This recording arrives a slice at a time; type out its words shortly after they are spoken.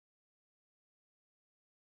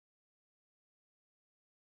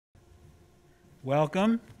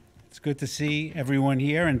Welcome. It's good to see everyone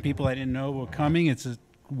here and people I didn't know were coming. It's a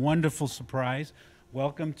wonderful surprise.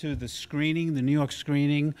 Welcome to the screening, the New York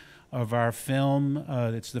screening of our film.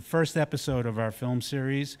 It's the first episode of our film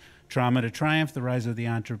series, Trauma to Triumph, The Rise of the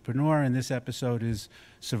Entrepreneur, and this episode is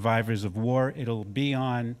Survivors of War. It'll be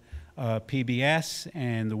on PBS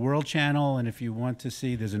and the World Channel, and if you want to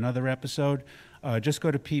see, there's another episode. Just go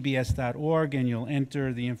to pbs.org and you'll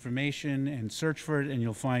enter the information and search for it, and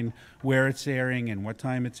you'll find where it's airing and what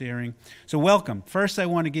time it's airing. So welcome. First, I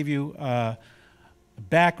want to give you a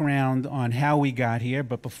background on how we got here,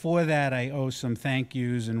 but before that, I owe some thank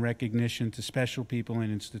yous and recognition to special people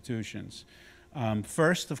and institutions.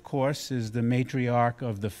 First, of course, is the matriarch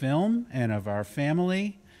of the film and of our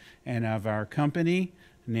family and of our company,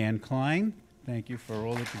 Nan Klein. Thank you for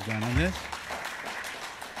all that you've done on this.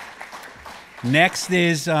 Next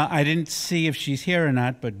is, I didn't see if she's here or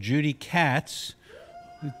not, but Judy Katz.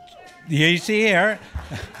 Here you see her.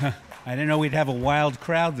 I didn't know we'd have a wild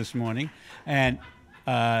crowd this morning. And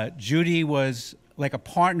Judy was like a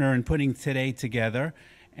partner in putting today together.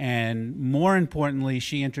 And more importantly,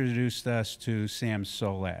 she introduced us to Sam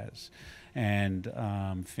Solasz and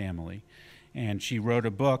family. And she wrote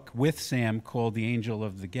a book with Sam called The Angel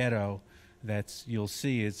of the Ghetto. That's, you'll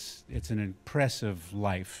see, it's an impressive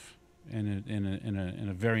life. In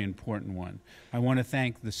a very important one. I want to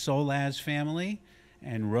thank the Solasz family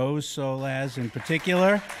and Rose Solasz in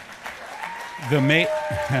particular.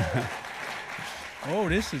 Oh,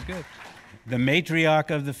 this is good. The matriarch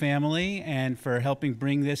of the family, and for helping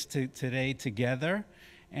bring this today together.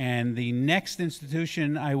 And the next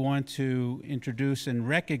institution I want to introduce and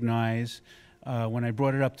recognize, when I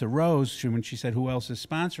brought it up to Rose, when she said, who else is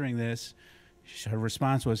sponsoring this? Her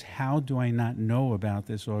response was, how do I not know about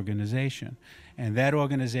this organization? And that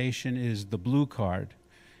organization is the Blue Card.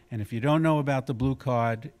 And if you don't know about the Blue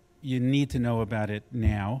Card, you need to know about it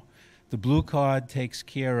now. The Blue Card takes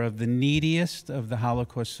care of the neediest of the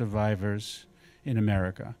Holocaust survivors in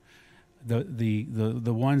America, the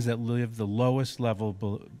ones that live the lowest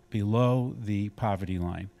level below the poverty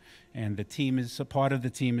line. And the team is, a part of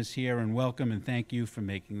the team is here, and welcome, and thank you for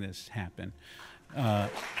making this happen.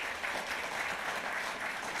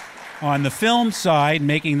 On the film side,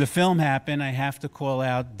 making the film happen, I have to call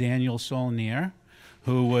out Daniel Solnier,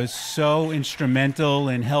 who was so instrumental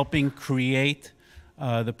in helping create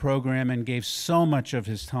the program and gave so much of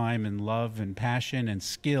his time and love and passion and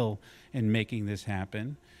skill in making this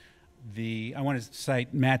happen. I want to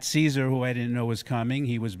cite Matt Caesar, who I didn't know was coming.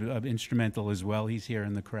 He was instrumental as well. He's here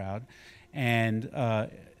in the crowd. And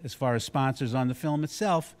as far as sponsors on the film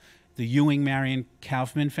itself, the Ewing Marion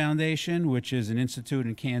Kaufman Foundation, which is an institute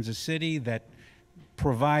in Kansas City that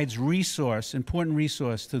provides important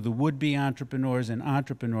resource to the would-be entrepreneurs and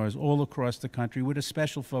entrepreneurs all across the country with a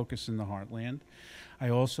special focus in the heartland. I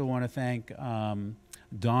also want to thank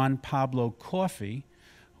Don Pablo Coffee,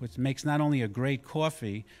 which makes not only a great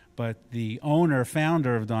coffee, but the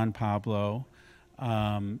founder of Don Pablo,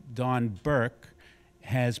 Don Burke,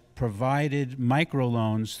 has provided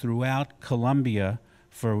microloans throughout Colombia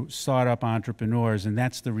for startup entrepreneurs, and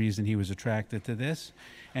that's the reason he was attracted to this.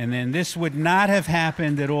 And then this would not have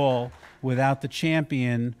happened at all without the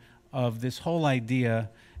champion of this whole idea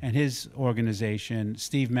and his organization,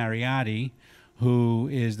 Steve Mariotti, who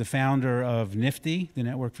is the founder of NIFTY, the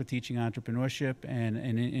Network for Teaching Entrepreneurship, and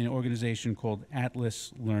an organization called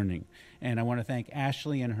Atlas Learning. And I want to thank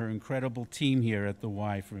Ashley and her incredible team here at the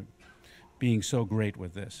Y for being so great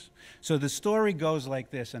with this. So the story goes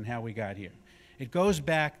like this on how we got here. It goes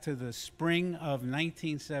back to the spring of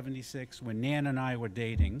 1976 when Nan and I were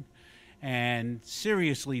dating, and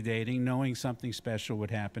seriously dating, knowing something special would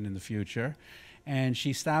happen in the future. And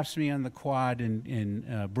she stops me on the quad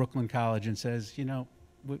in Brooklyn College and says,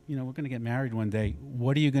 we're going to get married one day.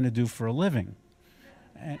 What are you going to do for a living?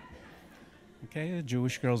 And, okay, a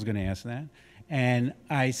Jewish girl's going to ask that. And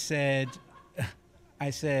I said,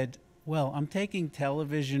 well, I'm taking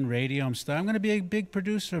television, radio, I'm going to be a big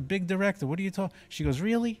producer, a big director. What are you talking? She goes,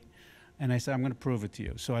 really? And I said, I'm going to prove it to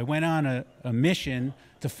you. So I went on a mission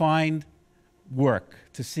to find work,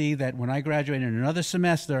 to see that when I graduated in another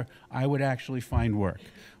semester, I would actually find work.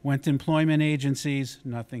 Went to employment agencies,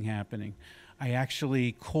 nothing happening. I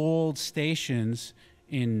actually called stations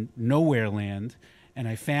in nowhere land, and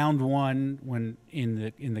I found one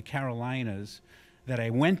in the Carolinas that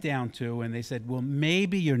I went down to, and they said, well,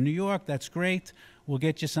 maybe you're New York, that's great. We'll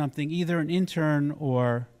get you something, either an intern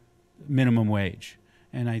or minimum wage.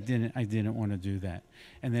 And I didn't want to do that.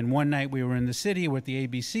 And then one night we were in the city with the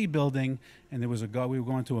ABC building, and there was a guard, we were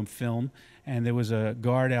going to a film, and there was a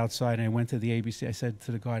guard outside, and I went to the ABC. I said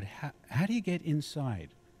to the guard, how do you get inside?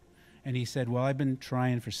 And he said, well, I've been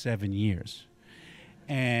trying for 7 years.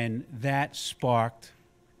 And that sparked,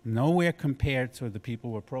 nowhere compared to the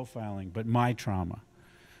people we're profiling, but my trauma.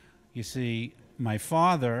 You see, my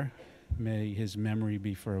father, may his memory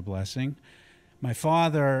be for a blessing, my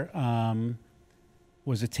father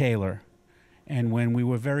was a tailor. And when we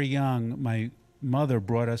were very young, my mother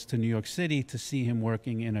brought us to New York City to see him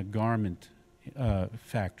working in a garment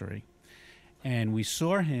factory. And we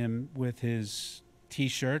saw him with his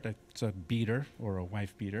T-shirt, it's a beater or a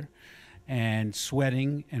wife beater, and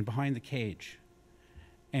sweating and behind the cage.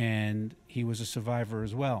 And he was a survivor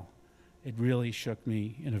as well. It really shook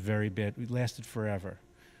me in a very bad, it lasted forever.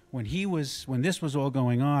 When this was all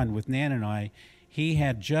going on with Nan and I, he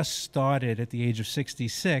had just started at the age of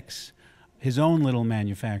 66 his own little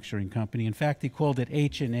manufacturing company. In fact, he called it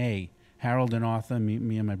H&A, Harold and Arthur,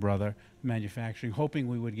 me and my brother, manufacturing, hoping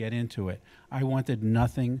we would get into it. I wanted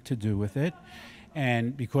nothing to do with it,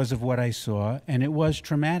 and because of what I saw, and it was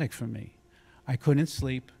traumatic for me. I couldn't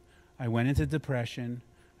sleep. I went into depression.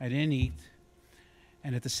 I didn't eat.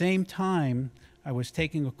 And at the same time, I was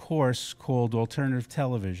taking a course called Alternative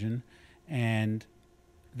Television, and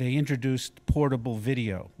they introduced portable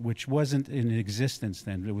video, which wasn't in existence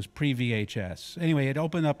then. It was pre-VHS. Anyway, it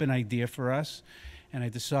opened up an idea for us, and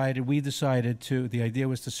we decided the idea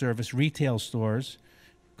was to service retail stores,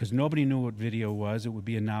 because nobody knew what video was. It would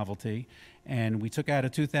be a novelty. And we took out a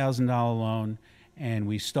 $2,000 loan, and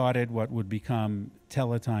we started what would become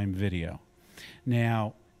Teletime Video.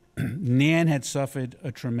 Now, Nan had suffered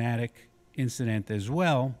a traumatic incident as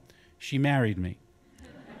well. She married me.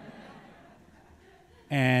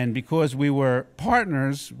 And because we were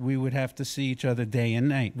partners, we would have to see each other day and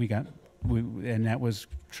night. And that was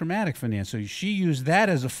traumatic for Nan. So she used that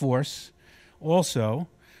as a force also.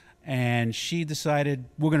 And she decided,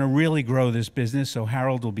 we're going to really grow this business, so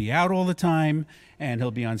Harold will be out all the time, and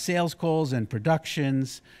he'll be on sales calls and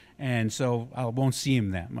productions, and so I won't see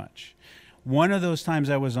him that much. One of those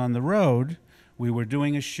times I was on the road, we were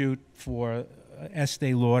doing a shoot for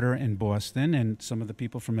Estee Lauder in Boston, and some of the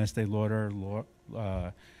people from Estee Lauder,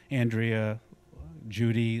 Andrea,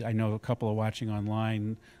 Judy, I know a couple are watching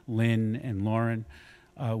online, Lynn and Lauren,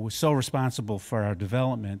 was so responsible for our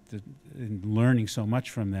development and learning so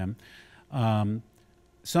much from them.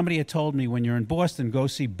 Somebody had told me, when you're in Boston, go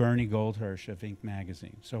see Bernie Goldhirsch of Inc.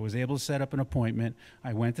 magazine. So I was able to set up an appointment.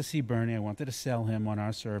 I went to see Bernie. I wanted to sell him on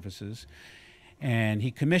our services. And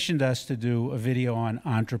he commissioned us to do a video on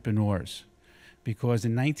entrepreneurs. Because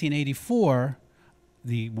in 1984,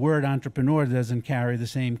 the word entrepreneur doesn't carry the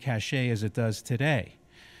same cachet as it does today.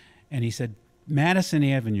 And he said, Madison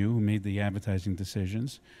Avenue, who made the advertising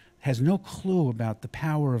decisions, has no clue about the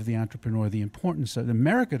power of the entrepreneur, the importance of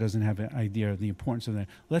America doesn't have an idea of the importance of that.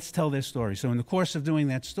 Let's tell their story. So in the course of doing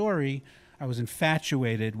that story, I was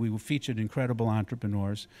infatuated. We featured incredible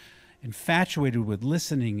entrepreneurs, infatuated with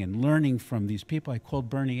listening and learning from these people. I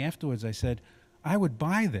called Bernie afterwards. I said, I would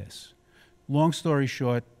buy this. Long story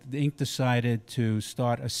short, the Inc. decided to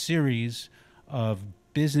start a series of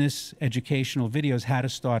business educational videos, how to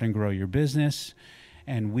start and grow your business.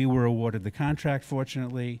 And we were awarded the contract,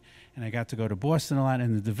 fortunately, and I got to go to Boston a lot.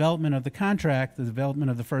 And the development of the contract, the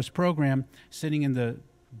development of the first program, sitting in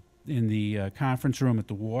the conference room at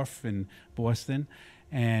the Wharf in Boston,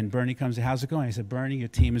 and Bernie comes, how's it going? I said, Bernie, your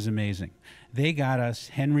team is amazing. They got us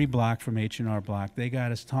Henry Block from H&R Block. They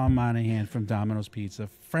got us Tom Monahan from Domino's Pizza,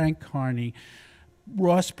 Frank Carney,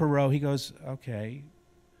 Ross Perot. He goes, okay,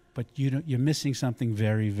 but you're missing something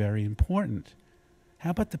very, very important. How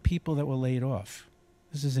about the people that were laid off?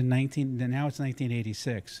 This is now it's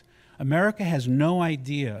 1986. America has no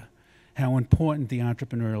idea how important the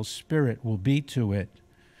entrepreneurial spirit will be to it.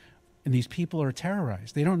 And these people are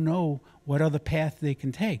terrorized. They don't know what other path they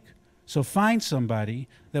can take. So find somebody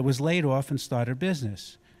that was laid off and start a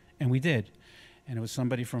business. And we did. And it was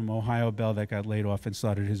somebody from Ohio Bell that got laid off and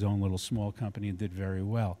started his own little small company and did very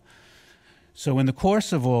well. So in the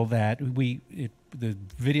course of all that, the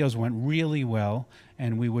videos went really well,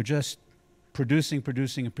 and we were just producing.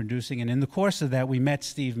 And in the course of that, we met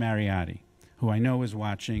Steve Mariotti, who I know is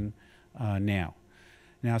watching now.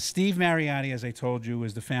 Now, Steve Mariotti, as I told you,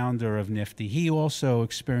 is the founder of Nifty. He also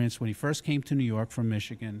experienced, when he first came to New York from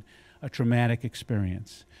Michigan, a traumatic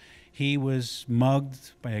experience. He was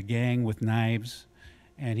mugged by a gang with knives,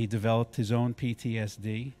 and he developed his own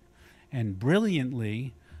PTSD. And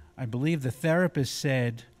brilliantly, I believe the therapist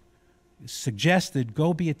suggested,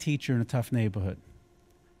 go be a teacher in a tough neighborhood.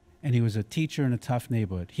 And he was a teacher in a tough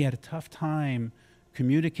neighborhood. He had a tough time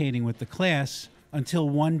communicating with the class until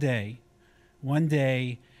one day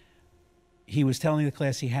he was telling the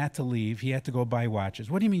class he had to leave. He had to go buy watches.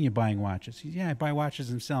 What do you mean you're buying watches? He said, yeah, I buy watches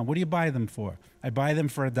and sell them. What do you buy them for? I buy them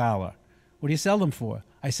for $1. What do you sell them for?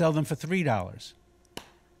 I sell them for $3.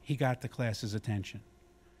 He got the class's attention.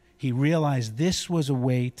 He realized this was a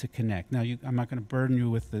way to connect. Now, I'm not going to burden you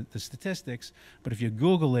with the statistics, but if you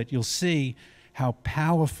Google it, you'll see how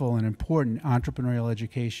powerful and important entrepreneurial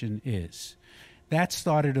education is. That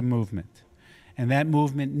started a movement. And that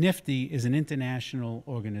movement, NIFTY, is an international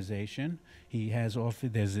organization. He has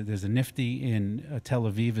there's a NIFTY in Tel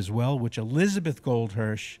Aviv as well, which Elizabeth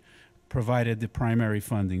Goldhirsch provided the primary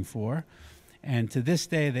funding for. And to this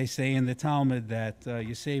day, they say in the Talmud that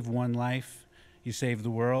you save one life, you save the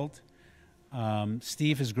world.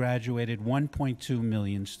 Steve has graduated 1.2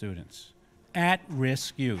 million students,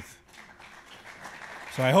 at-risk youth.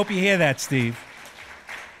 So I hope you hear that, Steve.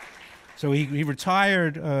 So he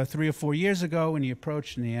retired 3 or 4 years ago, and he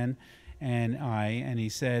approached Nan and he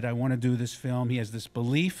said, I want to do this film. He has this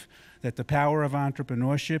belief that the power of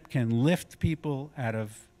entrepreneurship can lift people out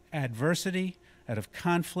of adversity, out of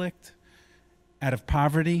conflict, out of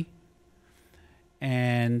poverty,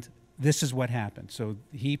 and this is what happened. So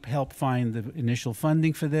he helped find the initial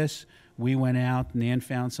funding for this. We went out, Nan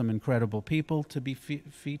found some incredible people to be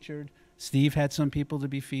featured. Steve had some people to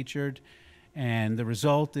be featured. And the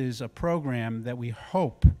result is a program that we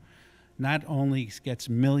hope not only gets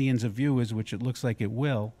millions of viewers, which it looks like it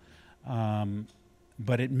will,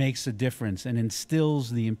 but it makes a difference and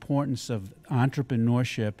instills the importance of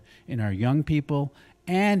entrepreneurship in our young people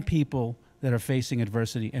and people that are facing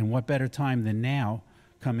adversity. And what better time than now,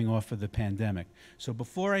 coming off of the pandemic. So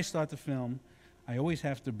before I start the film, I always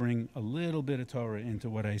have to bring a little bit of Torah into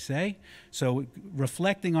what I say. So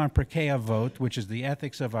reflecting on Pirkei Avot, which is the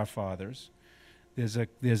ethics of our fathers, there's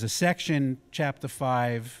a section, chapter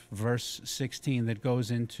 5, verse 16, that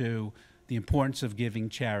goes into the importance of giving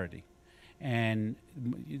charity. And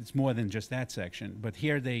it's more than just that section, but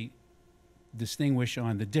here they distinguish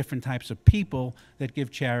on the different types of people that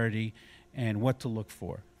give charity and what to look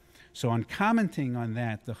for. So on commenting on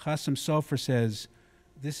that, the Chasam Sofer says,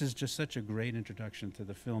 this is just such a great introduction to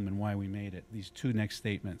the film and why we made it, these two next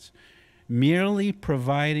statements. Merely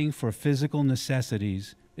providing for physical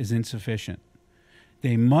necessities is insufficient.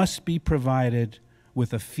 They must be provided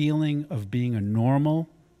with a feeling of being a normal,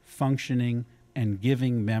 functioning, and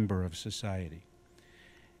giving member of society.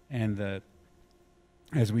 And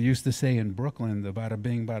as we used to say in Brooklyn, the bada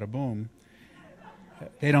bing, bada boom,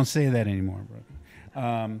 they don't say that anymore,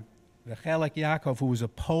 brother. The Chelek Yaakov, who was a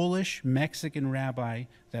Polish Mexican rabbi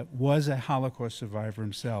that was a Holocaust survivor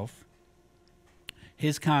himself,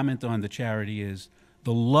 his comment on the charity is,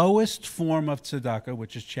 the lowest form of tzedakah,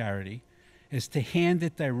 which is charity, is to hand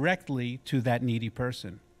it directly to that needy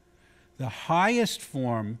person. The highest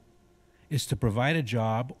form is to provide a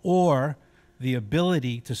job or the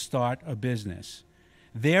ability to start a business.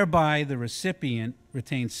 Thereby, the recipient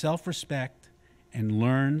retains self-respect and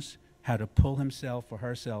learns how to pull himself or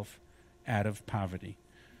herself out of poverty.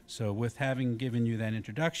 So with having given you that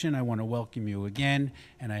introduction, I want to welcome you again,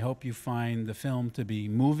 and I hope you find the film to be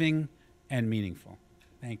moving and meaningful.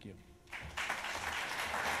 Thank you.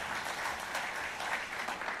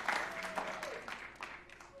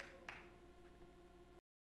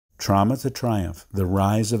 Trauma to Triumph, The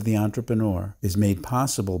Rise of the Entrepreneur, is made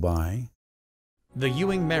possible by the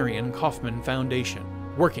Ewing Marion Kaufman Foundation,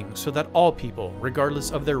 working so that all people,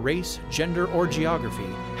 regardless of their race, gender, or geography,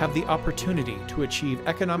 have the opportunity to achieve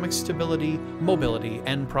economic stability, mobility,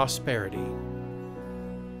 and prosperity.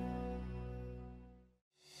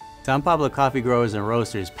 San Pablo Coffee Growers and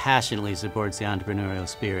Roasters passionately supports the entrepreneurial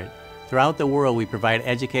spirit. Throughout the world, we provide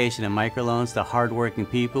education and microloans to hardworking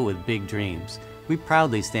people with big dreams. We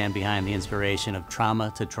proudly stand behind the inspiration of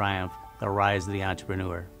Trauma to Triumph, The Rise of the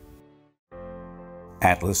Entrepreneur.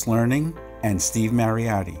 Atlas Learning and Steve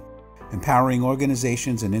Mariotti, empowering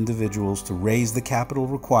organizations and individuals to raise the capital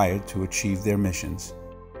required to achieve their missions.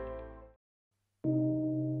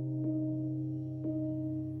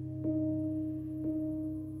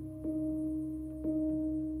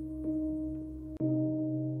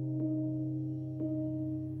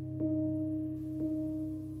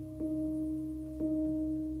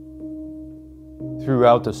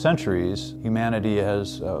 Throughout the centuries, humanity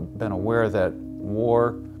has been aware that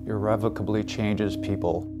war irrevocably changes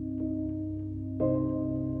people.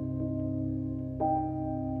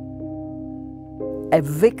 A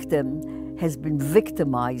victim has been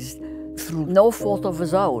victimized through no fault of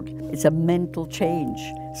his own. It's a mental change,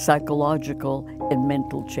 psychological and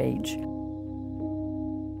mental change.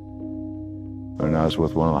 And I was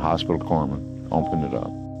with one of the hospital corpsmen, opened it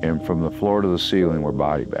up, and from the floor to the ceiling were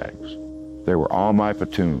body bags. They were all my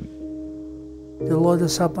platoon. They load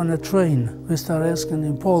us up on a train. We start asking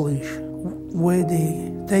in Polish where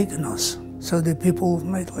they taking us. So the people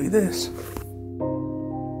made like this.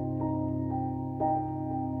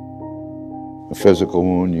 A physical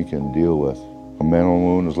wound you can deal with. A mental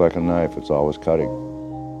wound is like a knife, it's always cutting.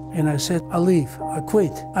 And I said, I leave, I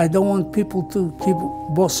quit. I don't want people to keep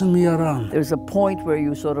bossing me around. There's a point where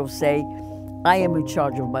you sort of say, I am in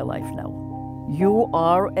charge of my life now. You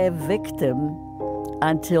are a victim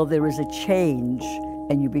until there is a change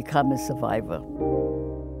and you become a survivor.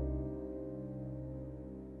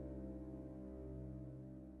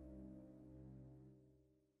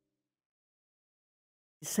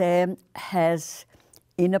 Sam has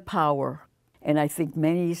inner power, and I think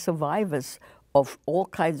many survivors of all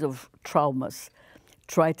kinds of traumas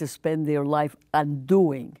try to spend their life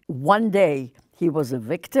undoing. One day he was a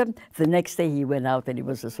victim, the next day he went out and he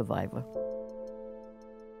was a survivor.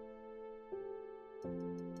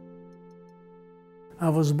 I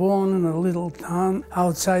was born in a little town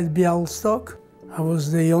outside Białystok. I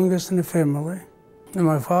was the youngest in the family, and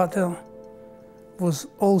my father was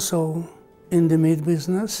also in the meat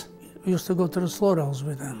business. I used to go to the slaughterhouse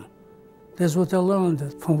with him. That's what I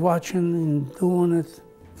learned from watching and doing it.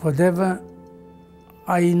 Whatever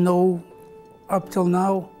I know up till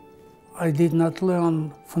now, I did not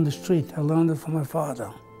learn from the street. I learned it from my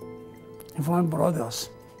father and from my brothers.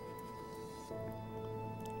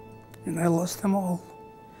 And I lost them all.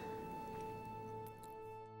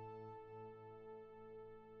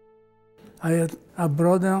 I had a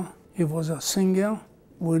brother, he was a singer.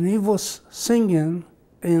 When he was singing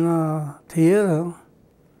in a theater,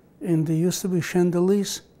 and there used to be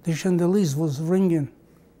chandeliers, the chandeliers was ringing,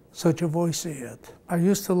 such a voice he had. I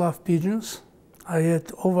used to love pigeons. I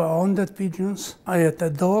had over 100 pigeons. I had a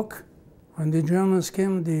dog. When the Germans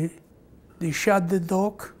came, they shot the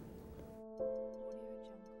dog.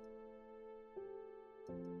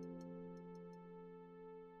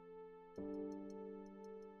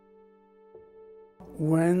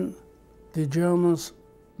 When the Germans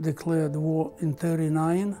declared war in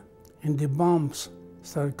 '39, and the bombs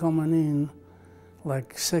started coming in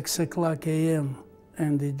like 6 o'clock a.m.,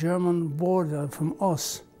 and the German border from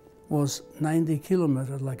us was 90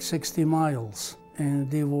 kilometers, like 60 miles, and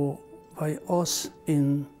they were by us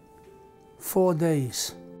in 4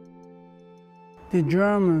 days. The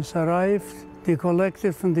Germans arrived, they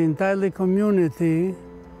collected from the entire community,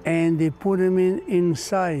 and they put them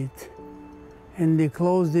inside. And they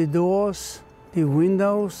closed the doors, the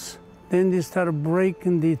windows. Then they started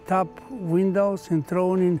breaking the top windows and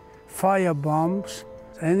throwing in fire bombs.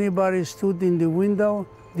 Anybody stood in the window,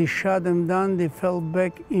 they shot them down, they fell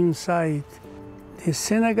back inside. The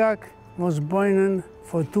synagogue was burning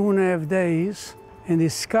for 2.5 days, and the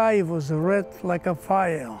sky was red like a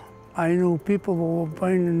fire. I knew people were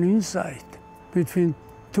burning inside. Between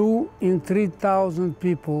 2,000 and 3,000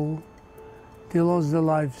 people, they lost their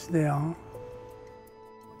lives there.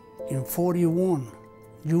 In '41,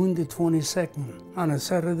 June the 22nd, on a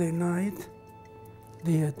Saturday night,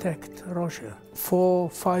 they attacked Russia. 4 or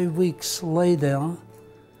 5 weeks later,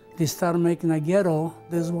 they started making a ghetto.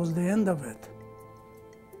 This was the end of it.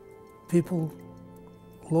 People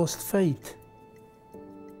lost faith.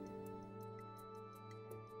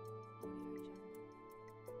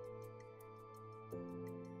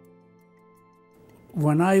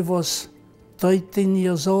 When I was 13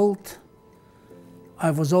 years old, I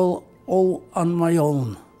was all on my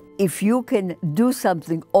own. If you can do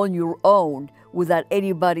something on your own without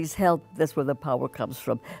anybody's help, that's where the power comes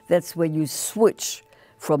from. That's when you switch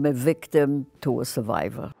from a victim to a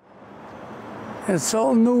survivor. It's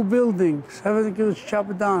all new buildings. Everything was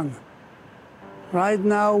chopped down. Right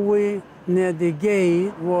now, we near the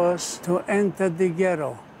gate was to enter the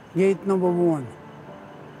ghetto. Gate number 1.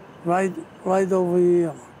 Right over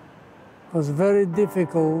here. It was very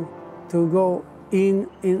difficult to go in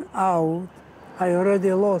and out. I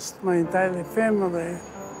already lost my entire family,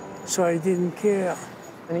 so I didn't care.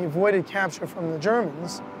 And he avoided capture from the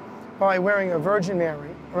Germans by wearing a Virgin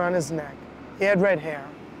Mary around his neck. He had red hair,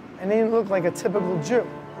 and he didn't look like a typical Jew.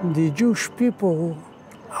 The Jewish people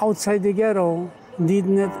outside the ghetto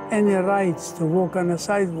didn't have any rights to walk on the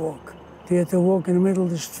sidewalk. They had to walk in the middle of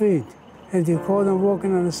the street. If you caught them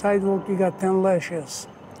walking on the sidewalk, you got 10 lashes.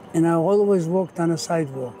 And I always walked on the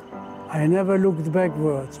sidewalk. I never looked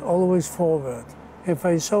backwards, always forward. If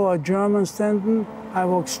I saw a German standing, I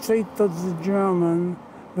walked straight towards the German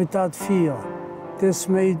without fear. This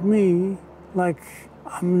made me like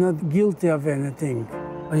I'm not guilty of anything.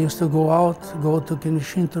 I used to go out, go to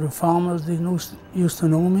Kinishin to the farmers, they used to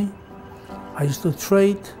know me. I used to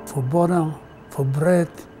trade for butter, for bread.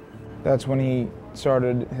 That's when he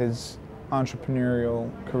started his entrepreneurial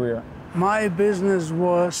career. My business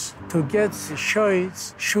was to get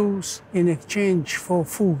shirts, shoes in exchange for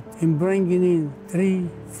food and bringing in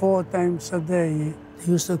 3-4 times a day.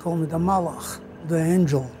 They used to call me the Malach, the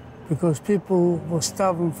angel, because people were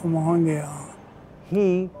starving from hunger.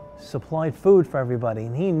 He supplied food for everybody,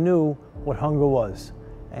 and he knew what hunger was.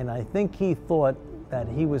 And I think he thought that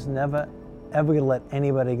he was never, ever going to let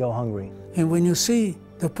anybody go hungry. And when you see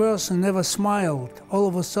the person never smiled, all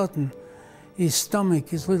of a sudden, his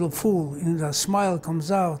stomach is a little full, and the smile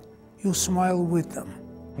comes out, you smile with them.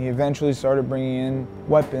 He eventually started bringing in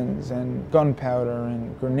weapons and gunpowder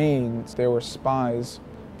and grenades. There were spies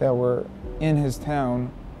that were in his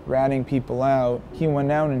town ratting people out. He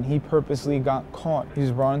went out and he purposely got caught. He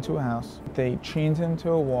was brought into a house. They chained him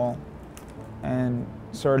to a wall and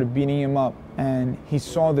started beating him up. And he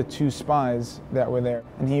saw the 2 spies that were there.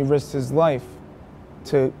 And he risked his life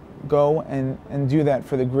to go and do that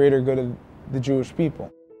for the greater good of the Jewish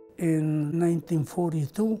people. In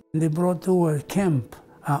 1942, they brought to a camp,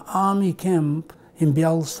 an army camp in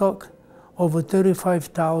Białystok, over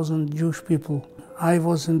 35,000 Jewish people. I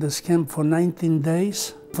was in this camp for 19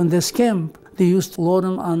 days. From this camp, they used to load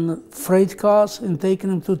them on freight cars and take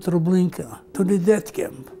them to Treblinka, to the death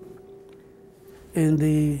camp. And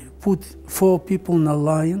they put 4 people in a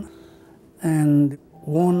line, and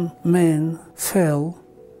 1 man fell.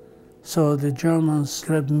 So the Germans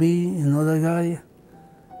grabbed me, another guy,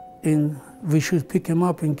 and we should pick him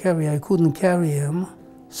up and carry. I couldn't carry him,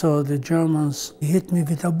 so the Germans hit me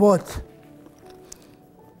with a boat.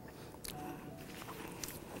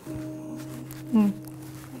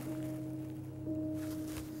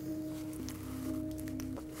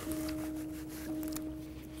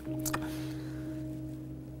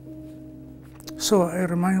 So I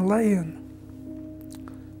remained lying.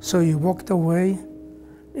 So he walked away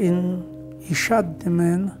and he shot the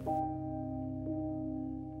man.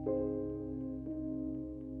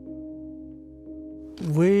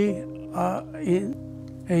 We are in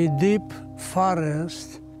a deep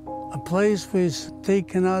forest, a place which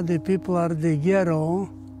taken out the people out of the ghetto.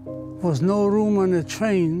 Was no room on the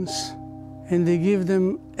trains, and they give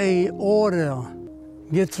them a order,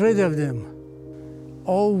 get rid of them.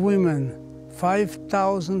 All women,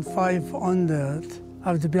 5,500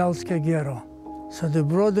 of the Białystok ghetto. So they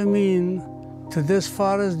brought them in to this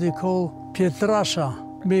forest they call Pietrasza,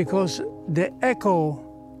 because the echo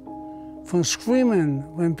from screaming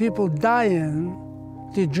when people dying,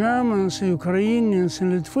 the Germans, Ukrainians,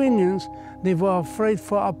 and Lithuanians, they were afraid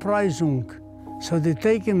for uprising. So they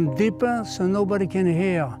take them deeper so nobody can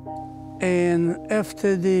hear. And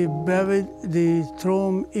after they buried, they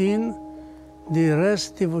throw them in. The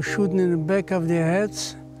rest, they were shooting in the back of their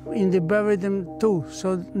heads, and they buried them too,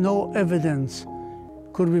 so no evidence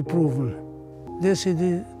could be proven. This is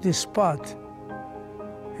the spot,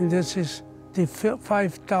 and this is the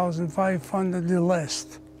 5,500, the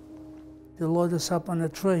last. They load us up on a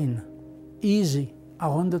train, easy,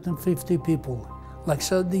 150 people, like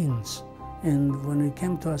sardines. And when we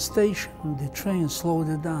came to a station, the train slowed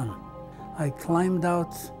it down. I climbed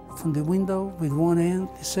out from the window with one hand,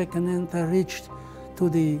 the second hand I reached to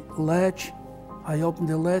the latch. I opened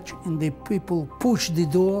the latch and the people pushed the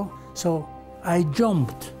door, so I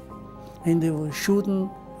jumped. And they were shooting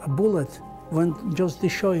a bullet, went just to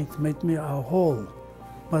show it, made me a hole.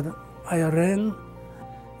 But I ran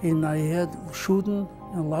and I had shooting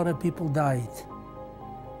and a lot of people died.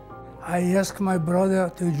 I asked my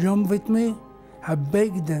brother to jump with me. I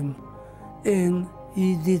begged him, and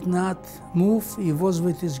he did not move. He was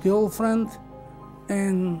with his girlfriend,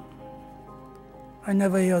 and I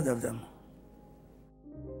never heard of them.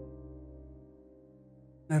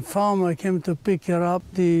 A farmer came to pick her up,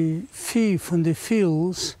 the fee from the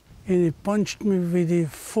fields, and he punched me with a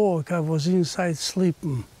fork. I was inside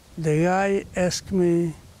sleeping. The guy asked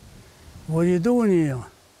me, "What are you doing here?"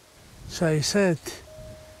 So I said,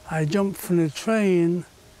 I jumped from the train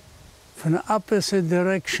from the opposite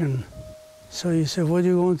direction. So he said, "What are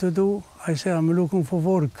you going to do?" I said, "I'm looking for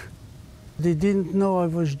work." They didn't know I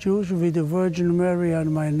was Jewish with the Virgin Mary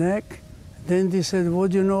on my neck. Then they said,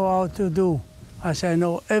 "What do you know how to do?" I said, "I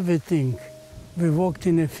know everything." We walked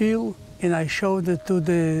in a field and I showed it to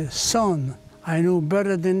the son. I knew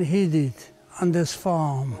better than he did on this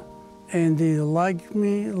farm. And they liked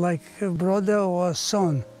me like a brother or a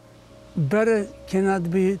son. Better cannot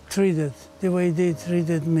be treated the way they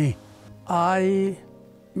treated me. I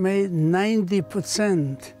made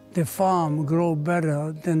 90% the farm grow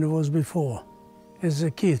better than it was before. As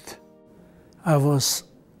a kid, I was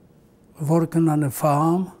working on a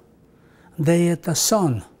farm. They had a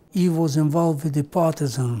son. He was involved with the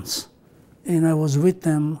partisans. and I was with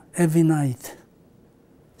them every night,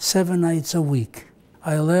 7 nights a week.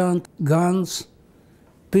 I learned guns,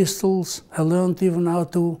 pistols. I learned even how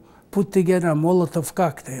to put together a Molotov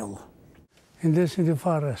cocktail. And this in the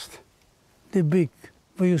forest, the big.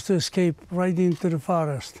 We used to escape right into the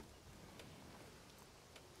forest.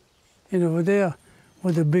 And over there,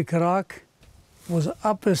 with the big rock, was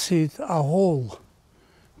opposite a hole,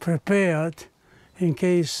 prepared in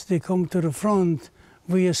case they come to the front.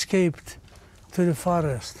 We escaped to the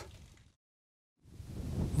forest.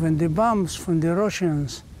 When the bombs from the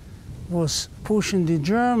Russians was pushing the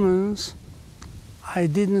Germans, I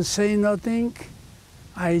didn't say nothing.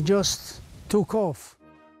 I just took off.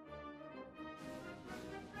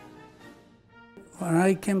 When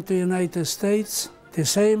I came to the United States, the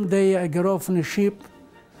same day I got off on the ship,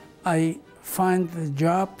 I find a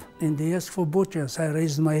job, and they asked for butchers. I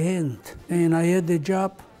raised my hand, and I had the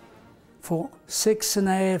job for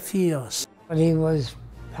 6.5 years. But he was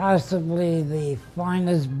possibly the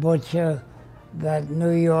finest butcher that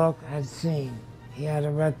New York had seen. He had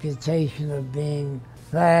a reputation of being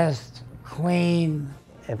fast, clean.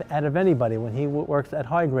 Out of anybody, when he worked at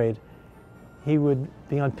high grade, he would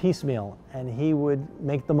be on piecemeal, and he would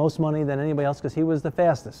make the most money than anybody else because he was the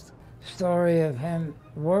fastest. Story of him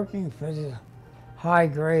working for the high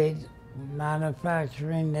grade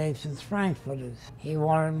manufacturing Nathan's Frankfurters. He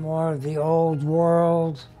wanted more of the old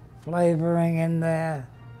world flavoring in there,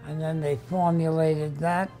 and then they formulated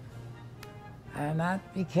that, and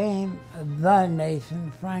that became the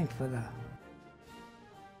Nathan Frankfurter.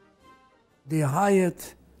 They hired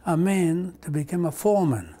a man to become a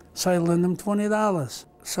foreman. So I lent him $20.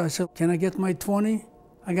 So I said, can I get my 20?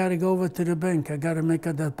 I got to go over to the bank. I got to make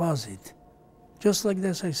a deposit. Just like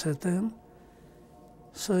this, I said to him.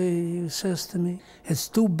 So he says to me, it's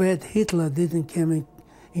too bad Hitler didn't come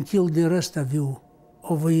and kill the rest of you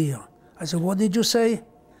over here. I said, what did you say?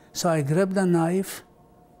 So I grabbed a knife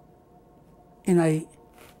and I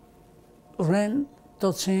ran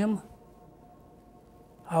towards him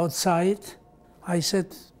outside. I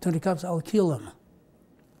said to the cops, I'll kill him.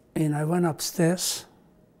 And I went upstairs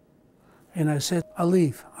and I said, I'll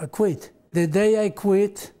leave, I quit. The day I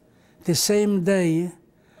quit, the same day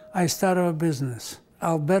I started a business.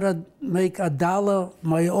 I'll better make $1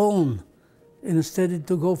 my own instead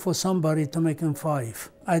to go for somebody to make them $5.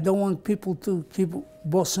 I don't want people to keep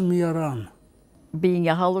bossing me around. Being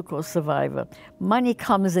a Holocaust survivor, money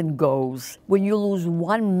comes and goes. When you lose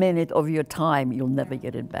 1 minute of your time, you'll never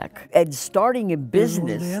get it back. And starting a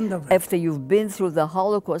business after you've been through the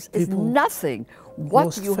Holocaust is nothing.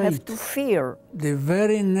 What you have to fear. The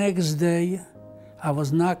very next day, I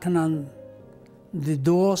was knocking on the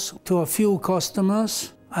doors to a few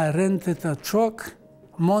customers. I rented a truck.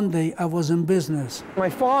 Monday, I was in business. My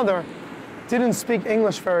father didn't speak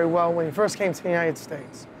English very well when he first came to the United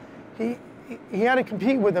States. He had to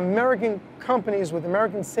compete with American companies, with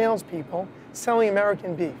American salespeople selling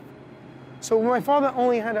American beef. So my father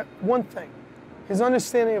only had one thing, his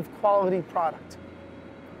understanding of quality product.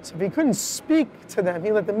 So if he couldn't speak to them,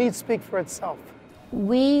 he let the meat speak for itself.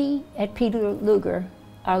 We at Peter Luger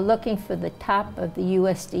are looking for the top of the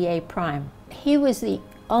USDA prime. He was the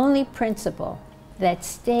only principal that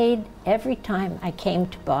stayed every time I came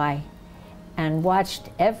to buy and watched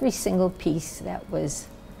every single piece that was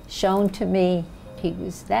shown to me. He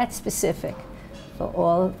was that specific for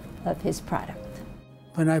all of his product.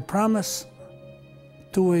 When I promise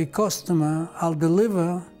to a customer I'll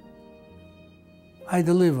deliver, I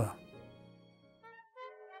deliver.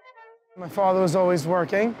 My father was always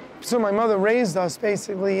working, so my mother raised us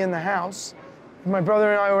basically in the house. My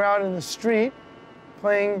brother and I were out in the street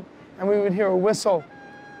playing, and we would hear a whistle.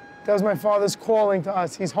 That was my father's calling to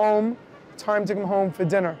us. He's home, time to come home for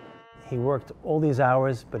dinner. He worked all these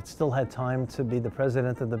hours, but still had time to be the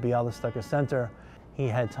president of the Bialystok Center. He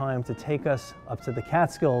had time to take us up to the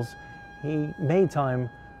Catskills. He made time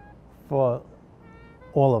for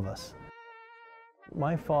all of us.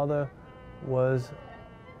 My father was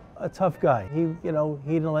a tough guy. He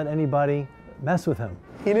didn't let anybody mess with him.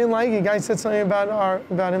 He didn't like it. A guy said something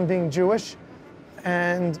about him being Jewish,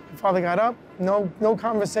 and father got up, no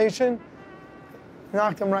conversation,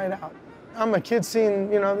 knocked him right out. I'm a kid seeing,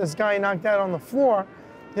 this guy knocked out on the floor,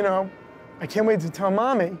 I can't wait to tell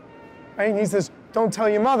mommy, right? And he says, don't tell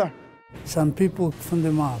your mother. Some people from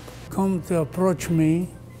the mob come to approach me.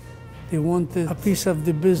 They wanted a piece of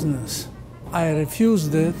the business. I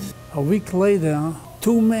refused it. A week later,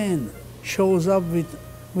 2 men shows up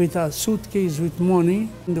with a suitcase with money.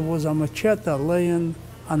 And there was a machete laying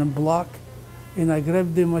on a block, and I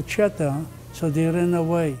grabbed the machete, so they ran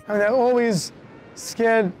away. And that always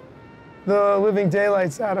scared the living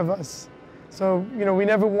daylights out of us. So, you know, we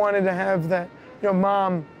never wanted to have that, you know,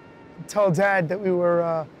 mom tell dad that we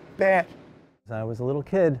were bad. I was a little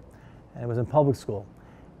kid and I was in public school.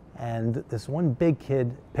 And this one big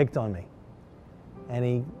kid picked on me. And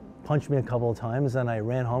he punched me a couple of times and I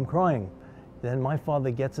ran home crying. Then my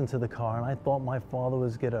father gets into the car and I thought my father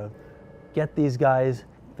was gonna get these guys.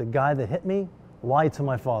 The guy that hit me lied to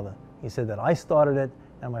my father. He said that I started it,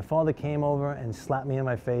 and my father came over and slapped me in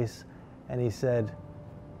my face and he said,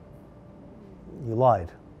 "You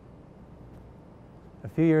lied." A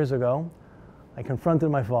few years ago, I confronted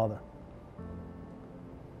my father.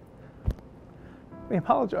 He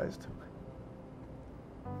apologized.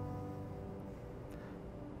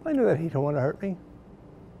 I knew that he didn't want to hurt me.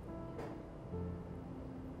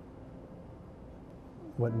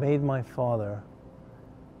 What made my father,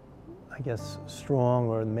 I guess, strong,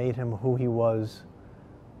 or made him who he was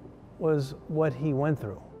what he went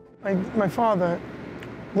through. My father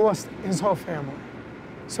lost his whole family.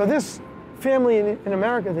 So this family in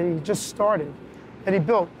America that he just started, that he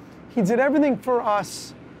built, he did everything for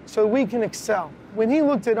us so we can excel. When he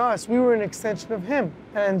looked at us, we were an extension of him,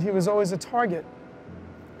 and he was always a target.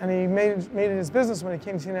 And he made it his business when he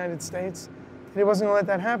came to the United States, that he wasn't going to let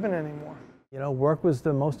that happen anymore. You know, work was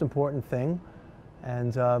the most important thing,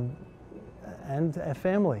 and a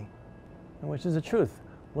family, which is the truth.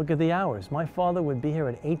 Look at the hours. My father would be here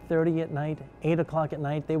at 8:30 at night, 8 o'clock at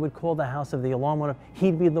night. They would call the house if the alarm went off.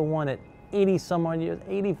 He'd be the one at 80-some-odd years,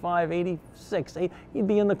 85, 86, he'd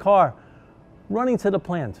be in the car running to the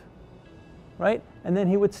plant, right? And then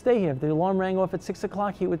he would stay here. If the alarm rang off at 6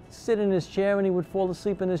 o'clock, he would sit in his chair and he would fall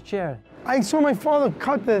asleep in his chair. I saw my father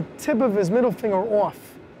cut the tip of his middle finger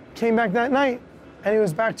off. Came back that night and he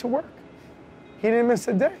was back to work. He didn't miss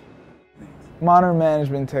a day. Modern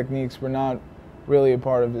management techniques were not really a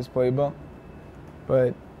part of his playbook,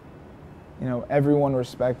 but you know, everyone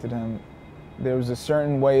respected him. There was a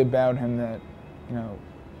certain way about him that, you know,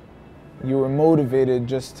 you were motivated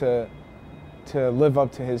just to live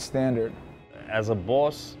up to his standard. As a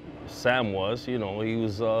boss, Sam was, you know, he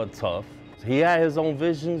was tough. He had his own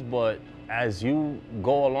visions, but as you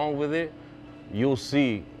go along with it, you'll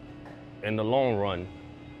see in the long run,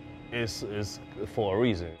 it's for a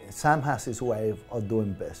reason. Sam has his way of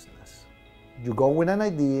doing business. You go with an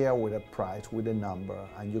idea, with a price, with a number,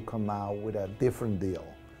 and you come out with a different deal.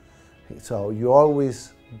 So you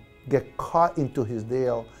always get caught into his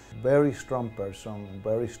deal. Very strong person,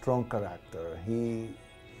 very strong character. He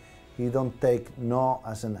don't take no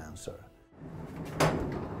as an answer.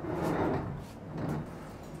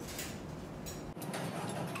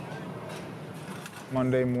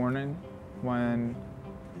 Monday morning, when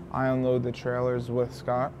I unload the trailers with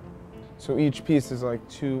Scott, so each piece is like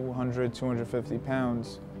 200, 250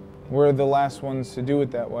 pounds. We're the last ones to do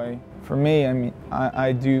it that way. For me, I mean,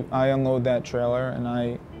 I unload that trailer and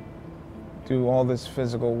I do all this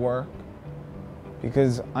physical work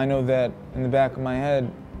because I know that in the back of my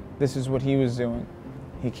head, this is what he was doing.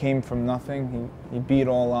 He came from nothing. He beat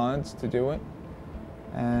all odds to do it.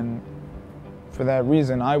 And for that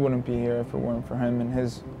reason, I wouldn't be here if it weren't for him and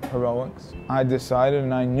his heroics. I decided,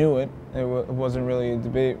 and I knew it, it wasn't really a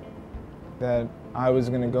debate, that I was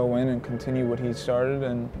going to go in and continue what he started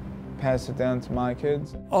and pass it down to my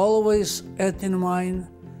kids. Always had in mind,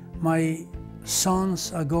 my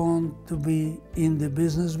sons are going to be in the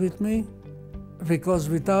business with me, because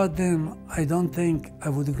without them, I don't think I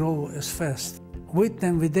would grow as fast. With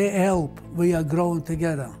them, with their help, we are growing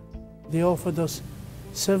together. They offered us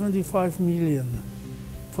 $75 million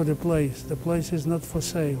for the place. The place is not for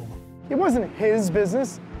sale. It wasn't his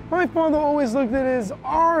business. My father always looked at it as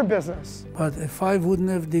our business. But if I wouldn't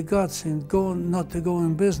have the guts in not to go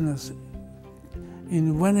in business,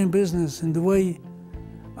 in winning business in the way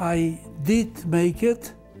I did make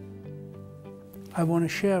it, I want to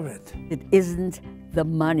share it. It isn't the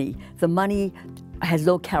money. The money has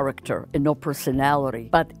no character and no personality.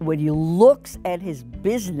 But when he looks at his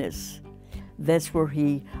business, that's where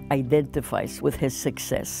he identifies with his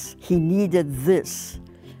success. He needed this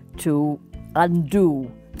to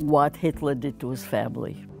undo what Hitler did to his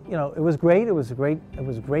family. You know, it was great. It was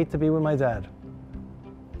great to be with my dad.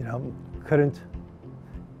 You know, couldn't.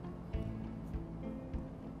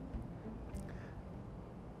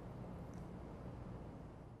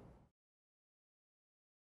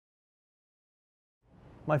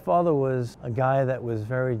 My father was a guy that was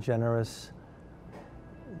very generous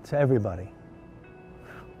to everybody.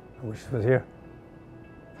 I wish he was here.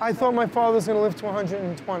 I thought my father was going to live to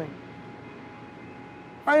 120.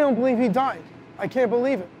 I don't believe he died. I can't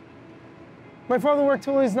believe it. My father worked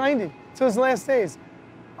till he was 90, till his last days.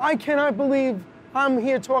 I cannot believe I'm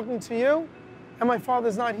here talking to you and my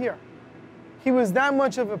father's not here. He was that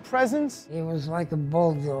much of a presence. He was like a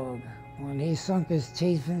bulldog. When he sunk his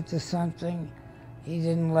teeth into something, he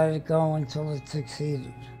didn't let it go until it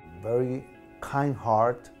succeeded. Very kind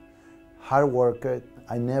heart, hard worker.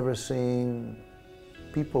 I never seen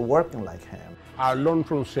people working like him. I learned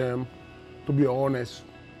from Sam to be honest,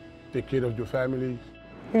 take care of your family.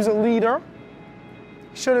 He was a leader.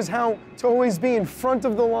 He showed us how to always be in front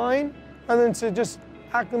of the line rather than to just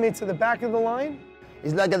acclimate to the back of the line.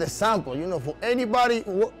 It's like an example, you know, for anybody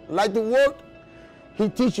who like to work, he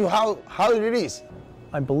teach you how it is.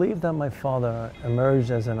 I believe that my father emerged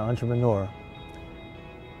as an entrepreneur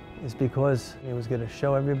is because he was going to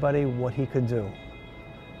show everybody what he could do.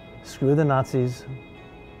 Screw the Nazis,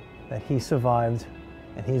 that he survived,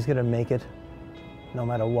 and he's going to make it no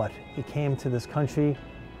matter what. He came to this country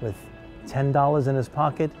with $10 in his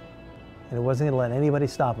pocket, and he wasn't going to let anybody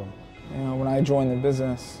stop him. You know, when I joined the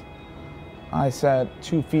business, I sat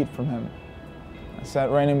 2 feet from him. I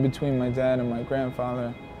sat right in between my dad and my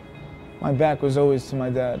grandfather. My back was always to my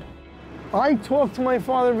dad. I talk to my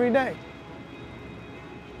father every day.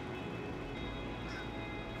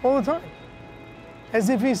 All the time. As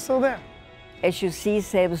if he's still there. As you see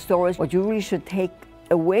Sam's stories, what you really should take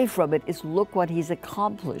away from it is look what he's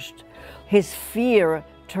accomplished. His fear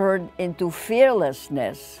turned into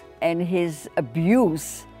fearlessness, and his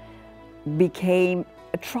abuse became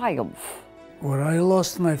a triumph. Where I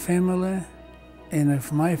lost my family, and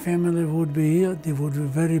if my family would be here, they would be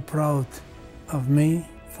very proud of me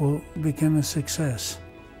for becoming a success.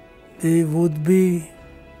 They would be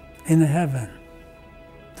in heaven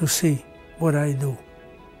to see what I do.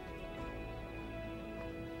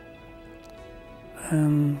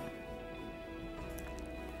 And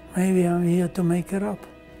maybe I'm here to make it up.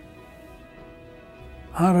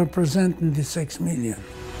 I'm representing the 6 million.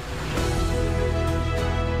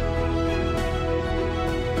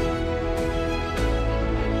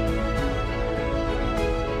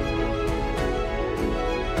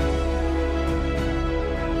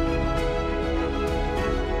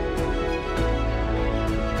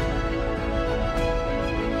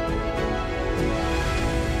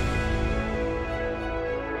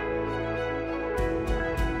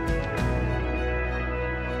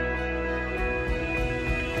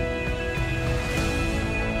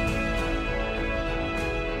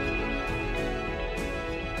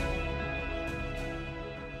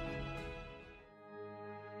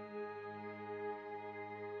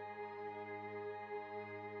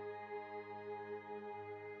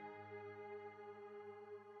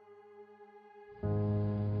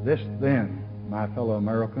 This, then, my fellow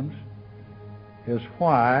Americans, is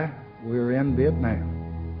why we're in Vietnam.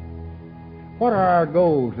 What are our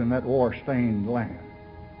goals in that war-stained land?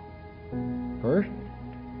 First,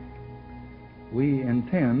 we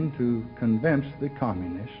intend to convince the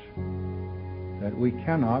communists that we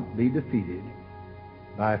cannot be defeated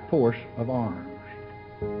by force of arms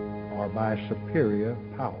or by superior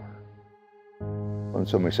power. When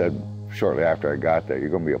somebody said shortly after I got there, you're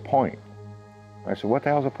going to be a point. I said, what the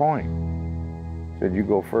hell's a point? He said, you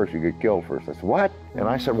go first, you get killed first. I said, what? And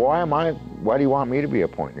I said, why do you want me to be a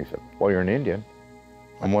point? And he said, well, you're an Indian.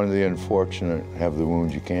 I'm one of the unfortunate, have the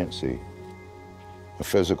wounds you can't see. A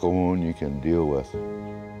physical wound you can deal with.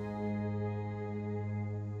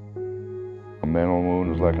 A mental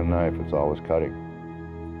wound is like a knife, it's always cutting.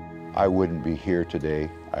 I wouldn't be here today.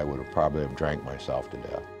 I would have probably have drank myself to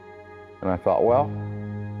death. And I thought, well,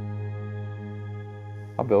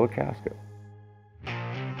 I'll build a casket.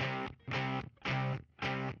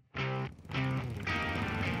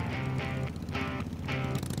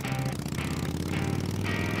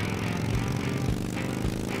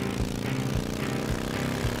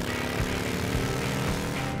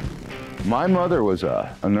 My mother was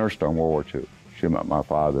a nurse during World War II. She met my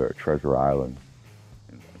father at Treasure Island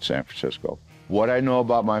in San Francisco. What I know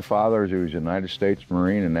about my father is he was a United States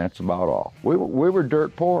Marine, and that's about all. We were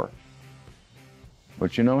dirt poor.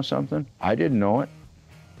 But you know something? I didn't know it.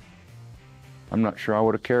 I'm not sure I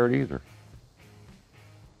would have cared either.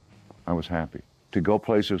 I was happy to go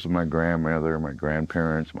places with my grandmother, my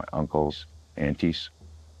grandparents, my uncles, aunties,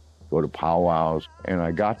 go to powwows, and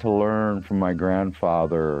I got to learn from my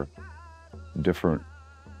grandfather different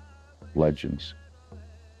legends.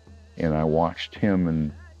 And I watched him,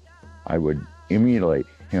 and I would emulate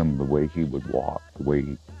him, the way he would walk, the way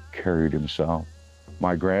he carried himself.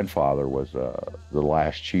 My grandfather was the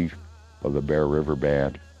last chief of the Bear River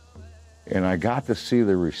Band, and I got to see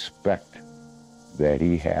the respect that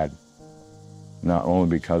he had, not only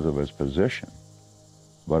because of his position,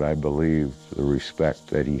 but I believe the respect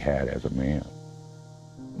that he had as a man.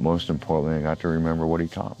 Most importantly, I got to remember what he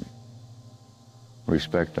taught me.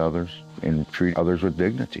 respect others, and treat others with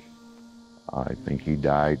dignity. I think he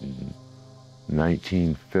died in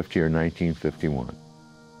 1950 or 1951.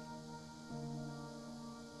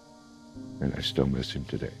 And I still miss him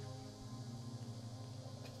today.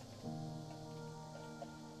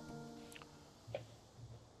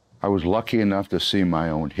 I was lucky enough to see my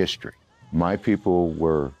own history. My people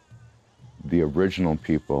were the original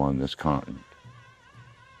people on this continent.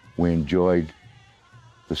 We enjoyed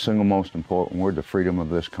the single most important word, the freedom of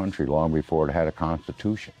this country, long before it had a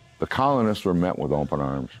constitution. The colonists were met with open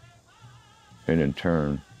arms, and in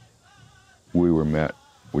turn, we were met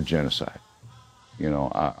with genocide. You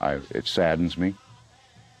know, it saddens me,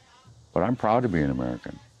 but I'm proud to be an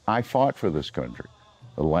American. I fought for this country,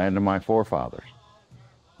 the land of my forefathers.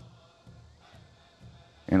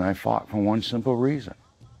 And I fought for one simple reason: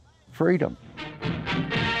 freedom.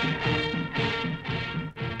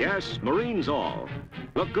 Yes, Marines all.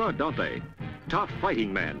 Look good, don't they? Tough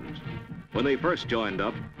fighting men. When they first joined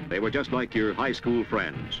up, they were just like your high school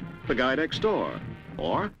friends, the guy next door,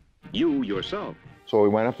 or you yourself. So we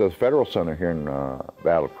went up to the Federal Center here in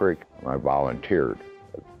Battle Creek, and I volunteered,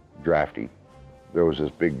 draftee. There was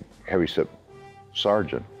this big heavy-set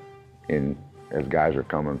sergeant, and as guys are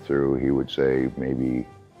coming through, he would say maybe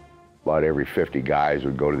about every 50 guys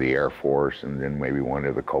would go to the Air Force, and then maybe one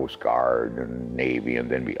to the Coast Guard and Navy, and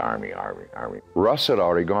then be Army. Russ had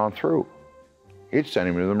already gone through. He'd send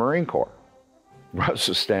him to the Marine Corps. Russ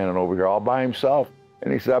is standing over here all by himself,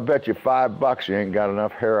 and he said, I bet you $5 you ain't got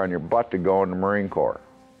enough hair on your butt to go in the Marine Corps.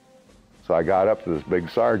 So I got up to this big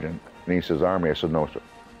sergeant, and he says, Army. I said, no, sir.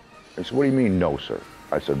 He said, what do you mean, no, sir?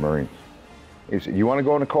 I said, Marines. He said, you want to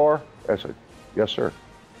go in the Corps? I said, yes, sir.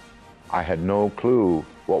 I had no clue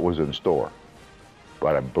what was in store,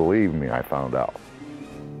 but believe me, I found out.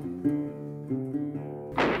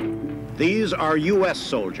 These are U.S.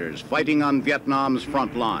 soldiers fighting on Vietnam's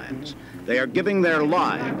front lines. They are giving their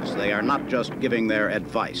lives. They are not just giving their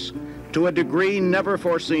advice. To a degree never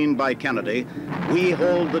foreseen by Kennedy, we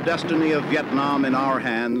hold the destiny of Vietnam in our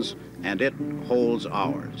hands, and it holds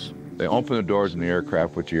ours. They opened the doors in the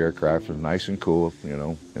aircraft, which the aircraft was nice and cool, you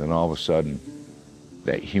know, and then all of a sudden,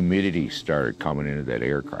 that humidity started coming into that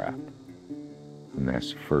aircraft. And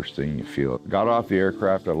that's the first thing you feel. Got off the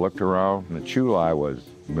aircraft, I looked around, and the Chu Lai was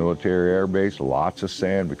military air base, lots of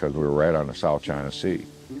sand because we were right on the South China Sea.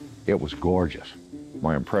 It was gorgeous.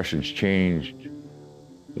 My impressions changed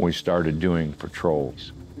when we started doing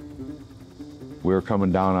patrols. We were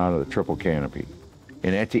coming down out of the triple canopy,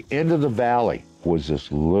 and at the end of the valley was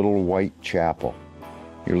this little white chapel.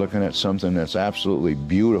 You're looking at something that's absolutely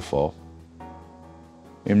beautiful,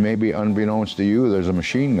 and maybe unbeknownst to you, there's a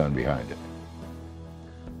machine gun behind it.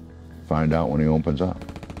 Find out when he opens up.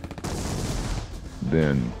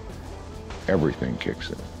 Then everything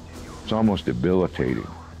kicks in. It's almost debilitating.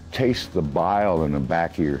 Taste the bile in the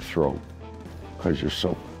back of your throat because you're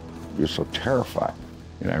so terrified.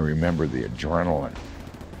 And I remember the adrenaline,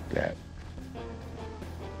 that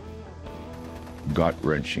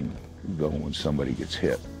gut-wrenching when somebody gets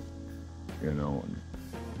hit, you know. And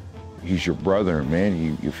he's your brother,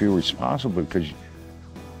 man. You feel responsible because you're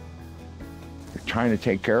trying to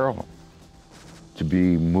take care of him. To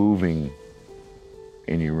be moving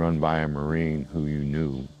and you run by a Marine who you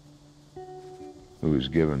knew, who was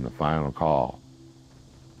given the final call,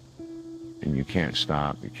 and you can't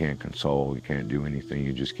stop, you can't console, you can't do anything,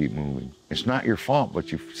 you just keep moving. It's not your fault,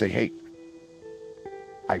 but you say, hey,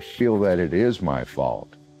 I feel that it is my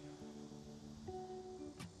fault.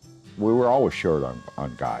 We were always short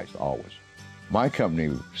on guys, always. My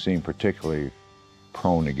company seemed particularly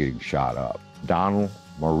prone to getting shot up. Donald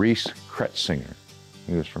Maurice Kretzinger,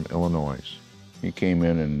 he was from Illinois. He came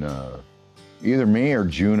in either May or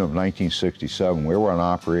June of 1967. We were on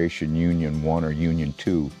Operation Union 1 or Union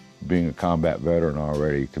 2. Being a combat veteran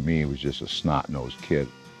already, to me, was just a snot-nosed kid.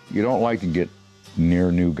 You don't like to get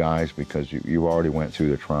near new guys because you already went through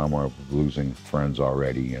the trauma of losing friends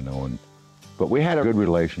already, you know. But we had a good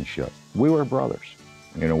relationship. We were brothers.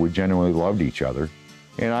 You know, we genuinely loved each other.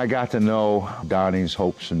 And I got to know Donnie's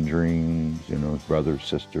hopes and dreams, you know, his brothers,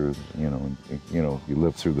 sisters, you know, you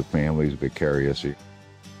live through the families vicariously.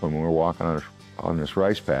 When we were walking on this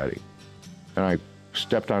rice paddy, and I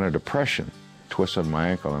stepped on a depression, twisted my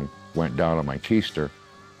ankle, and went down on my keister.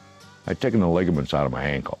 I'd taken the ligaments out of my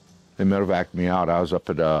ankle. They medevaced me out. I was up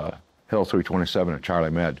at Hill 327 at Charlie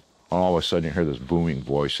Med, and all of a sudden you hear this booming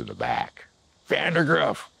voice in the back.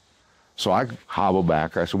 Vandergriff! So I hobbled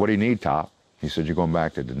back. I said, what do you need, Top? He said, you're going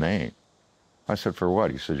back to Da Nang. I said, for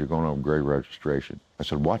what? He said, you're going over grave registration. I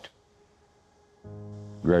said, what?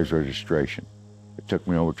 Graves registration. It took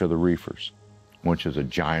me over to the reefers, which is a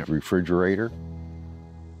giant refrigerator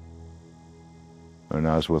And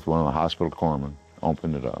I was with one of the hospital corpsmen,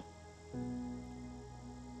 opened it up.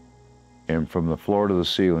 And from the floor to the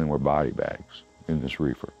ceiling were body bags in this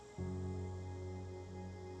reefer.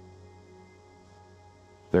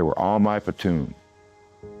 They were all my platoon.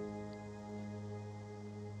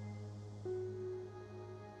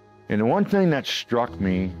 And the one thing that struck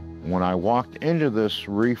me when I walked into this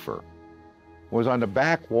reefer was on the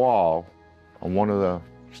back wall on one of the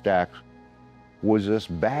stacks was this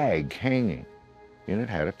bag hanging, and it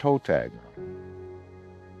had a toe tag.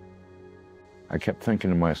 I kept thinking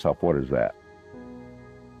to myself, what is that?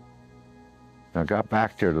 And I got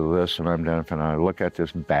back there to this, and I look at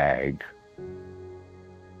this bag.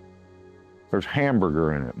 There's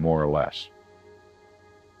hamburger in it, more or less.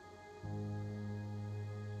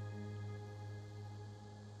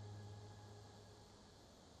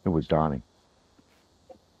 It was Donnie.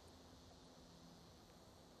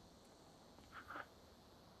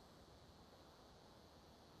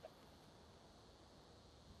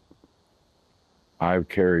 I've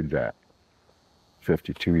carried that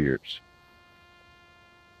 52 years.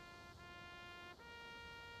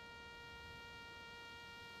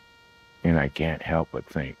 And I can't help but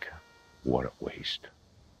think, what a waste.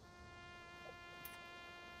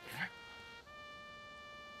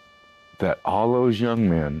 That all those young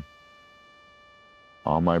men,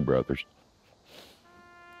 all my brothers,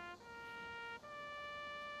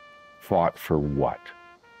 fought for what?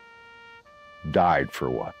 Died for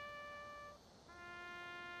what?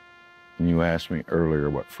 And you asked me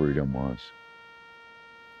earlier what freedom was.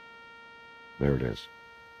 There it is.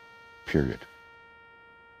 Period.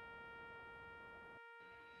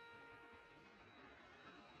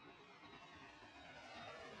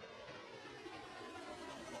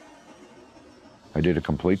 I did a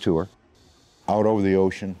complete tour. Out over the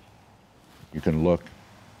ocean, you can look,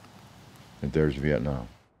 and there's Vietnam.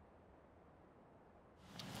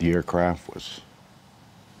 The aircraft was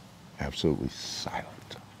absolutely silent.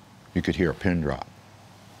 You could hear a pin drop.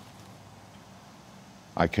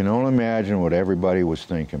 I can only imagine what everybody was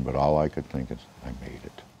thinking, but all I could think is, I made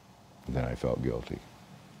it. And then I felt guilty.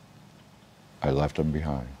 I left them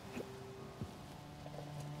behind.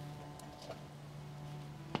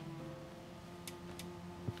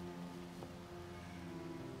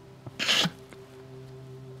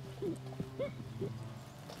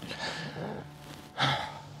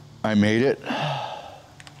 I made it,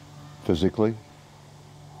 physically.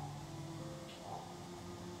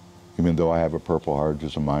 Even though I have a Purple Heart,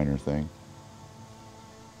 just a minor thing.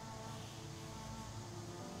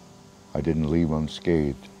 I didn't leave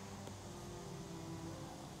unscathed.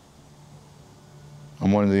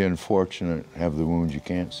 I'm one of the unfortunate, have the wounds you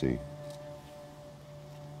can't see.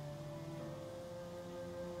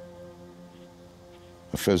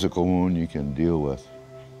 A physical wound you can deal with.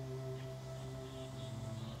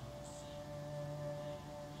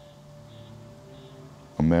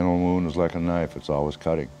 A mental wound is like a knife, it's always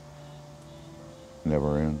cutting.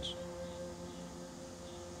 Never ends.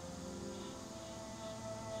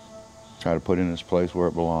 Try to put it in its place where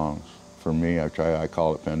it belongs. For me, I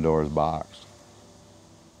call it Pandora's box.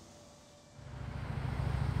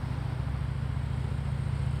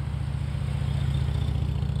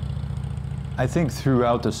 I think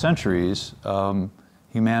throughout the centuries,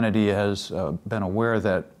 humanity has been aware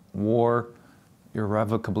that war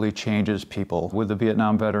irrevocably changes people. With the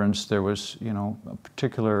Vietnam veterans, there was, a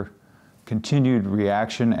particular continued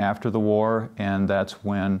reaction after the war, and that's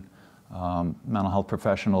when mental health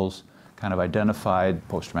professionals kind of identified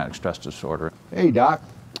post-traumatic stress disorder. Hey, Doc.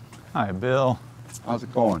 Hi, Bill. How's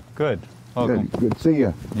it going? Good. Welcome. Good to see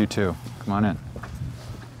you. You too. Come on in.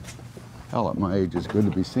 Hell, at my age, it's good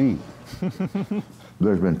to be seen.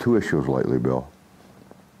 There's been two issues lately, Bill.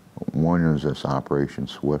 One is this Operation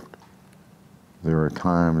Swift. There are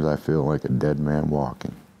times I feel like a dead man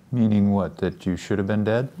walking. Meaning what, that you should have been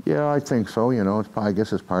dead? Yeah, I think so, it's probably, I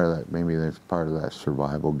guess it's part of that, maybe it's part of that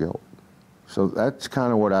survival guilt. So that's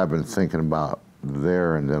kind of what I've been thinking about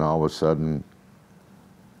there, and then all of a sudden,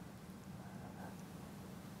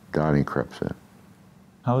 Donnie creeps in.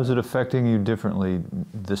 How is it affecting you differently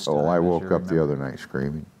this time? Oh, I woke up the other night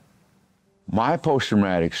screaming. My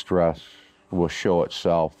post-traumatic stress will show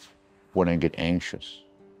itself when I get anxious.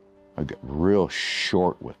 I get real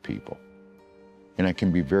short with people, and I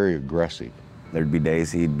can be very aggressive. There'd be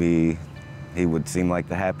days he would seem like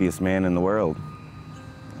the happiest man in the world.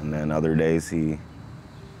 And then other days he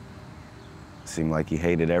seemed like he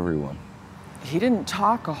hated everyone. He didn't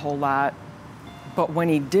talk a whole lot, but when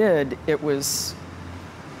he did, he was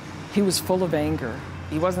full of anger.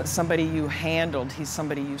 He wasn't somebody you handled, he's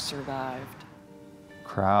somebody you survived.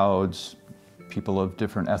 Crowds, people of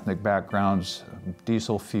different ethnic backgrounds,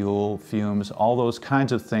 diesel fuel, fumes, all those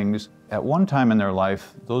kinds of things. At one time in their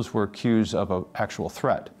life, those were cues of an actual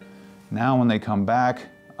threat. Now when they come back,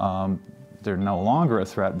 they're no longer a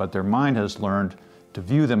threat, but their mind has learned to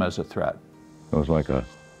view them as a threat. It was like a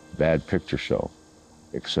bad picture show,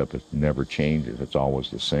 except it never changes. It's always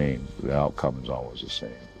the same. The outcome is always the same.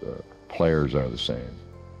 The players are the same.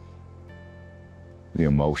 The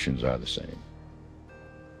emotions are the same.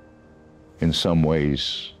 In some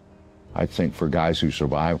ways, I think for guys who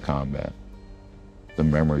survive combat, the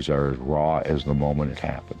memories are as raw as the moment it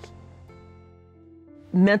happened.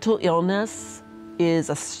 Mental illness is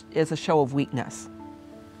a show of weakness.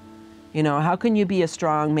 You know, how can you be a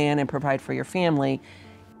strong man and provide for your family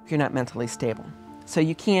if you're not mentally stable? So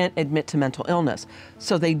you can't admit to mental illness.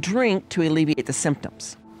 So they drink to alleviate the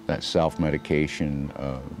symptoms. That self-medication,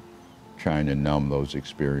 trying to numb those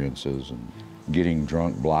experiences, and getting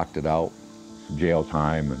drunk blocked it out. Jail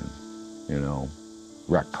time and, you know,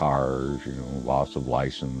 wrecked cars, you know, loss of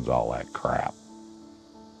license, all that crap.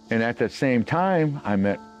 And at the same time, I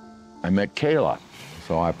met Kayla.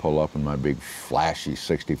 So I pull up in my big flashy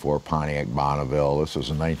 64 Pontiac Bonneville. This was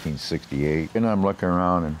in 1968. And I'm looking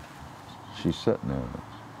around and she's sitting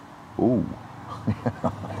there. Ooh.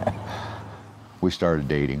 We started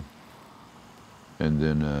dating. And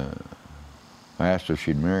then I asked her if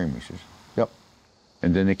she'd marry me. She says, yep.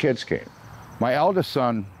 And then the kids came. My eldest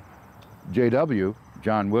son, J.W.,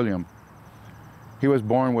 John William, he was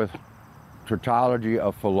born with tetralogy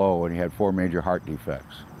of Fallot, and he had 4 major heart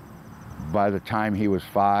defects. By the time he was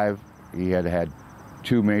 5, he had had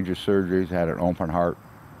 2 major surgeries, had an open heart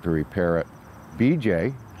to repair it.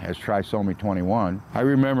 BJ has trisomy 21. I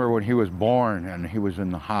remember when he was born and he was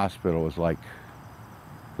in the hospital, it was like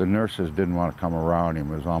the nurses didn't want to come around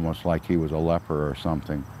him. It was almost like he was a leper or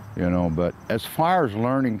something, you know. But as far as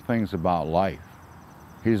learning things about life,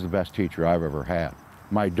 he's the best teacher I've ever had.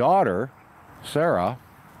 My daughter, Sarah,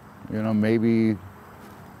 you know, maybe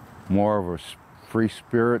more of a free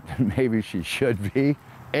spirit than maybe she should be.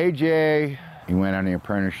 AJ, he went on the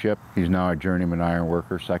apprenticeship. He's now a journeyman iron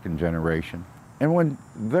worker, 2nd generation. And when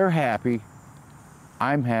they're happy,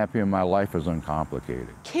 I'm happy and my life is uncomplicated.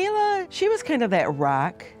 Kayla, she was kind of that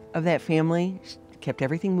rock of that family. She kept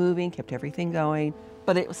everything moving, kept everything going,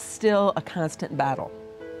 but it was still a constant battle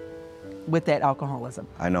with that alcoholism.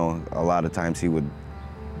 I know a lot of times he would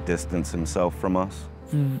distance himself from us.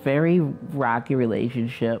 Very rocky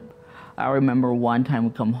relationship. I remember one time we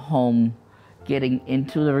come home, getting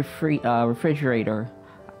into the refrigerator.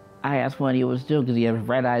 I asked what he was doing because he had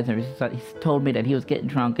red eyes, and he told me that he was getting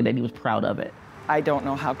drunk and that he was proud of it. I don't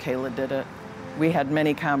know how Kayla did it. We had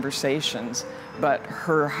many conversations, but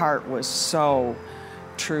her heart was so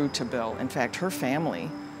true to Bill. In fact, her family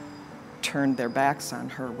turned their backs on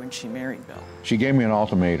her when she married Bill. She gave me an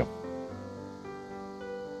ultimatum.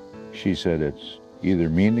 She said, it's either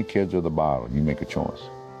me and the kids or the bottle. You make a choice.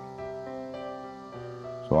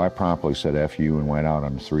 So I promptly said F you and went out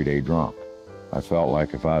on a 3-day drunk. I felt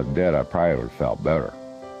like if I was dead, I probably would have felt better.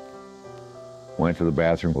 Went to the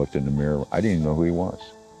bathroom, looked in the mirror. I didn't even know who he was.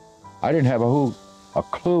 I didn't have a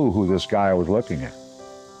clue who this guy I was looking at.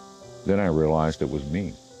 Then I realized it was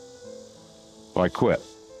me. So I quit.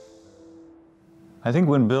 I think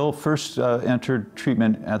when Bill first entered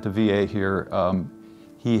treatment at the VA here,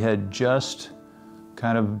 he had just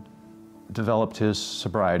kind of developed his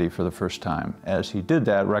sobriety for the first time. As he did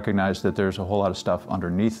that, recognized that there's a whole lot of stuff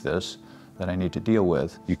underneath this that I need to deal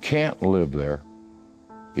with. You can't live there.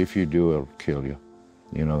 If you do, it'll kill you.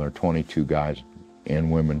 You know, there are 22 guys and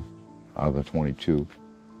women out of the 22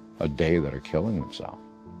 a day that are killing themselves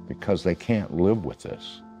because they can't live with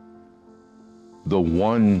this. The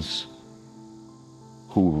ones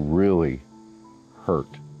who really hurt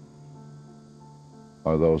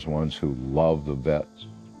are those ones who love the vets,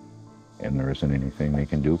 and there isn't anything they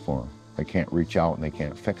can do for them. They can't reach out and they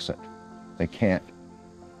can't fix it. They can't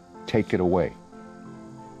take it away.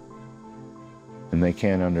 And they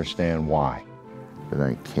can't understand why. And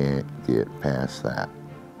I can't get past that.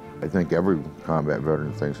 I think every combat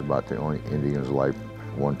veteran thinks about the only Indian's life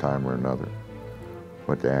one time or another,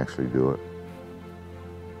 but to actually do it,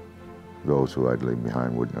 those who I'd leave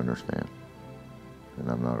behind wouldn't understand.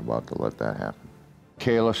 And I'm not about to let that happen.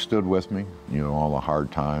 Kayla stood with me, you know, all the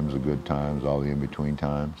hard times, the good times, all the in-between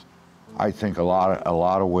times. I think a lot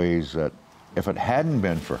of ways that if it hadn't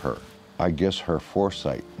been for her, I guess her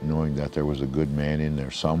foresight, knowing that there was a good man in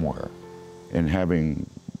there somewhere, and having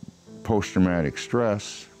post-traumatic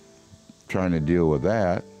stress, trying to deal with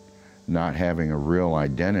that, not having a real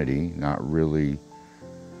identity, not really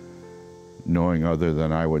knowing other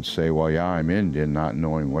than I would say, well, yeah, I'm Indian, not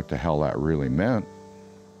knowing what the hell that really meant.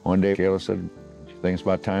 One day, Kayla said, "I think it's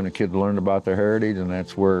about time the kids learned about their heritage," and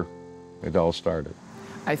that's where it all started.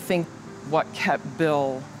 I think what kept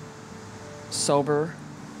Bill sober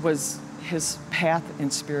was his path in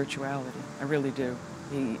spirituality. I really do.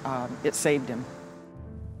 It saved him.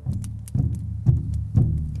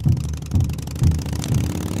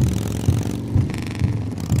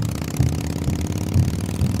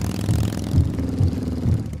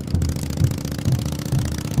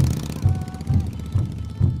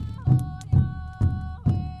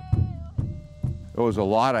 There was a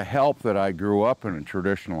lot of help that I grew up in a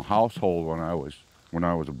traditional household when I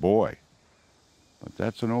was a boy. But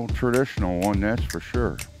that's an old traditional one, that's for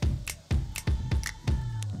sure.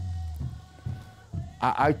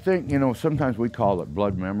 I think, you know, sometimes we call it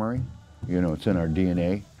blood memory. You know, it's in our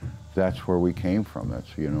DNA. That's where we came from.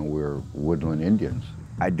 That's, you know, we're woodland Indians.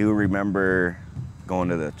 I do remember going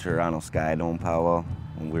to the Toronto Sky Dome powwow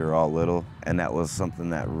when we were all little, and that was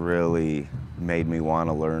something that really made me want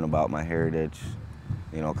to learn about my heritage.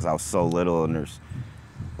 You know, because I was so little, and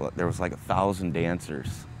there was like 1,000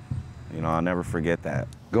 dancers. You know, I'll never forget that.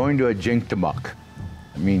 Going to a jinktamuk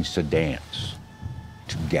means to dance,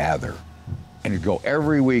 to gather, and to go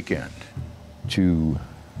every weekend to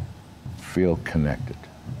feel connected,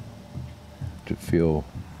 to feel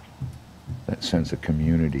that sense of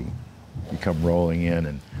community. You come rolling in,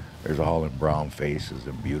 and there's all them brown faces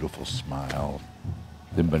and beautiful smiles,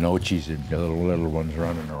 the Benochis and the little ones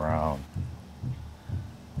running around.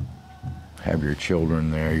 Have your children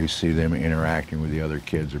there, you see them interacting with the other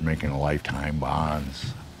kids, they're making lifetime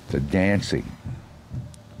bonds. The dancing.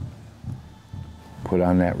 Put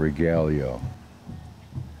on that regalia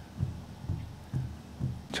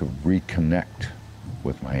to reconnect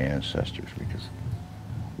with my ancestors, because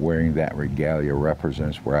wearing that regalia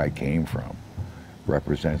represents where I came from,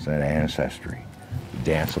 represents that ancestry.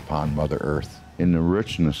 Dance upon Mother Earth. In the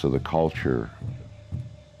richness of the culture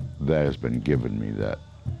that has been given me, that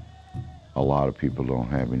a lot of people don't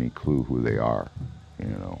have any clue who they are, you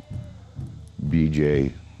know.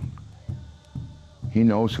 BJ, he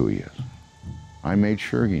knows who he is. I made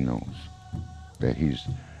sure he knows that he's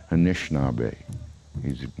Anishinaabe.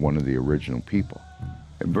 He's one of the original people.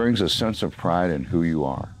 It brings a sense of pride in who you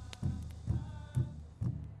are.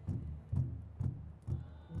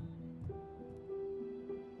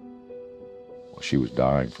 Well, she was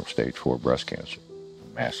dying from stage 4 breast cancer,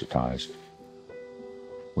 macetized.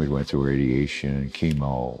 We went through radiation,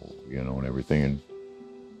 chemo, you know, and everything. And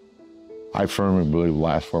I firmly believe the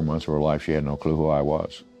last 4 months of her life, she had no clue who I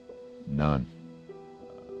was. None.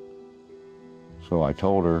 So I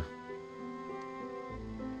told her,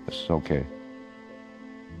 it's okay.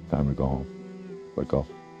 Time to go home. But go.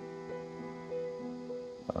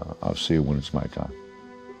 I'll see you when it's my time.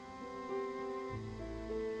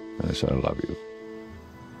 And I said, I love you.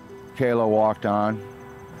 Kayla walked on,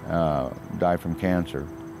 died from cancer.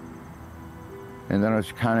 And then I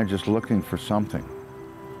was kind of just looking for something.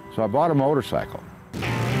 So I bought a motorcycle.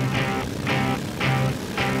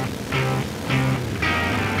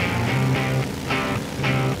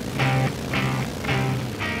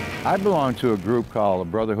 I belong to a group called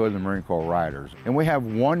the Brotherhood of the Marine Corps Riders, and we have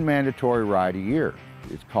one mandatory ride a year.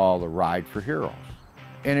 It's called the Ride for Heroes.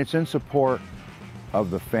 And it's in support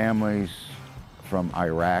of the families from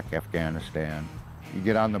Iraq, Afghanistan. You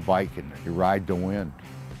get on the bike and you ride the wind.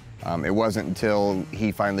 It wasn't until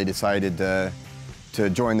he finally decided to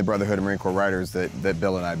join the Brotherhood of Marine Corps Riders that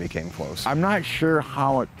Bill and I became close. I'm not sure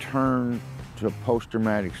how it turned to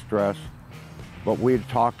post-traumatic stress, but we had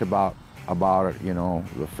talked about it, you know,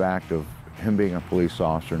 the fact of him being a police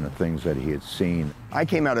officer and the things that he had seen. I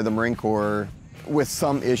came out of the Marine Corps with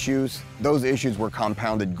some issues. Those issues were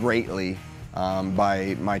compounded greatly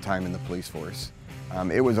by my time in the police force.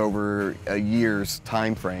 It was over a year's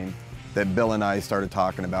time frame that Bill and I started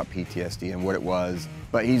talking about PTSD and what it was,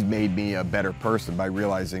 but he's made me a better person by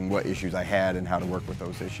realizing what issues I had and how to work with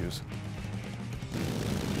those issues.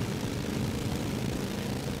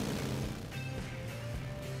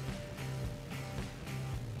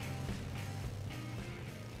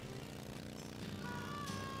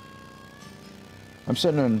 I'm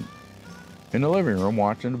sitting in the living room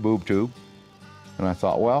watching the boob tube, and I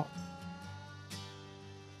thought, well,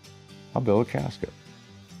 I'll build a casket.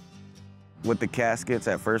 With the caskets,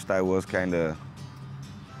 at first I was kind of,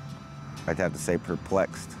 I'd have to say,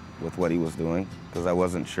 perplexed with what he was doing, because I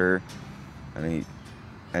wasn't sure. And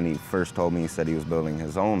he first told me, he said he was building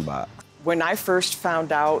his own box. When I first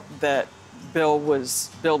found out that Bill was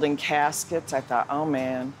building caskets, I thought, oh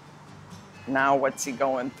man, now what's he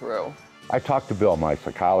going through? I talked to Bill, my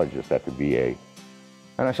psychologist at the VA,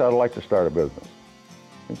 and I said, I'd like to start a business.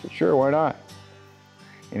 He said, sure, why not?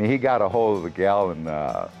 And he got a hold of the gal in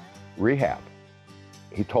rehab.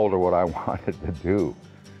 He told her what I wanted to do.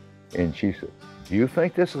 And she said, do you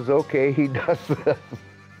think this is okay he does this?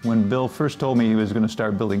 When Bill first told me he was going to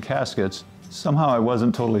start building caskets, somehow I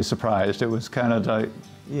wasn't totally surprised. It was kind of like,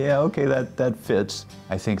 yeah, okay, that fits.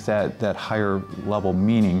 I think that higher level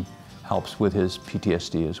meaning helps with his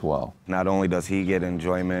PTSD as well. Not only does he get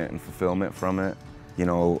enjoyment and fulfillment from it, you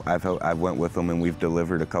know, I've went with him and we've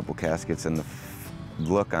delivered a couple caskets, and the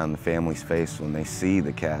look on the family's face when they see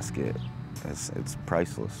the casket, it's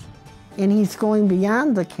priceless. And he's going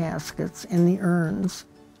beyond the caskets and the urns.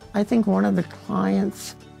 I think one of the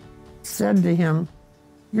clients said to him,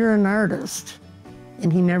 you're an artist.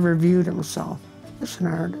 And he never viewed himself as an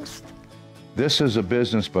artist. This is a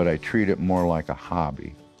business, but I treat it more like a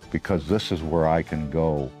hobby, because this is where I can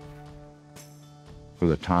go for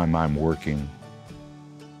the time I'm working,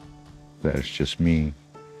 that it's just me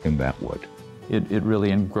in that wood. It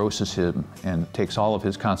really engrosses him and takes all of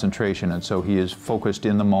his concentration, and so he is focused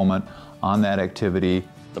in the moment on that activity.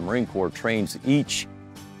 The Marine Corps trains each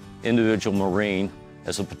individual Marine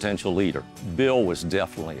as a potential leader. Bill was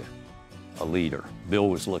definitely a leader. Bill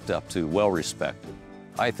was looked up to, well respected.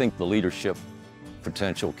 I think the leadership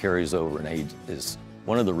potential carries over in age is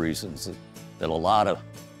one of the reasons that a lot of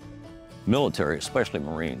military, especially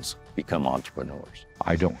Marines, become entrepreneurs.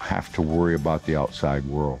 I don't have to worry about the outside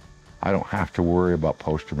world. I don't have to worry about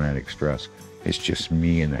post-traumatic stress. It's just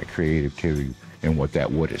me and that creativity and what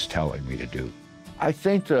that wood is telling me to do. I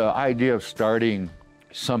think the idea of starting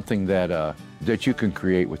something that you can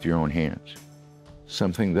create with your own hands,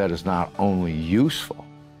 something that is not only useful,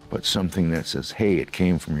 but something that says, hey, it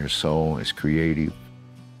came from your soul, it's creative,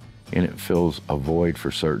 and it fills a void for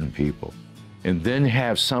certain people. And then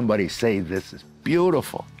have somebody say, this is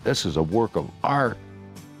beautiful, this is a work of art.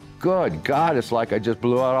 Good God, it's like I just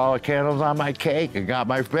blew out all the candles on my cake and got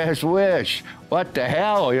my best wish. What the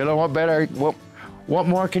hell, you know, what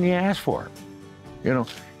more can you ask for? You know,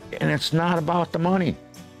 and it's not about the money.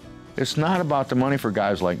 It's not about the money for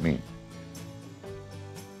guys like me.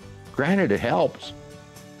 Granted, it helps,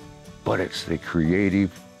 but it's the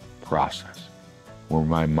creative process where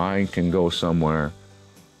my mind can go somewhere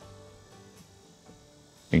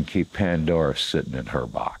and keep Pandora sitting in her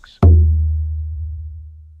box.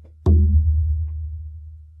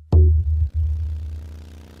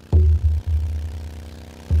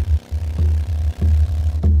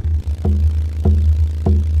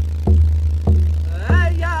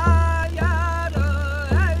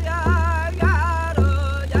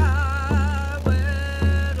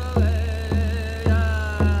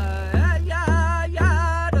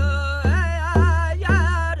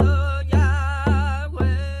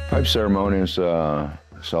 Pipe ceremony is a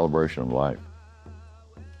celebration of life.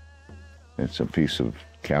 It's a piece of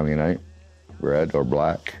Calianite, red or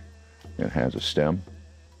black. It has a stem.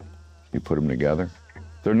 You put them together.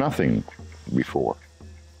 They're nothing before,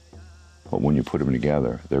 but when you put them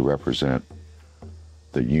together, they represent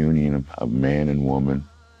the union of man and woman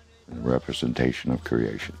and the representation of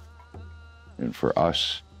creation. And for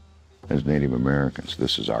us, as Native Americans,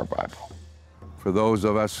 this is our Bible. For those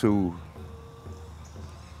of us who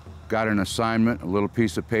got an assignment, a little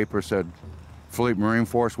piece of paper said, Fleet Marine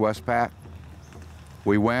Force, Westpac.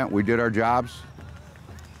 We went, we did our jobs.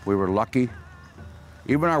 We were lucky.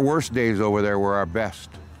 Even our worst days over there were our best,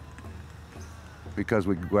 because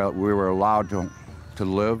we were allowed to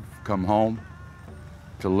live, come home,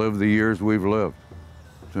 to live the years we've lived,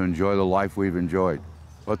 to enjoy the life we've enjoyed.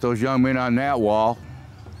 But those young men on that wall,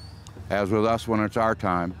 as with us when it's our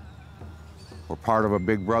time, we're part of a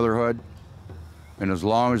big brotherhood. And as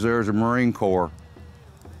long as there's a Marine Corps,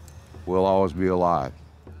 we'll always be alive.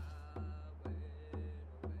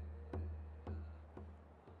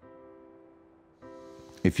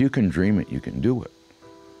 If you can dream it, you can do it.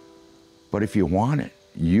 But if you want it,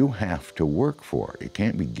 you have to work for it. It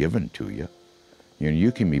can't be given to you. You know,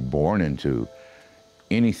 you can be born into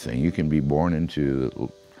anything. You can be born into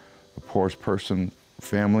the poorest person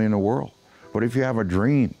family in the world. But if you have a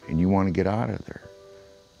dream and you want to get out of there,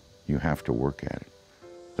 you have to work at it.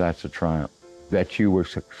 That's a triumph. That you were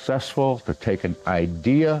successful to take an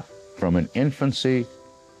idea from an infancy,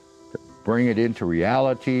 to bring it into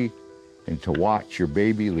reality, and to watch your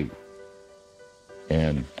baby leap.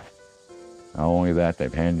 And not only that,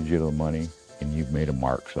 they've handed you the money and you've made a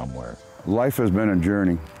mark somewhere. Life has been a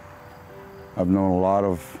journey. I've known a lot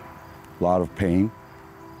of pain.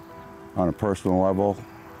 On a personal level,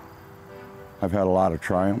 I've had a lot of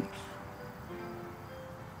triumphs.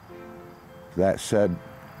 That said,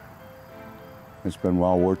 It's been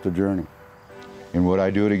well worth the journey. And would I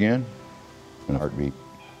do it again? In a heartbeat.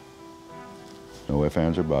 No ifs,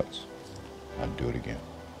 ands, or buts. I'd do it again.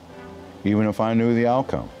 Even if I knew the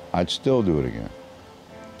outcome, I'd still do it again.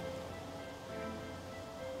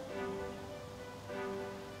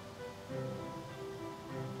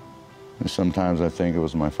 And sometimes I think it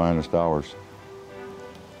was my finest hours.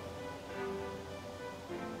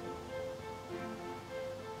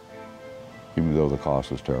 Even though the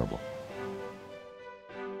cost was terrible.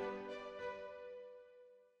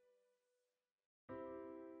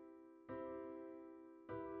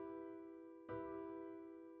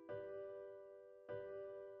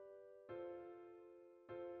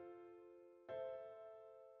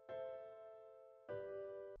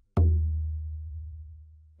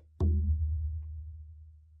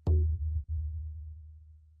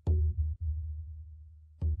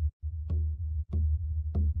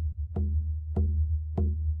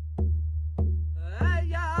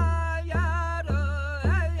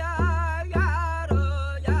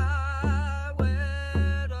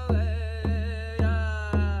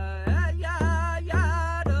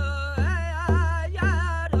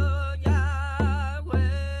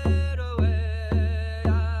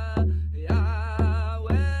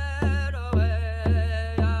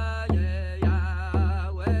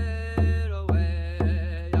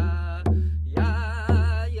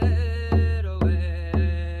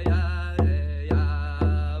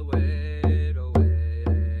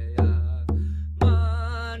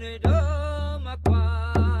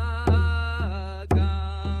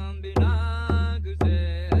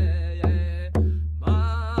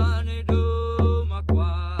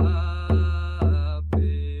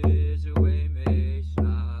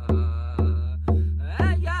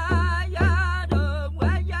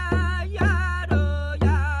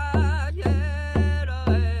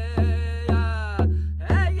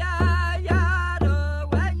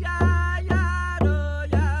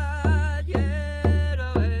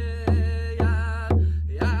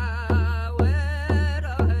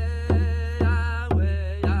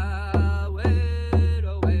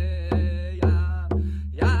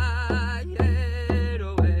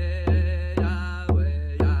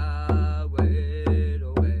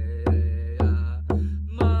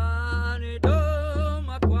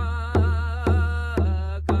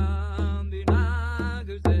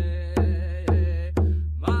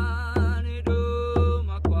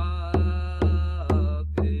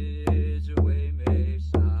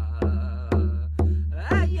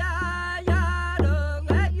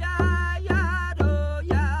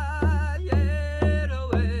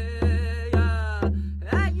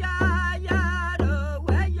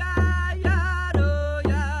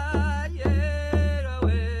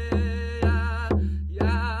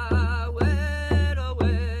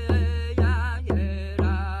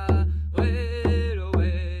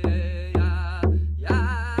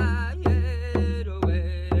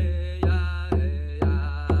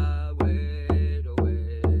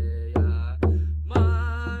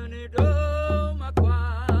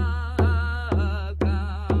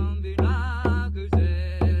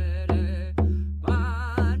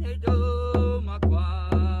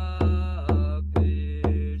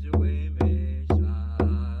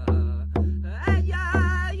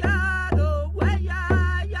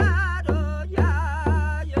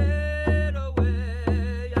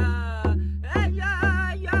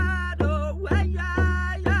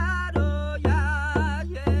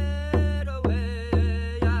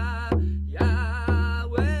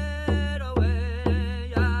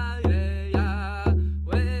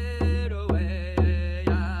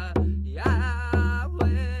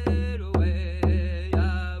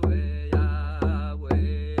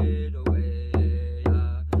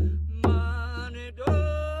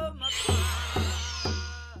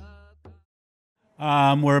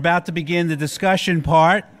 We're about to begin the discussion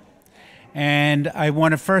part, and I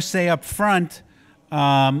want to first say up front,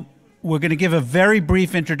 we're going to give a very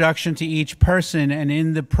brief introduction to each person, and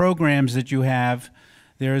in the programs that you have,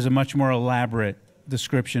 there is a much more elaborate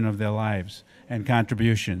description of their lives and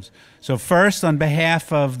contributions. So first, on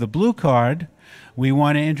behalf of the Blue Card, we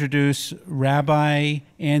want to introduce Rabbi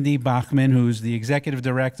Andy Bachman, who's the executive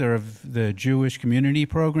director of the Jewish Community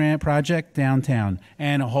Program Project downtown,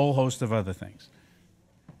 and a whole host of other things.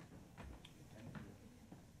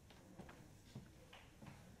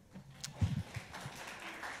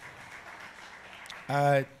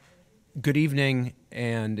 Good evening,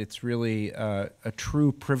 and it's really a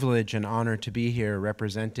true privilege and honor to be here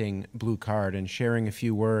representing Blue Card and sharing a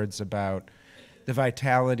few words about the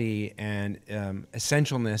vitality and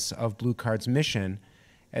essentialness of Blue Card's mission.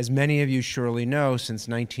 As many of you surely know, since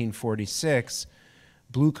 1946,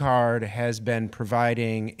 Blue Card has been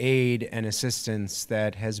providing aid and assistance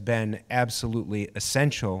that has been absolutely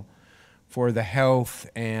essential for the health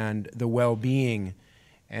and the well-being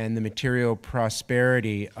and the material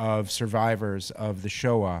prosperity of survivors of the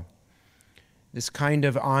Shoah. This kind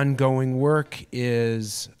of ongoing work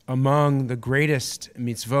is among the greatest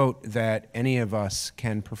mitzvot that any of us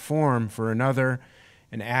can perform for another,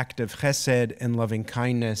 an act of chesed and loving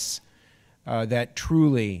kindness that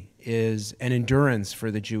truly is an endurance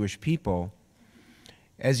for the Jewish people.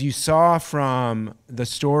 As you saw from the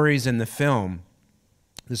stories in the film,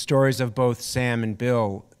 the stories of both Sam and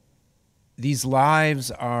Bill, these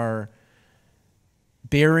lives are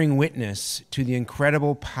bearing witness to the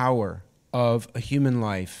incredible power of a human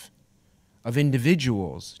life, of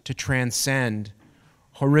individuals to transcend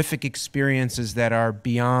horrific experiences that are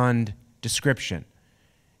beyond description.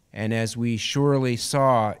 And as we surely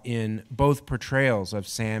saw in both portrayals of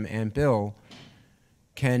Sam and Bill,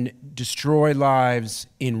 can destroy lives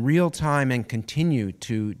in real time and continue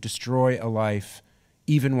to destroy a life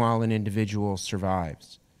even while an individual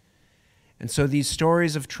survives. And so these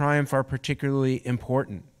stories of triumph are particularly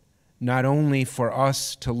important, not only for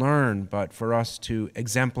us to learn, but for us to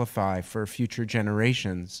exemplify for future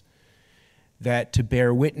generations, that to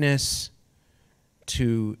bear witness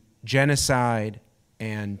to genocide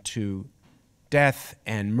and to death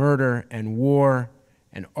and murder and war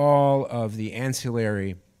and all of the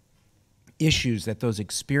ancillary issues that those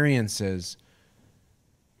experiences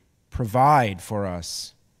provide for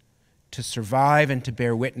us, to survive and to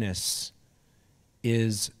bear witness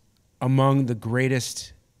is among the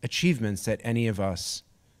greatest achievements that any of us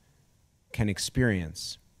can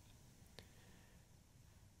experience.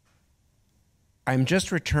 I'm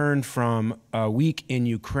just returned from a week in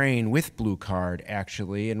Ukraine with Blue Card,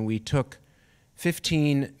 actually, and we took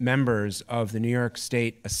 15 members of the New York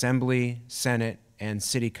State Assembly, Senate, and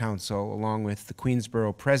City Council, along with the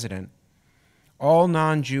Queensborough President, all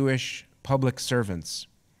non-Jewish public servants,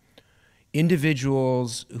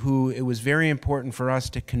 individuals who it was very important for us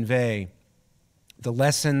to convey the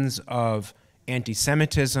lessons of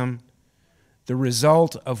anti-Semitism, the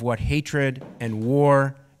result of what hatred and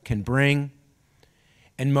war can bring,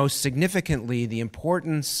 and most significantly, the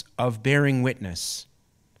importance of bearing witness,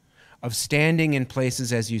 of standing in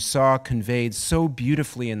places, as you saw conveyed so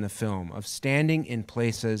beautifully in the film, of standing in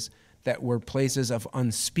places that were places of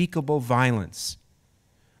unspeakable violence,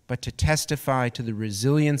 but to testify to the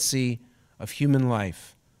resiliency of human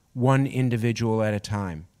life, one individual at a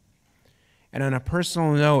time. And on a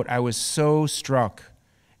personal note, I was so struck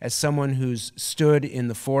as someone who's stood in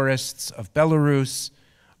the forests of Belarus,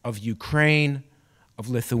 of Ukraine, of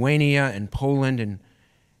Lithuania and Poland, and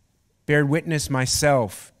bared witness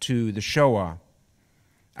myself to the Shoah.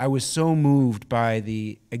 I was so moved by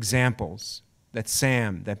the examples that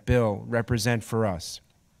Sam, that Bill represent for us.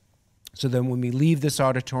 So that when we leave this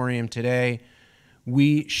auditorium today,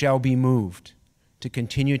 we shall be moved to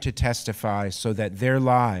continue to testify so that their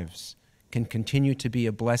lives can continue to be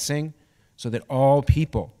a blessing, so that all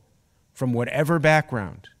people from whatever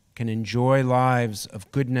background can enjoy lives of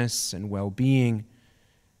goodness and well-being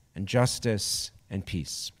and justice and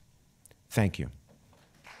peace. Thank you.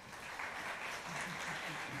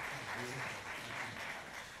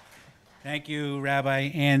 Thank you,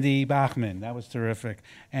 Rabbi Andy Bachman. That was terrific.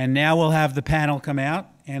 And now we'll have the panel come out.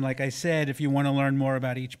 And like I said, if you want to learn more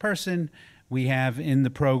about each person, we have in the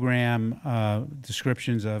program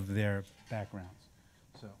descriptions of their backgrounds.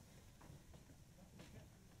 So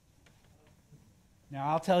now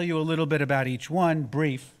I'll tell you a little bit about each one,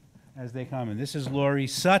 brief, as they come in. This is Loree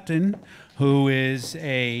Sutton, who is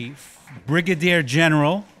a brigadier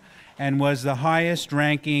general and was the highest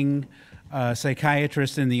ranking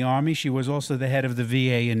psychiatrist in the Army. She was also the head of the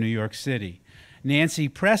VA in New York City. Nancy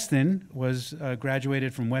Preston was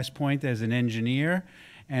graduated from West Point as an engineer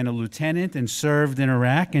and a lieutenant and served in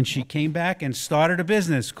Iraq, and she came back and started a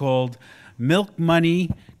business called Milk Money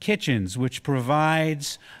Kitchens, which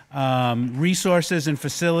provides resources and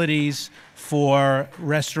facilities for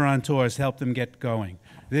restaurateurs to help them get going.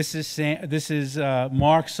 This is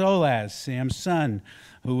Mark Solasz, Sam's son,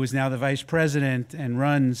 who is now the vice president and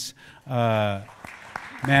runs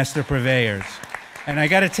Master Purveyors. And I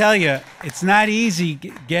got to tell you, it's not easy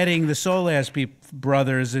getting the Solasz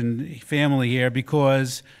brothers and family here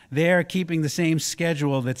because they're keeping the same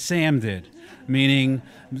schedule that Sam did. Meaning,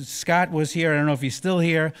 Scott was here. I don't know if he's still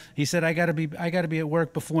here. He said, I got to be at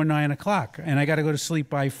work before 9 o'clock, and I got to go to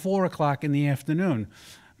sleep by 4 o'clock in the afternoon.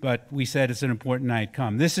 But we said it's an important night.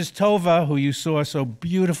 Come. This is Tova, who you saw so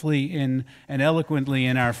beautifully and eloquently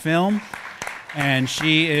in our film. And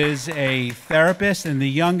she is a therapist and the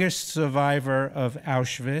youngest survivor of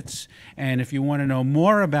Auschwitz. And if you want to know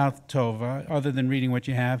more about Tova, other than reading what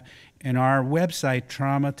you have, in our website,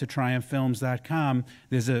 traumatotriumphfilms.com,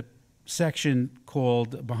 there's a section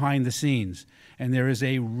called Behind the Scenes. And there is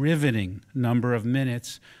a riveting number of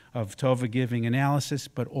minutes of Tova giving analysis,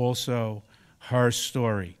 but also her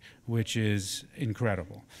story, which is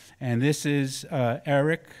incredible. And this is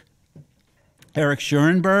Eric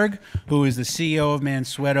Schurenberg, who is the CEO of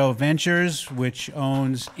Mansueto Ventures, which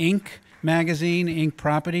owns Inc. magazine, Inc.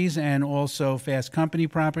 Properties, and also Fast Company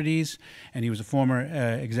Properties. And he was a former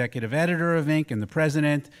executive editor of Inc. and the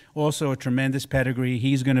president. Also a tremendous pedigree.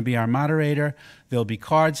 He's going to be our moderator. There'll be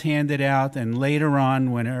cards handed out, and later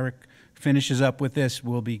on, when Eric finishes up with this,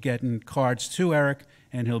 we'll be getting cards to Eric,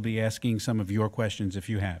 and he'll be asking some of your questions if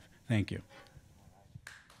you have. Thank you.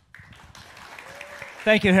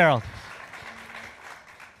 Thank you, Harold.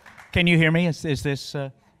 Can you hear me? Is this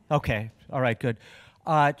okay? All right, good.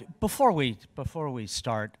 Before we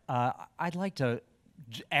start, I'd like to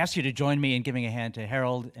ask you to join me in giving a hand to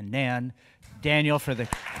Harold and Nan, Daniel, for the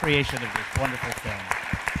creation of this wonderful film.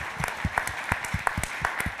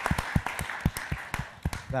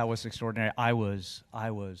 That was extraordinary. I was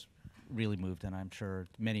really moved, and I'm sure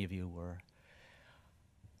many of you were.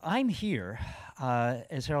 I'm here,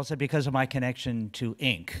 as Harold said, because of my connection to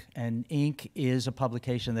Inc. And Inc. is a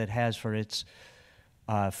publication that has, for its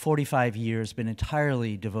 45 years, been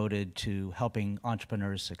entirely devoted to helping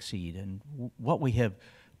entrepreneurs succeed. And what we have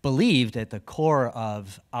believed at the core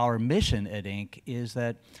of our mission at Inc. is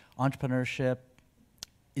that entrepreneurship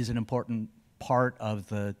is an important part of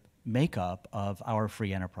the makeup of our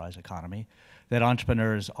free enterprise economy, that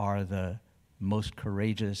entrepreneurs are the most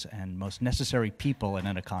courageous and most necessary people in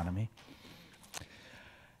an economy,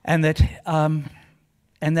 and that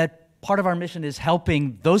part of our mission is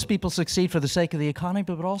helping those people succeed for the sake of the economy,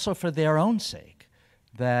 but also for their own sake,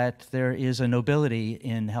 that there is a nobility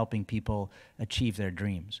in helping people achieve their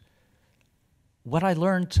dreams. What I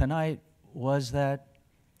learned tonight was that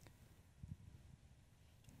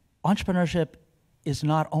entrepreneurship is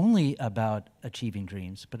not only about achieving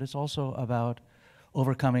dreams, but it's also about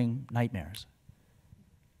overcoming nightmares.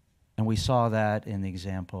 And we saw that in the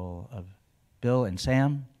example of Bill and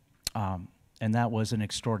Sam, and that was an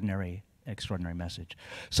extraordinary message.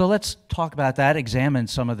 So let's talk about that, examine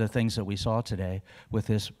some of the things that we saw today with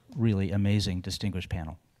this really amazing, distinguished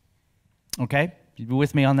panel. Okay? You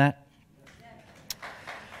with me on that?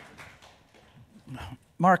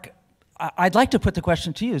 Mark, I'd like to put the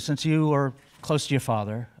question to you, since you are close to your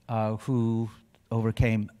father, who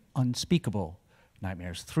overcame unspeakable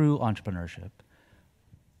nightmares through entrepreneurship.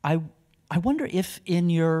 I wonder if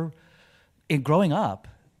in growing up,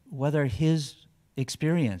 whether his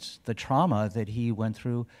experience, the trauma that he went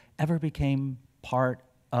through, ever became part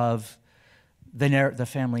of the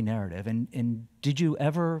family narrative. And did you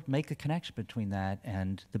ever make a connection between that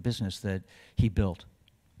and the business that he built?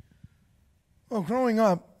 Well, growing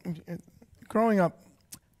up,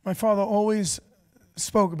 my father always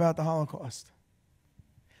spoke about the Holocaust.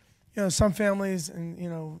 You know, some families and, you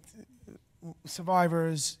know,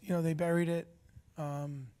 survivors, you know, they buried it.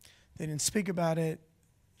 They didn't speak about it.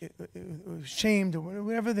 It was shamed or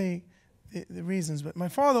whatever the reasons. But my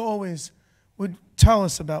father always would tell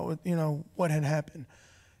us about what, you know, what had happened,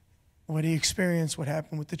 what he experienced, what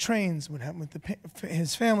happened with the trains, what happened with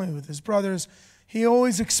his family, with his brothers. He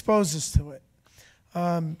always exposed us to it.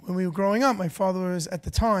 When we were growing up, my father was, at the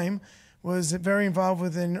time, was very involved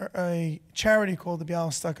with a charity called the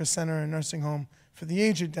Bialystoka Center and Nursing Home for the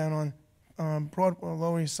Aged down on Broadway,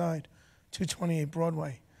 Lower East Side, 228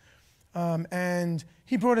 Broadway. And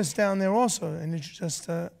he brought us down there also, and introduced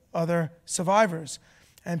other survivors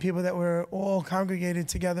and people that were all congregated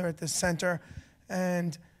together at the center,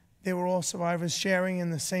 and they were all survivors sharing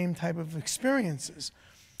in the same type of experiences.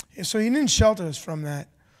 So he didn't shelter us from that.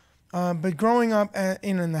 But growing up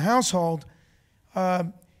in the household,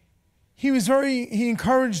 he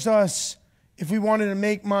encouraged us if we wanted to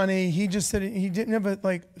make money. He just said he never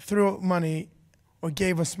like threw out money or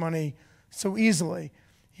gave us money so easily.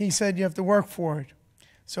 He said you have to work for it.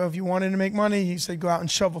 So if you wanted to make money, he said go out and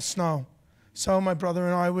shovel snow. So my brother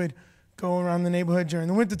and I would go around the neighborhood during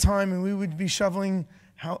the wintertime, and we would be shoveling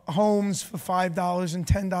homes for $5 and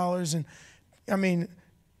 $10, and I mean,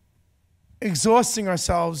 exhausting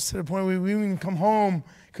ourselves to the point where we wouldn't come home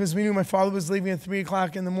because we knew my father was leaving at 3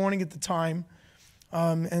 o'clock in the morning at the time.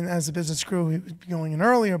 And as the business grew, he would be going in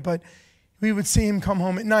earlier, but we would see him come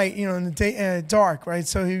home at night, you know, in the day, dark, right?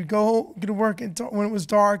 So he would go to work when it was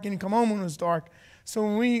dark, and he'd come home when it was dark. So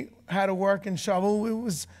when we had to work and shovel, it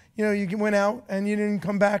was, you know, you went out and you didn't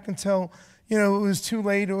come back until, you know, it was too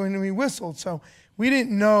late when we whistled. So we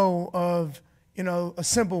didn't know of, you know, a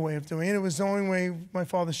simple way of doing it. It was the only way my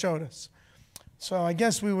father showed us. So I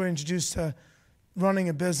guess we were introduced to running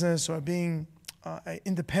a business or being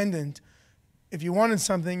independent. If you wanted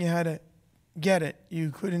something, you had to get it.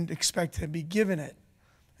 You couldn't expect to be given it.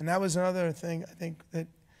 And that was another thing I think that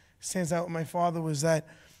stands out with my father, was that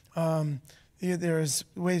there's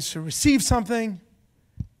ways to receive something,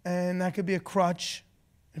 and that could be a crutch.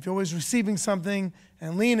 If you're always receiving something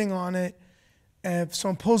and leaning on it, and if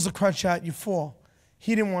someone pulls the crutch out, you fall.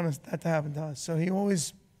 He didn't want that to happen to us, so he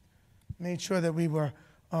always made sure that we were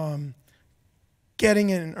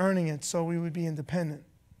getting it and earning it so we would be independent.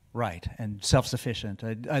 Right, and self-sufficient.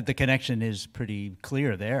 The connection is pretty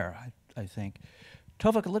clear there, I think.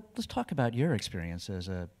 Tova, let's talk about your experience as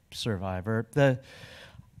a survivor.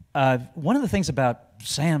 One of the things about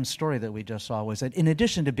Sam's story that we just saw was that in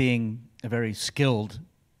addition to being a very skilled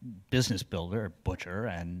business builder, butcher,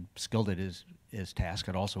 and skilled at his task,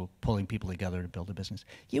 and also pulling people together to build a business,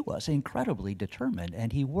 he was incredibly determined,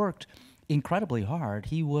 and he worked incredibly hard.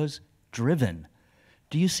 He was driven.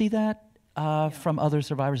 Do you see that from other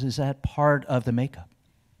survivors? Is that part of the makeup?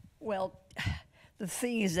 Well, the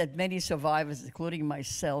thing is that many survivors, including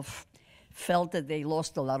myself, felt that they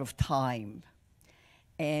lost a lot of time.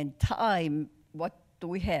 And time, what do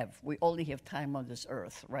we have? We only have time on this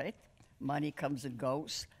earth, right? Money comes and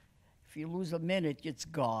goes. If you lose a minute, it's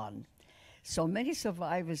gone. So many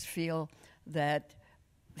survivors feel that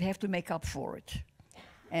they have to make up for it.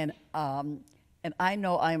 And I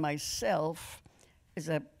know I myself is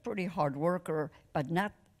a pretty hard worker, but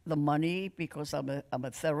not the money, because I'm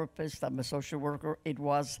a therapist, I'm a social worker. It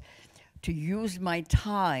was to use my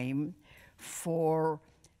time for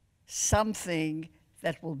something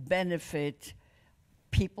that will benefit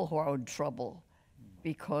people who are in trouble.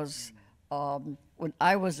 Because when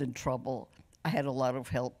I was in trouble, I had a lot of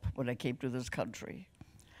help when I came to this country,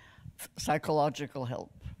 psychological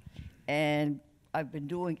help. And I've been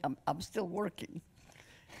doing, I'm still working.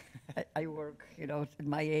 I work, you know, at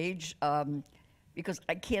my age, because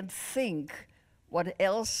I can't think what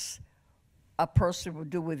else a person would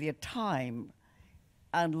do with their time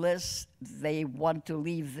unless they want to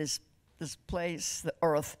leave this place, the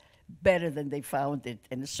earth, better than they found it,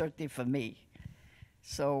 and certainly for me.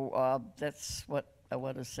 So that's what I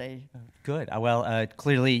want to say. Good. Well,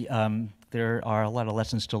 clearly there are a lot of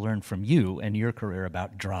lessons to learn from you and your career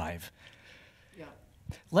about drive. Yeah.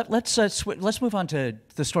 Let's move on to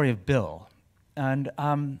the story of Bill. And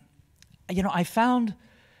you know, I found,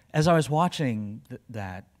 as I was watching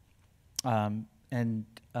that, and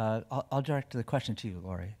I'll direct the question to you,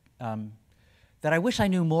 Loree, that I wish I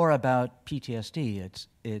knew more about PTSD,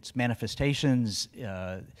 its manifestations,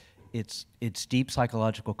 its deep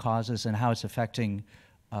psychological causes, and how it's affecting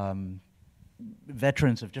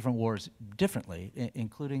veterans of different wars differently,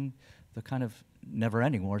 including the kind of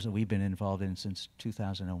never-ending wars that we've been involved in since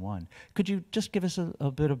 2001. Could you just give us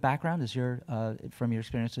a bit of background from your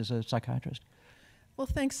experience as a psychiatrist? Well,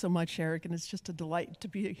 thanks so much, Eric, and it's just a delight to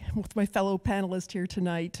be with my fellow panelists here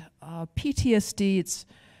tonight. PTSD, it's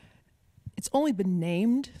only been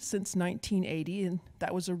named since 1980, and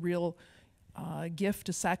that was a real gift,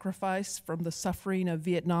 a sacrifice from the suffering of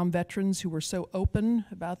Vietnam veterans who were so open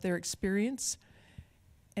about their experience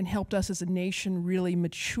and helped us as a nation really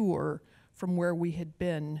mature from where we had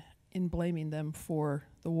been in blaming them for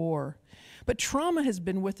the war. But trauma has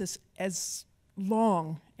been with us as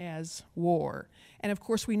long as war. And of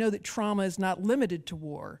course, we know that trauma is not limited to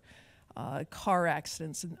war. Car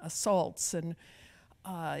accidents and assaults, and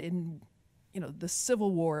in the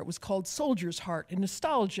Civil War, it was called soldier's heart, and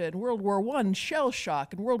nostalgia, in World War I, shell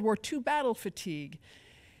shock, and World War II, battle fatigue.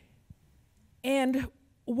 And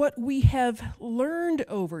what we have learned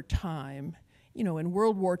over time, in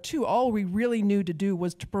World War II, all we really knew to do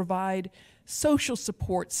was to provide social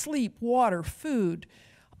support, sleep, water, food,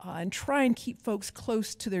 and try and keep folks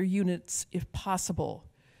close to their units if possible.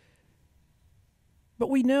 But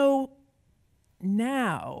we know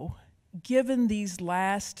now, given these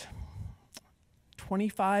last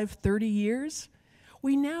 25, 30 years,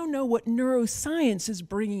 we now know what neuroscience is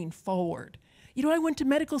bringing forward. I went to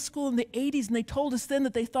medical school in the 80s, and they told us then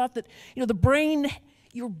that they thought that, the brain,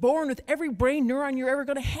 you're born with every brain neuron you're ever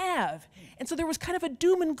going to have. And so there was kind of a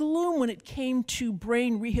doom and gloom when it came to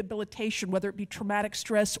brain rehabilitation, whether it be traumatic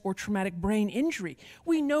stress or traumatic brain injury.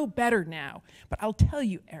 We know better now. But I'll tell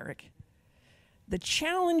you, Eric, the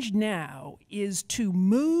challenge now is to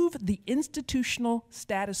move the institutional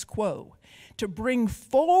status quo, to bring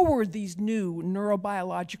forward these new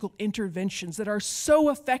neurobiological interventions that are so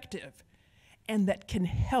effective and that can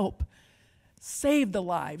help save the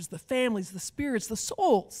lives, the families, the spirits, the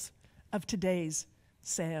souls of today's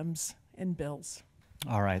Sams and Bills.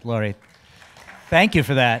 All right, Loree, thank you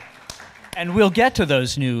for that. And we'll get to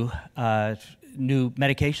those new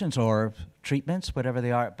medications or treatments, whatever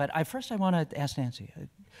they are. But first I want to ask Nancy.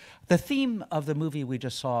 The theme of the movie we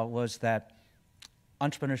just saw was that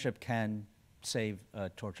entrepreneurship can save a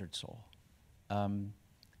tortured soul.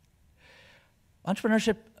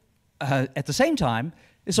 Entrepreneurship, at the same time,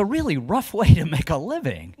 is a really rough way to make a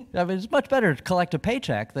living. I mean, it's much better to collect a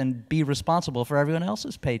paycheck than be responsible for everyone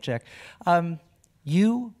else's paycheck.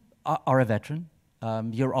 You are a veteran.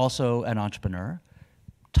 You're also an entrepreneur.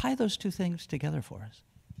 Tie those two things together for us.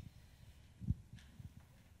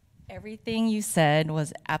 Everything you said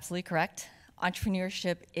was absolutely correct.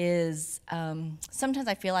 Entrepreneurship is, sometimes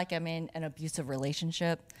I feel like I'm in an abusive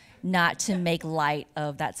relationship, not to make light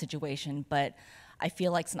of that situation, but I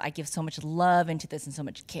feel like I give so much love into this and so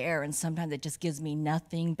much care, and sometimes it just gives me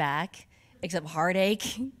nothing back except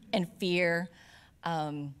heartache and fear.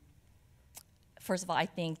 First of all, I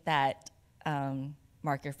think that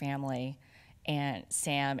Mark, your family, and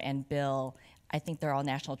Sam and Bill, I think they're all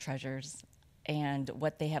national treasures, and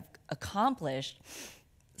what they have accomplished,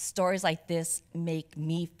 stories like this make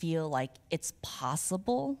me feel like it's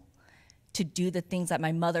possible to do the things that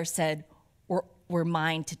my mother said were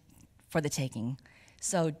mine for the taking.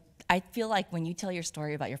 So I feel like when you tell your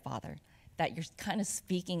story about your father, that you're kind of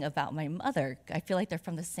speaking about my mother. I feel like they're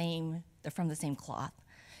from the same cloth,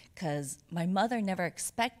 because my mother never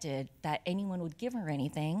expected that anyone would give her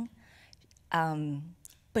anything,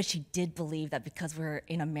 but she did believe that because we're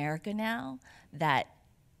in America now, that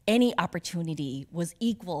any opportunity was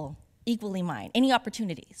equally mine, any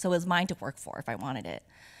opportunity. So it was mine to work for if I wanted it.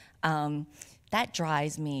 That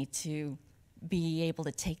drives me to be able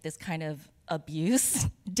to take this kind of abuse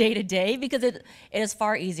day to day, because it is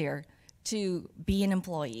far easier to be an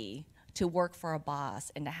employee, to work for a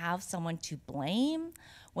boss, and to have someone to blame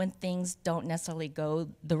when things don't necessarily go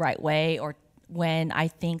the right way, or when I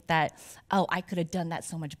think that, oh, I could have done that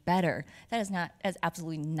so much better. That is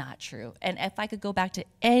absolutely not true. And if I could go back to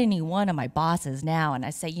any one of my bosses now and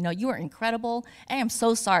I say, you know, you are incredible, and I'm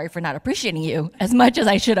so sorry for not appreciating you as much as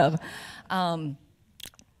I should have.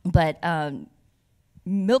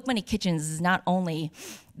 Milk Money Kitchens is not only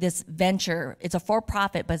this venture, it's a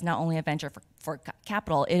for-profit, but it's not only a venture for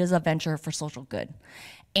capital, it is a venture for social good.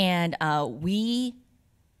 And we,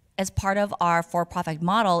 as part of our for-profit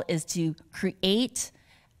model, is to create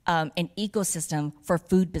an ecosystem for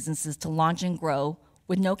food businesses to launch and grow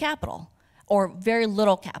with no capital or very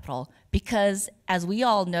little capital. Because as we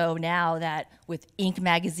all know now, that with Inc.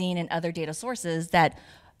 magazine and other data sources, that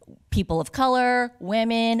people of color,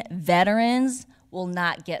 women, veterans will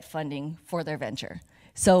not get funding for their venture.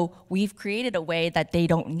 So we've created a way that they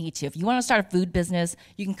don't need to. If you want to start a food business,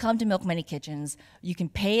 you can come to Milk Money Kitchens, you can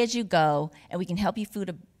pay as you go, and we can help you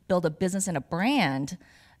build a business and a brand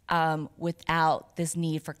without this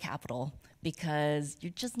need for capital, because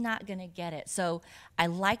you're just not gonna get it. So I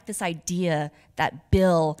like this idea that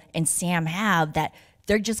Bill and Sam have, that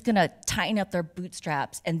they're just gonna tighten up their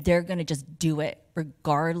bootstraps and they're gonna just do it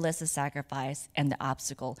regardless of sacrifice and the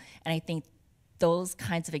obstacle. And I think those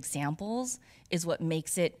kinds of examples is what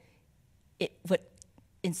makes what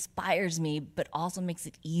inspires me, but also makes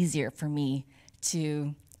it easier for me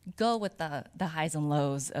to go with the highs and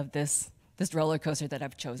lows of this roller coaster that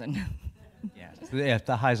I've chosen. Yeah,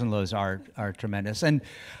 the highs and lows are tremendous. And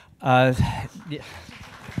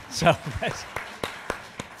so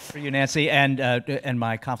for you, Nancy, and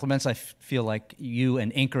my compliments. I feel like you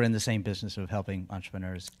and Inc. are in the same business of helping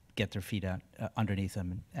entrepreneurs get their feet out underneath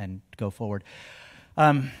them and go forward.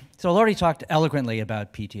 So Loree talked eloquently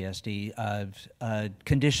about PTSD, a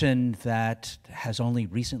condition that has only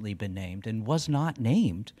recently been named and was not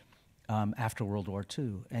named after World War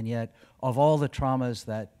II. And yet, of all the traumas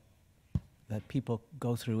that people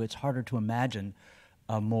go through, it's harder to imagine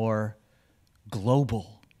a more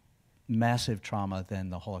global, massive trauma than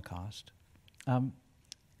the Holocaust.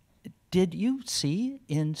 Did you see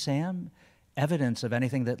in Sam evidence of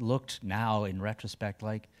anything that looked now, in retrospect,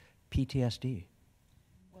 like PTSD?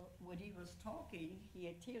 Well, when he was talking, he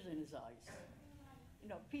had tears in his eyes. You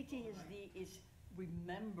know, PTSD is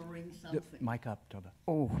remembering something. Mic up, Tova.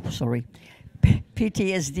 Oh, sorry.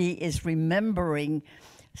 PTSD is remembering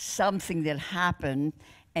something that happened,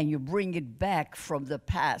 and you bring it back from the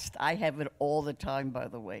past. I have it all the time, by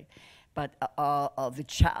the way. But the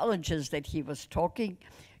challenges that he was talking,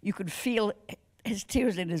 you could feel his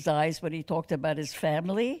tears in his eyes when he talked about his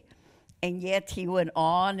family, and yet he went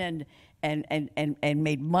on and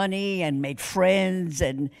made money and made friends,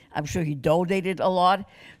 and I'm sure he donated a lot.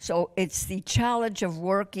 So it's the challenge of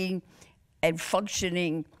working and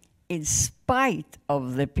functioning in spite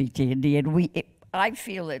of the PTSD, and I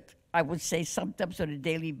feel it, I would say, sometimes on a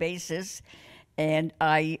daily basis, and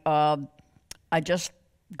I just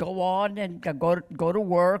go on and go to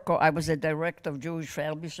work. Or I was a director of Jewish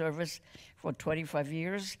Family Service for 25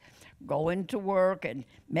 years, go into work and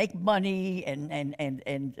make money,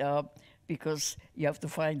 and because you have to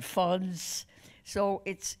find funds. So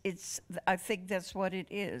I think that's what it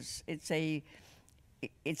is.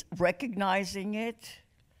 It's recognizing it,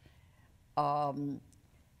 and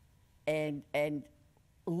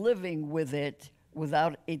living with it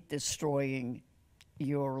without it destroying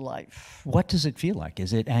your life. What does it feel like?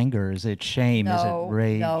 Is it anger? Is it shame? Is it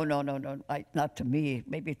rage? No. Not to me.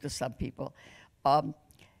 Maybe to some people.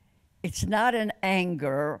 It's not an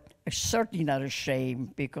anger. It's certainly not a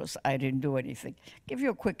shame because I didn't do anything. Give you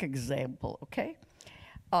a quick example, okay?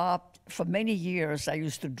 For many years, I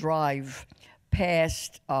used to drive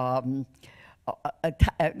past in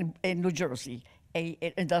New Jersey, an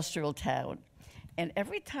industrial town, and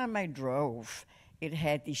every time I drove, it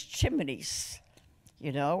had these chimneys,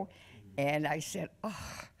 you know, and I said,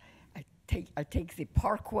 oh, I take the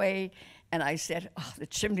Parkway, and I said, oh, the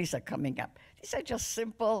chimneys are coming up. These are just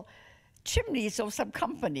simple chimneys of some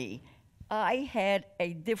company. I had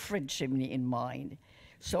a different chimney in mind.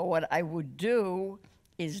 So what I would do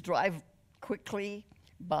is drive quickly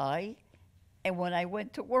by, and when I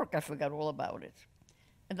went to work, I forgot all about it.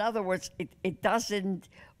 In other words, it doesn't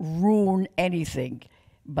ruin anything,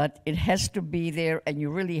 but it has to be there, and you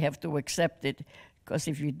really have to accept it, because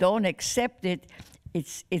if you don't accept it,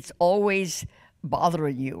 it's always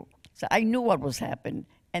bothering you. So I knew what was happening,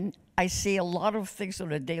 and I see a lot of things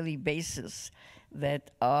on a daily basis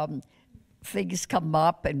that things come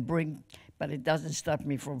up and bring, but it doesn't stop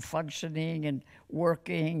me from functioning and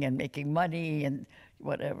working and making money and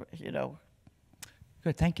whatever, you know.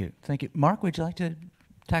 Good, thank you. Thank you. Mark, would you like to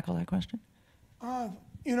tackle that question?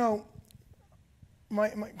 You know,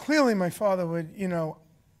 clearly my father would, you know,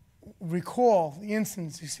 recall the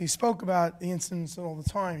instances. He spoke about the incidents all the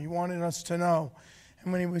time. He wanted us to know.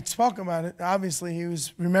 And when he would talk about it, obviously he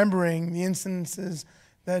was remembering the instances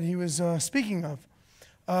that he was speaking of.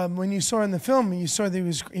 When you saw in the film, you saw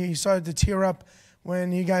that he started to tear up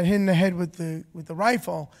when he got hit in the head with the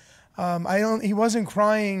rifle. He wasn't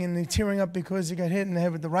crying and tearing up because he got hit in the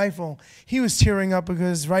head with the rifle. He was tearing up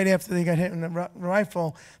because right after they got hit in the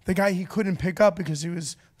rifle, the guy he couldn't pick up because he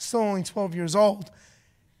was still only 12 years old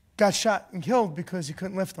got shot and killed because he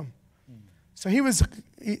couldn't lift him. So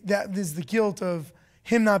that is the guilt of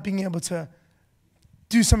him not being able to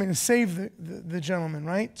do something to save the gentleman,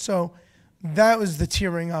 right? So that was the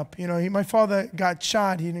tearing up. You know, my father got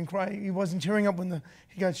shot. He didn't cry. He wasn't tearing up when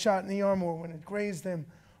he got shot in the arm or when it grazed him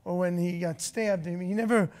or when he got stabbed. I mean, he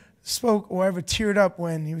never spoke or ever teared up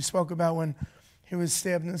when he spoke about when he was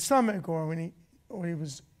stabbed in the stomach or when he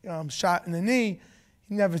was shot in the knee.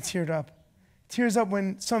 He never teared up. Tears up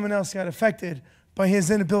when someone else got affected by his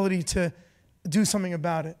inability to do something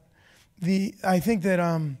about it. I think that,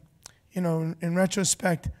 you know, in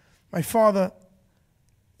retrospect, my father,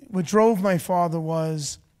 what drove my father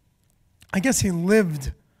was, I guess he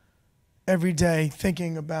lived every day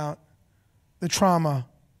thinking about the trauma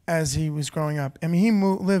as he was growing up. I mean, he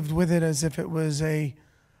lived with it as if it was a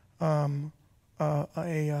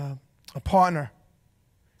partner,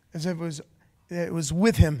 as if it was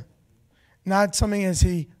with him, not something as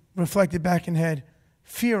he reflected back and had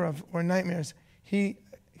fear of or nightmares.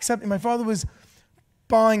 Except my father was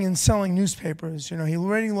buying and selling newspapers. You know, he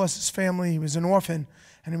already lost his family. He was an orphan,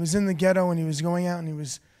 and he was in the ghetto, and he was going out and he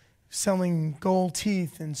was selling gold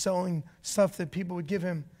teeth and selling stuff that people would give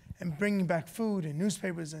him and bringing back food and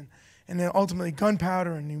newspapers and then ultimately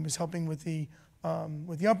gunpowder, and he was helping with the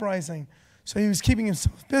uprising. So he was keeping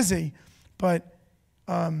himself busy, but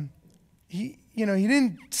he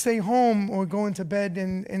didn't stay home or go into bed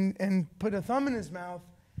and put a thumb in his mouth,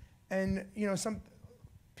 and you know, some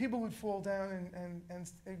people would fall down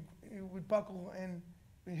and it would buckle and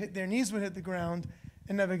their knees would hit the ground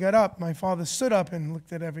and never got up. My father stood up and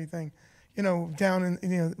looked at everything, you know, down and,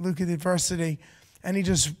 you know, look at adversity, and he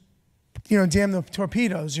just, you know, damn the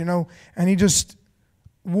torpedoes, you know, and he just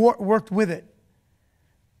worked with it.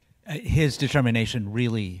 His determination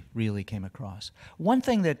really, really came across. One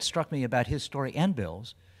thing that struck me about his story and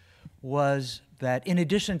Bill's was that in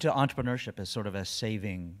addition to entrepreneurship as sort of a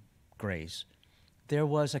saving grace, there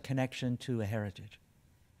was a connection to a heritage.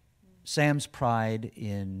 Sam's pride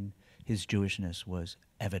in his Jewishness was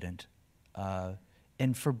evident.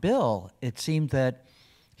 And for Bill, it seemed that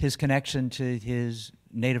his connection to his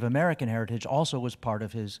Native American heritage also was part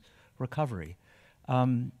of his recovery.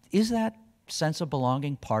 Is that sense of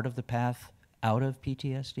belonging part of the path out of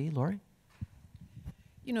PTSD, Loree?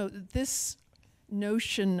 You know, this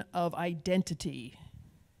notion of identity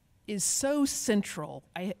is so central.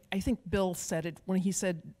 I think Bill said it when he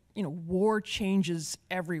said, you know, war changes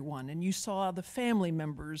everyone. And you saw the family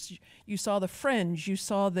members, you saw the friends, you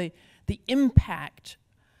saw the impact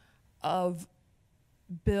of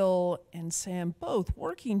Bill and Sam both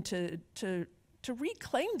working to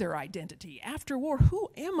reclaim their identity after war. Who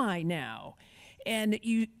am I now? And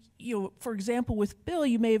you know, for example, with Bill,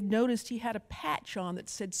 you may have noticed he had a patch on that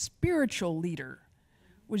said spiritual leader,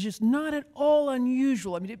 which is not at all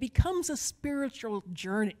unusual. I mean, it becomes a spiritual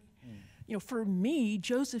journey. You know, for me,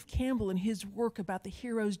 Joseph Campbell and his work about the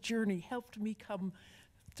hero's journey helped me come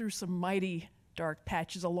through some mighty dark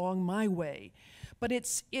patches along my way. But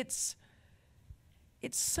it's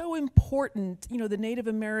so important. You know, the Native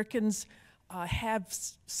Americans have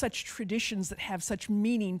such traditions that have such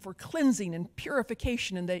meaning for cleansing and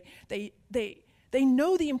purification, and they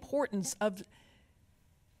know the importance of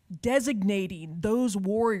designating those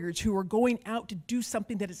warriors who are going out to do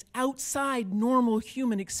something that is outside normal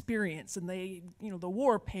human experience, and they, you know, the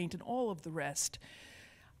war paint and all of the rest.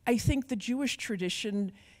 I think the Jewish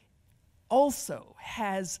tradition also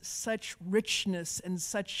has such richness and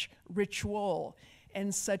such ritual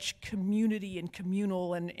and such community and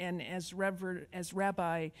communal, and as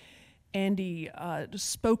Rabbi Andy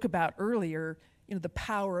spoke about earlier, you know, the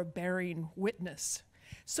power of bearing witness.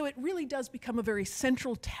 So it really does become a very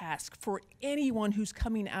central task for anyone who's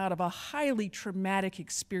coming out of a highly traumatic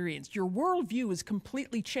experience. Your worldview is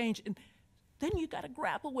completely changed, and then you got to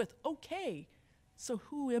grapple with, okay, so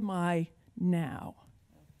who am I now?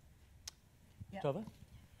 Tova?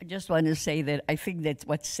 I just want to say that I think that's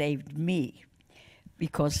what saved me,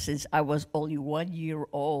 because since I was only 1 year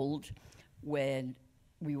old when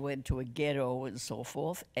we went to a ghetto and so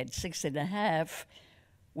forth, at 6.5,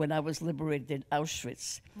 when I was liberated in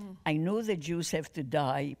Auschwitz, I knew the Jews have to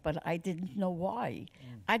die, but I didn't know why.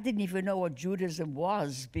 I didn't even know what Judaism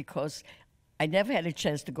was, because I never had a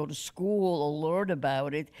chance to go to school or learn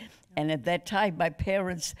about it. And at that time, my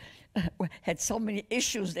parents had so many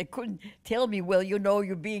issues, they couldn't tell me, well, you know,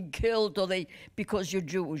 you're being killed or because you're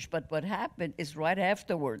Jewish. But what happened is right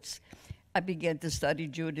afterwards, I began to study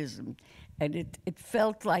Judaism, and it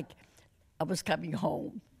felt like I was coming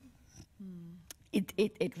home.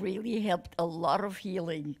 It really helped a lot of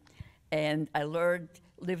healing, and I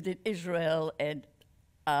lived in Israel, and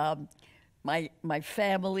my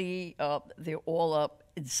family, they're all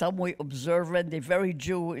in some way observant, they're very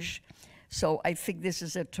Jewish, so I think this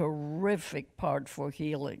is a terrific part for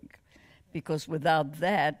healing, because without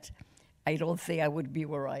that, I don't think I would be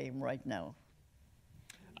where I am right now.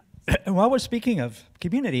 While we're speaking of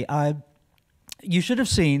community, you should have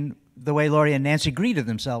seen the way Loree and Nancy greeted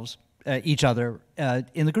themselves, each other,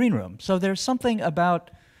 in the green room. So there's something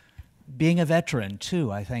about being a veteran,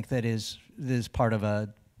 too, I think, that is part of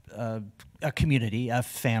a community, a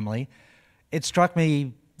family. It struck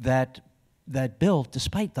me that Bill,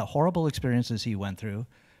 despite the horrible experiences he went through,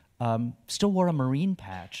 still wore a Marine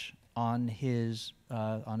patch on his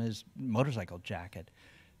motorcycle jacket.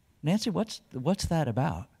 Nancy, what's that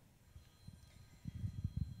about?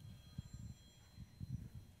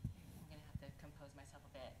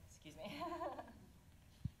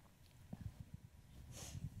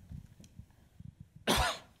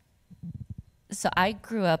 So I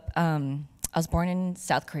grew up, I was born in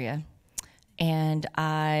South Korea, and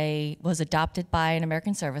I was adopted by an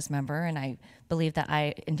American service member, and I believe that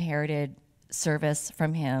I inherited service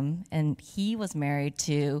from him, and he was married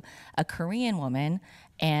to a Korean woman,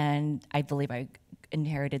 and I believe I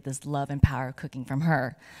inherited this love and power of cooking from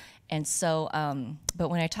her. And so, but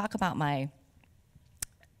when I talk about my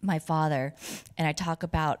father, and I talk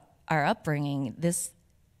about our upbringing,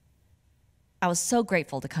 I was so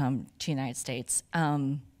grateful to come to the United States. I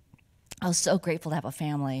was so grateful to have a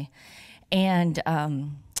family. And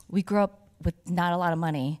we grew up with not a lot of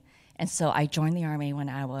money. And so I joined the Army when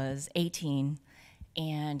I was 18,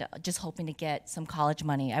 and just hoping to get some college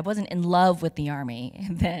money. I wasn't in love with the Army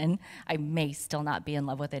then. I may still not be in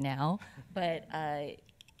love with it now. But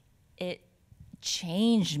it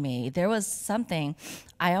changed me. There was something,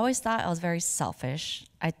 I always thought I was very selfish.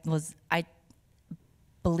 I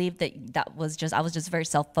believed I was just very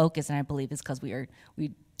self-focused, and I believe it's because we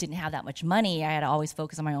didn't have that much money. I had to always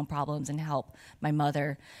focus on my own problems and help my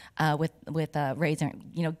mother with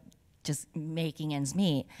raising, just making ends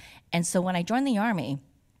meet. And so when I joined the Army,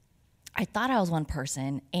 I thought I was one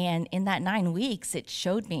person, and in that 9 weeks, it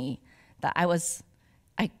showed me that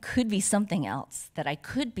I I could be something else, that I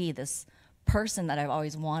could be this person that I've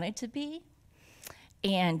always wanted to be,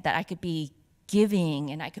 and that I could be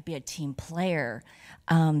giving and I could be a team player,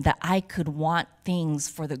 that I could want things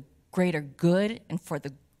for the greater good and for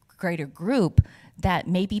the greater group that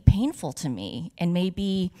may be painful to me and may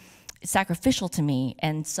be sacrificial to me.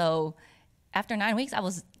 And so after 9 weeks, I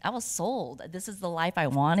was sold. This is the life I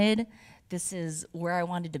wanted. This is where I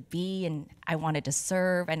wanted to be, and I wanted to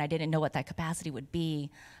serve, and I didn't know what that capacity would be.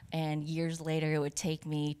 And years later, it would take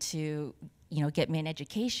me to, get me an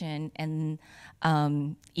education and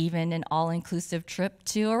even an all-inclusive trip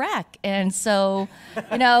to Iraq. And so,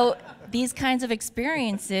 these kinds of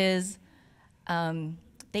experiences,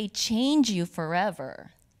 they change you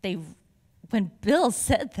forever. When Bill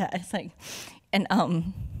said that, it's like, and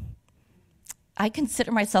I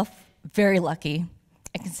consider myself very lucky.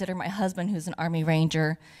 I consider my husband, who's an Army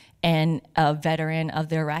Ranger and a veteran of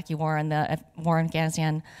the Iraqi war and the war in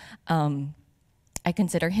Afghanistan, I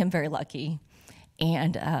consider him very lucky.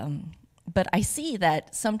 And but I see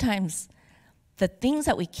that sometimes the things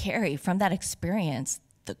that we carry from that experience,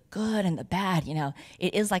 the good and the bad,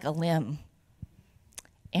 it is like a limb.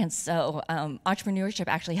 And so entrepreneurship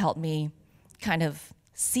actually helped me kind of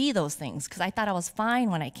see those things, because I thought I was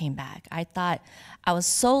fine when I came back. I thought I was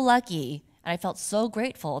so lucky, and I felt so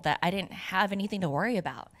grateful that I didn't have anything to worry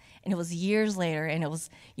about. And it was years later, and it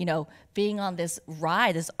was, being on this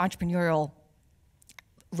ride, this entrepreneurial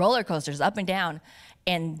roller coasters up and down.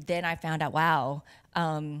 And then I found out, wow,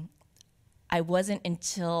 I wasn't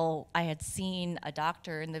until I had seen a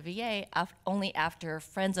doctor in the VA, only after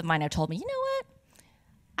friends of mine had told me, you know what?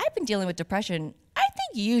 I've been dealing with depression. I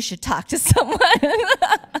think you should talk to someone.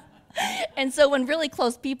 And so when really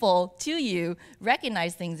close people to you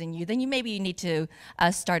recognize things in you, then you need to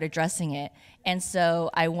start addressing it. And so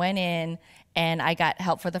I went in and I got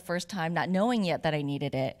help for the first time, not knowing yet that I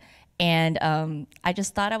needed it. And I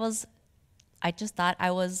thought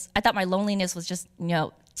my loneliness was just,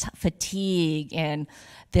 fatigue and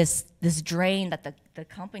this drain that the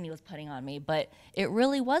company was putting on me, but it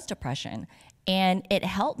really was depression. And it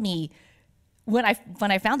helped me. When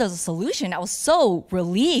I found there was a solution, I was so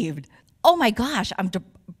relieved. Oh my gosh, I'm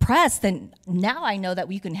depressed, and now I know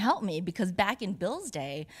that you can help me, because back in Bill's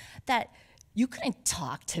day, that you couldn't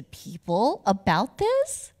talk to people about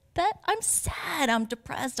this, that I'm sad, I'm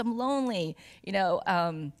depressed, I'm lonely.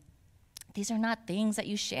 These are not things that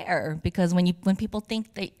you share, because when people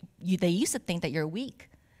think they used to think that you're weak.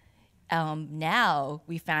 Now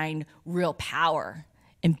we find real power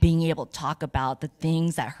in being able to talk about the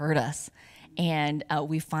things that hurt us. And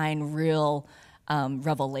we find real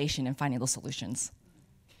revelation in finding those solutions.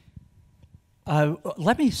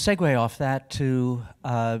 Let me segue off that to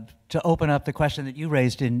open up the question that you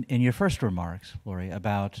raised in your first remarks, Loree,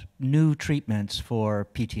 about new treatments for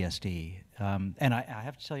PTSD. And I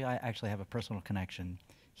have to tell you, I actually have a personal connection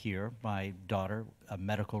here. My daughter, a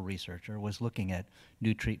medical researcher, was looking at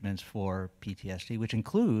new treatments for PTSD, which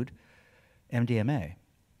include MDMA.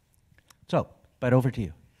 So, but over to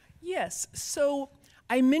you. Yes, so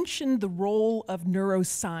I mentioned the role of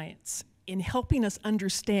neuroscience in helping us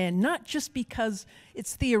understand, not just because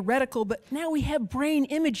it's theoretical, but now we have brain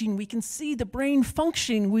imaging. We can see the brain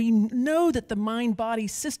functioning. We know that the mind-body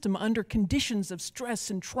system under conditions of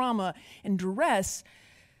stress and trauma and duress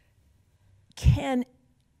can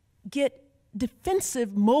get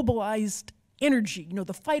defensive mobilized energy.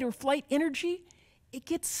 The fight or flight energy, it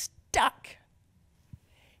gets stuck.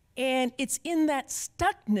 And it's in that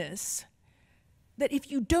stuckness that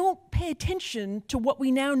if you don't pay attention to what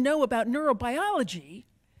we now know about neurobiology,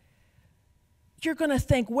 you're going to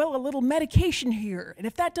think, well, a little medication here, and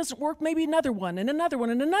if that doesn't work, maybe another one, and another one,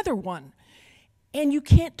 and another one. And you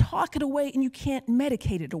can't talk it away, and you can't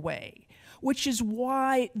medicate it away, which is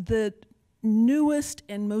why the newest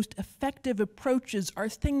and most effective approaches are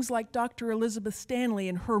things like Dr. Elizabeth Stanley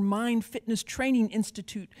and her Mind Fitness Training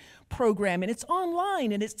Institute program. And it's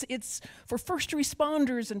online, and it's for first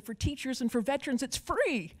responders and for teachers and for veterans. It's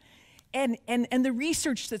free. And the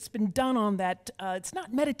research that's been done on that, it's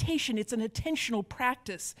not meditation, it's an attentional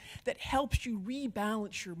practice that helps you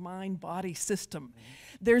rebalance your mind-body system.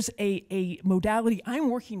 There's a modality I'm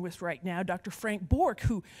working with right now, Dr. Frank Bork,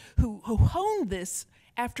 who honed this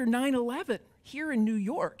after 9/11 here in New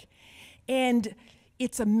York. And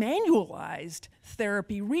it's a manualized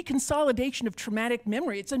therapy, reconsolidation of traumatic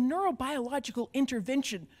memory. It's a neurobiological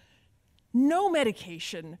intervention, no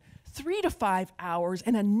medication, 3 to 5 hours,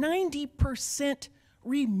 and a 90%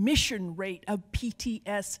 remission rate of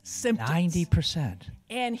PTS symptoms. 90%.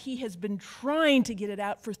 And he has been trying to get it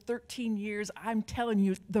out for 13 years. I'm telling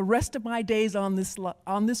you, the rest of my days on this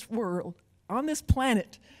world, on this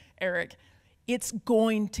planet, Eric, it's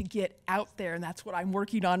going to get out there, and that's what I'm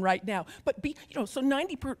working on right now. But so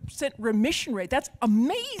 90% remission rate, that's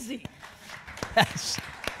amazing. Yes.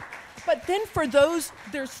 But then for those,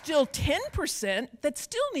 there's still 10% that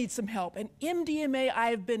still need some help. And MDMA,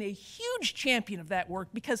 I have been a huge champion of that work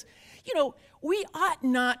because, we ought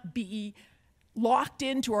not be locked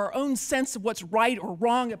into our own sense of what's right or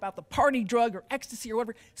wrong about the party drug or ecstasy or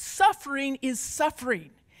whatever. Suffering is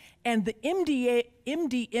suffering. And the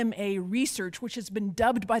MDMA research, which has been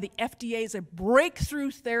dubbed by the FDA as a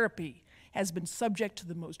breakthrough therapy, has been subject to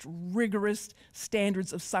the most rigorous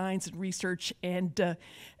standards of science and research. And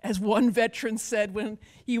as one veteran said when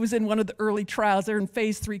he was in one of the early trials, they're in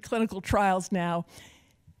phase 3 clinical trials now,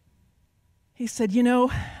 he said,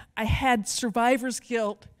 I had survivor's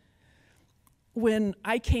guilt when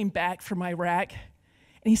I came back from Iraq.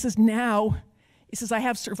 And he says, now, I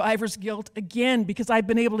have survivor's guilt again because I've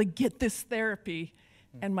been able to get this therapy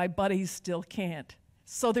and my buddies still can't.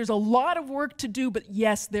 So there's a lot of work to do, but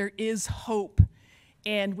yes, there is hope.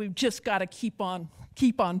 And we've just got to keep on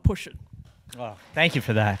pushing. Well, thank you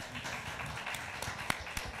for that.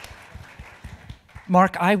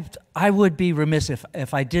 Mark, I would be remiss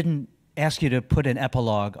if I didn't ask you to put an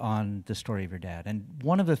epilogue on the story of your dad. And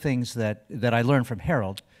one of the things that I learned from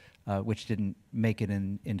Harold, which didn't make it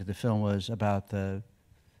into the film, was about the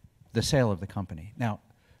sale of the company. Now,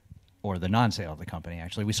 or the non-sale of the company,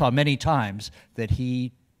 actually. We saw many times that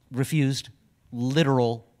he refused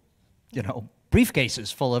literal,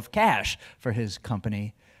 briefcases full of cash for his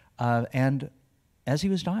company. And as he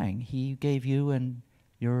was dying, he gave you and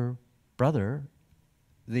your brother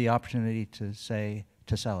the opportunity to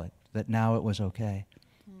sell it, that now it was okay.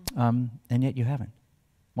 And yet you haven't.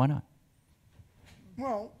 Why not?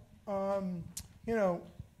 Well, my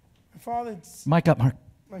father... Mic up, Mark.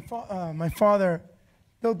 My father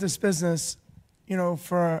built this business,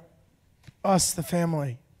 for us, the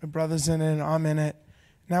family. My brother's in it, I'm in it.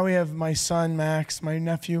 Now we have my son, Max, my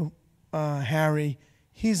nephew, Harry.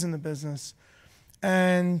 He's in the business.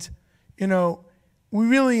 And, we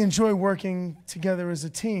really enjoy working together as a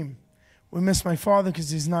team. We miss my father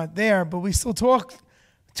because he's not there, but we still talk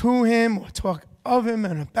to him, or talk of him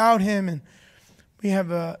and about him. And we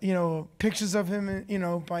have, pictures of him,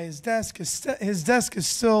 by his desk. His desk is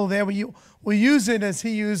still there. We use it as he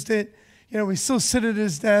used it. We still sit at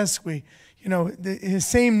his desk. His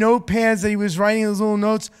same notepads that he was writing, those little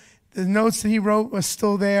notes, the notes that he wrote were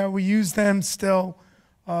still there. We use them still.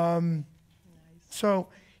 So,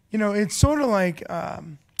 it's sort of like,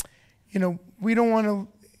 we don't want to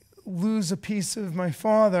lose a piece of my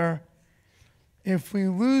father if we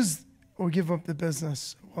lose or give up the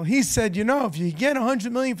business. Well, he said, if you get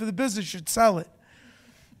 $100 million for the business, you should sell it.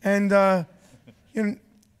 And,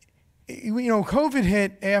 COVID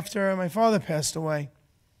hit after my father passed away.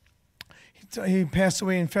 He passed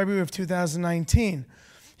away in February of 2019.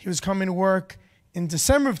 He was coming to work in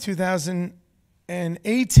December of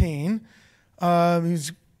 2018. He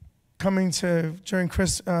was coming during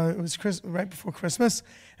it was right before Christmas,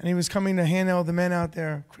 and he was coming to hand all the men out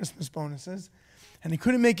their Christmas bonuses, and he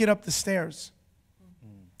couldn't make it up the stairs.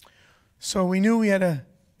 So we knew we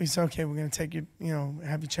said, okay, we're going to take you,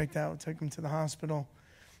 have you checked out, take him to the hospital,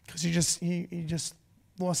 because he just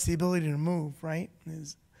lost the ability to move, right?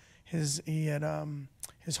 His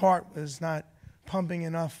heart was not pumping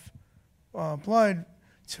enough blood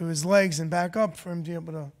to his legs and back up for him to be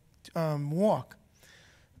able to walk.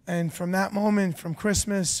 And from that moment, from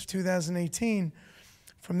Christmas 2018,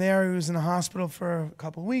 from there he was in the hospital for a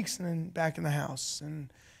couple of weeks and then back in the house.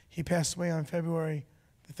 And he passed away on February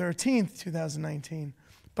the 13th, 2019.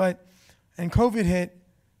 And COVID hit,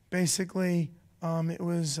 basically, it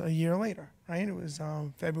was a year later, right? It was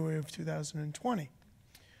February of 2020.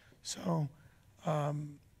 So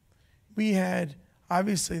we had,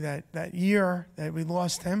 obviously, that year that we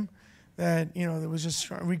lost him, that, there was just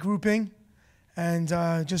regrouping and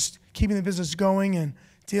just keeping the business going and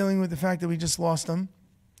dealing with the fact that we just lost him.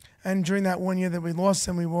 And during that 1 year that we lost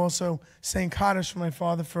him, we were also saying Kaddish for my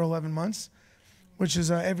father for 11 months, which is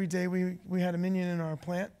every day we had a minyan in our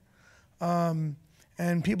plant.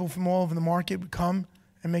 And people from all over the market would come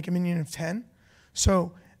and make a minyan of 10.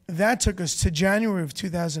 So that took us to January of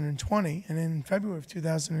 2020. And in February of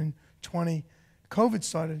 2020, COVID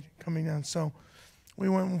started coming down. So we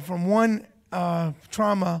went from one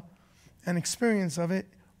trauma and experience of it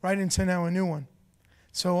right into now a new one.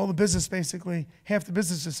 So all the business, basically, half the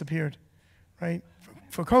business disappeared, right,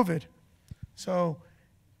 for COVID. So,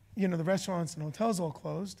 the restaurants and hotels all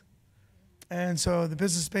closed. And so the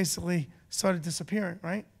business basically started disappearing,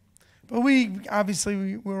 right? But we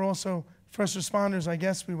were also first responders, I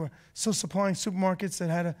guess we were still supplying supermarkets that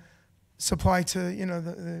had to supply to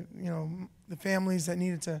the families that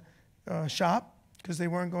needed to shop because they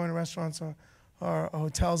weren't going to restaurants or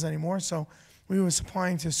hotels anymore. So we were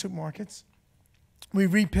supplying to supermarkets.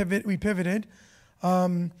 We pivoted,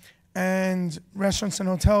 and restaurants and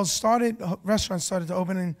hotels restaurants started to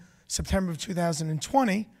open in September of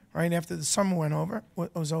 2020, right after the summer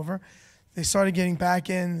was over. They started getting back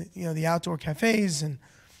in, the outdoor cafes and,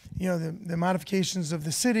 the modifications of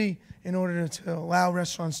the city in order to allow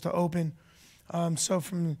restaurants to open. So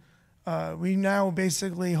from, we now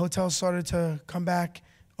basically, hotels started to come back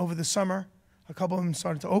over the summer. A couple of them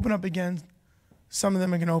started to open up again. Some of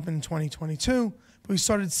them are going to open in 2022. But we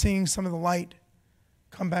started seeing some of the light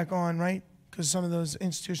come back on, right? Because some of those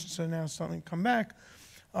institutions are now starting to come back.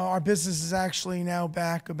 Our business is actually now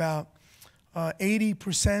back about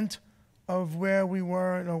 80% of where we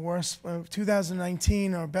were in our worst,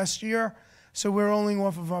 2019, our best year. So we're only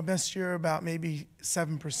off of our best year about maybe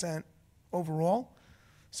 7% overall.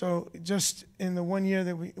 So just in the 1 year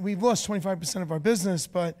that we've lost 25% of our business,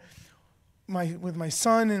 but with my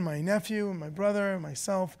son and my nephew and my brother and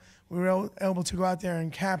myself, we were able to go out there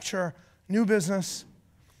and capture new business.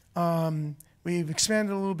 We've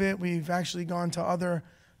expanded a little bit. We've actually gone to other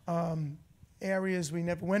areas we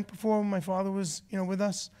never went before when my father was, with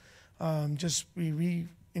us. We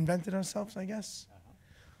reinvented ourselves, I guess.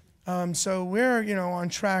 So we're, on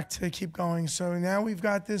track to keep going. So now we've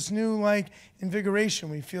got this new, invigoration.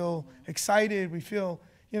 We feel excited. We feel,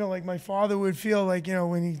 like my father would feel like,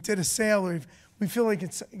 when he did a sale, we feel like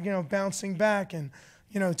it's, bouncing back. And,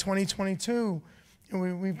 2022,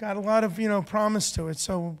 we've got a lot of, promise to it.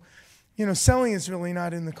 So, selling is really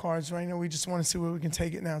not in the cards right now. We just want to see where we can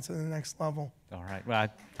take it now to the next level. All right. Well,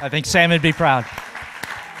 I think Sam would be proud.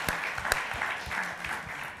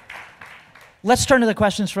 Let's turn to the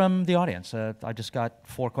questions from the audience. I just got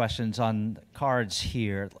 4 questions on cards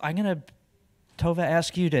here. I'm going to, Tova,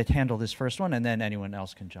 ask you to handle this first one, and then anyone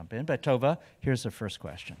else can jump in. But Tova, here's the first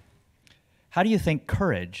question. How do you think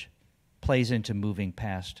courage plays into moving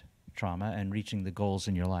past trauma and reaching the goals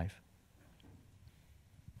in your life?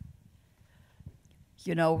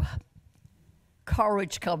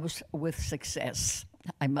 Courage comes with success,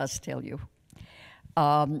 I must tell you.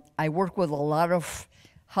 I work with a lot of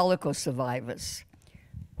Holocaust survivors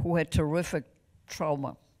who had terrific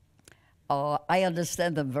trauma. I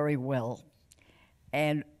understand them very well.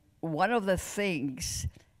 And one of the things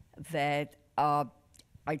that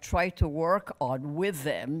I try to work on with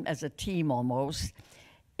them as a team almost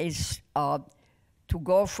is to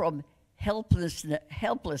go from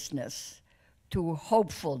helplessness to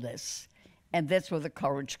hopefulness. And that's where the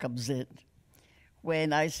courage comes in.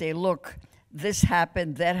 When I say, look, this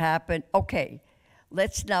happened, that happened, okay,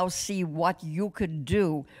 let's now see what you could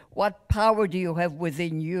do. What power do you have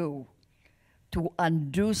within you to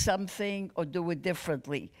undo something or do it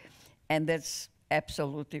differently? And that's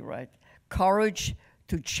absolutely right. Courage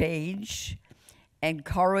to change, and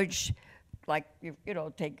courage,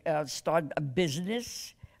 start a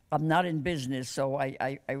business. I'm not in business, so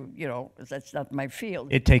I that's not my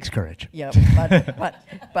field. It takes courage. Yeah,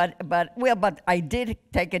 but I did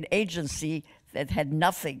take an agency that had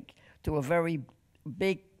nothing to a very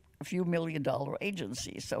big, a few $1 million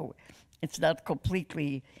agency. So it's not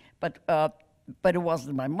completely, but it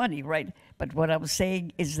wasn't my money, right? But what I'm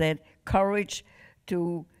saying is that courage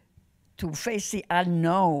to face the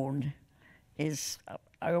unknown is.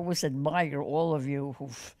 I always admire all of you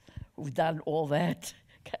who've done all that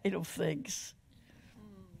kind of things.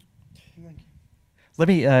 Let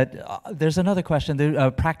me, there's another question,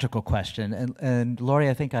 a practical question, and Loree,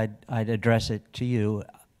 I think I'd address it to you.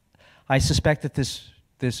 I suspect that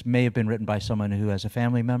this may have been written by someone who has a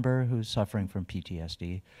family member who's suffering from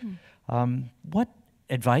PTSD. What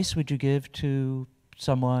advice would you give to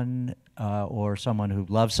someone or someone who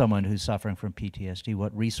loves someone who's suffering from PTSD?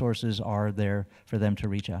 What resources are there for them to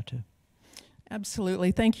reach out to?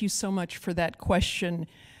 Absolutely. Thank you so much for that question.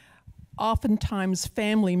 Oftentimes,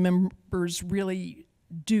 family members really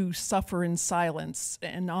do suffer in silence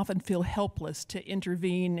and often feel helpless to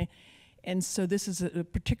intervene. And so this is a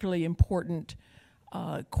particularly important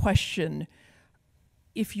question.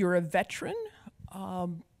 If you're a veteran,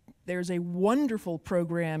 there's a wonderful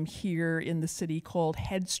program here in the city called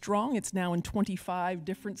Headstrong. It's now in 25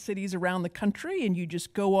 different cities around the country, and you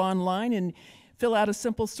just go online and fill out a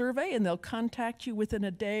simple survey, and they'll contact you within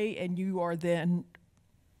a day, and you are then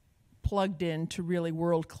plugged in to really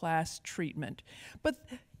world-class treatment. But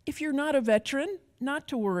if you're not a veteran, not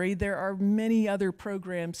to worry. There are many other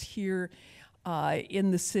programs here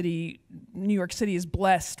in the city. New York City is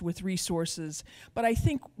blessed with resources. But I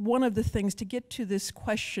think one of the things to get to this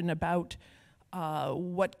question about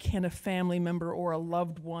what can a family member or a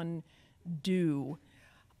loved one do,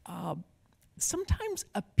 sometimes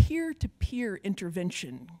a peer-to-peer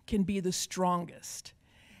intervention can be the strongest.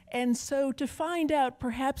 And so to find out,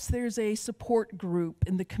 perhaps there's a support group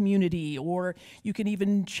in the community, or you can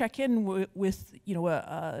even check in with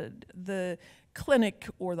the clinic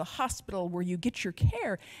or the hospital where you get your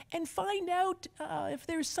care, and find out if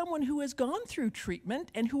there's someone who has gone through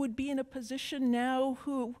treatment and who would be in a position now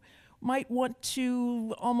who might want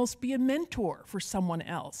to almost be a mentor for someone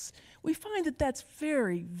else. We find that that's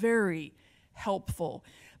very, very helpful.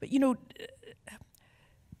 But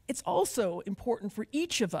it's also important for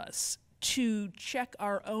each of us to check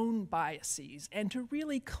our own biases and to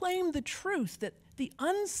really claim the truth that the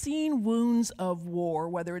unseen wounds of war,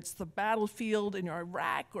 whether it's the battlefield in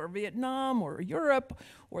Iraq or Vietnam or Europe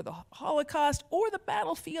or the Holocaust or the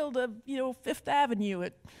battlefield of Fifth Avenue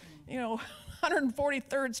at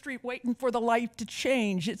 143rd Street waiting for the light to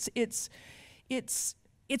change, it's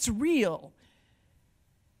real.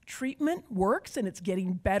 Treatment works, and it's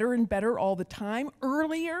getting better and better all the time.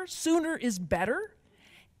 Earlier, sooner is better.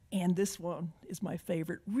 And this one is my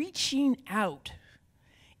favorite. Reaching out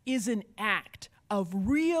is an act of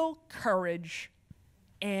real courage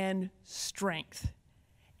and strength.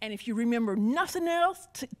 And if you remember nothing else,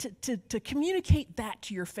 to communicate that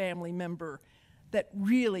to your family member, that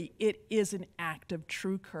really it is an act of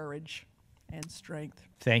true courage and strength.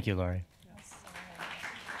 Thank you, Loree.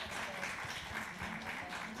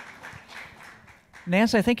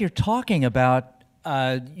 Nance, I think you're talking about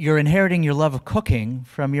you're inheriting your love of cooking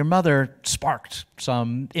from your mother sparked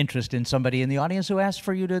some interest in somebody in the audience who asked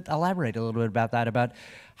for you to elaborate a little bit about that, about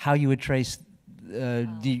how you would trace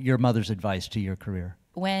your mother's advice to your career.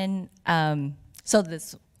 When, as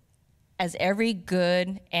every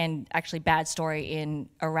good and actually bad story in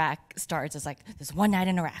Iraq starts, it's like this one night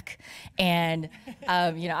in Iraq. And,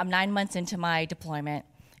 I'm 9 months into my deployment,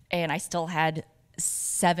 and I still had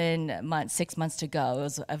 6 months to go.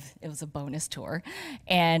 It was a bonus tour.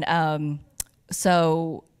 And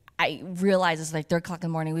so I realized it's like 3 o'clock in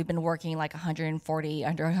the morning. We've been working like under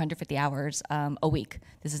 150 hours a week.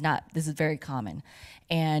 This is very common.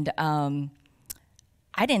 And I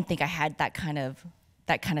didn't think I had that kind of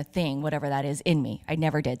thing, whatever that is, in me. I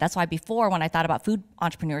never did. That's why before, when I thought about food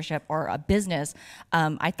entrepreneurship or a business,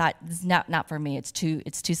 I thought, this is not for me. It's too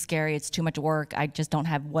scary. It's too much work. I just don't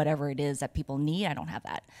have whatever it is that people need. I don't have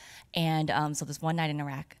that. And so this one night in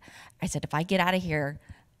Iraq, I said, if I get out of here,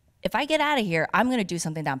 I'm going to do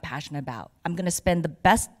something that I'm passionate about. I'm going to spend the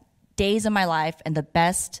best days of my life and the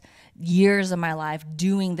best years of my life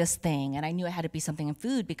doing this thing. And I knew it had to be something in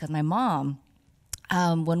food, because my mom,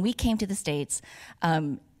 when we came to the States,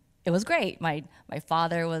 it was great. My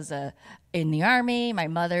father was in the Army. My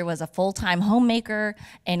mother was a full-time homemaker,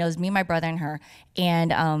 and it was me, my brother, and her.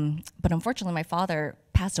 And but unfortunately, my father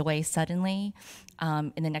passed away suddenly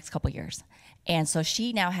in the next couple years. And so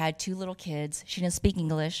she now had 2 little kids. She didn't speak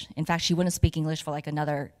English. In fact, she wouldn't speak English for like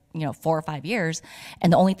another 4 or 5 years.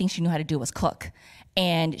 And the only thing she knew how to do was cook.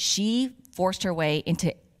 And she forced her way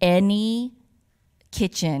into any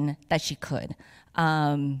kitchen that she could.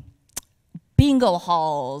 Bingo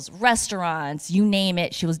halls, restaurants, you name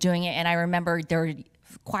it, she was doing it. And I remember there were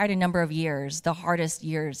quite a number of years, the hardest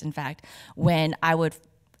years, in fact, when I would,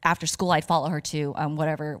 after school, I'd follow her to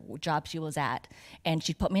whatever job she was at. And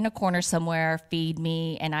she'd put me in a corner somewhere, feed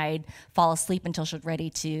me, and I'd fall asleep until she was ready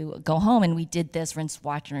to go home. And we did this rinse,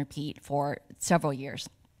 wash, and repeat for several years.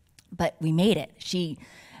 But we made it. She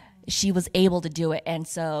was able to do it. And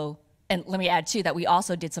so, and let me add too that we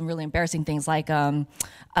also did some really embarrassing things, like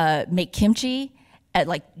make kimchi at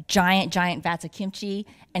like giant vats of kimchi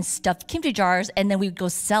and stuffed kimchi jars, and then we'd go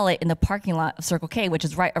sell it in the parking lot of Circle K, which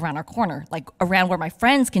is right around our corner, like around where my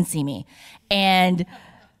friends can see me. And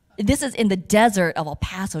this is in the desert of El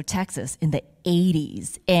Paso, Texas in the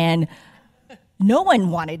 80s. And no one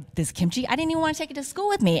wanted this kimchi. I didn't even want to take it to school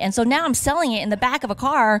with me. And so now I'm selling it in the back of a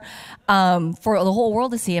car for the whole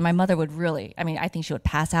world to see. And my mother would really, I think she would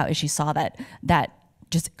pass out if she saw that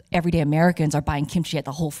just everyday Americans are buying kimchi at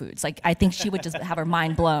the Whole Foods. Like, I think she would just have her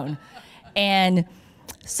mind blown. And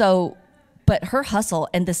so, but her hustle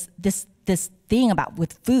and this thing about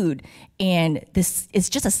with food, and this is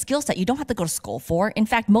just a skill set you don't have to go to school for. In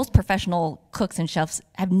fact, most professional cooks and chefs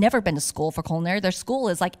have never been to school for culinary. Their school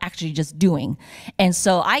is like actually just doing. And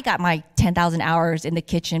so I got my 10,000 hours in the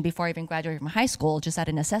kitchen before I even graduated from high school, just out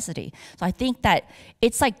of necessity. So I think that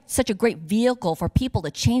it's like such a great vehicle for people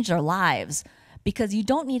to change their lives because you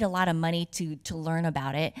don't need a lot of money to learn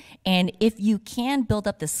about it. And if you can build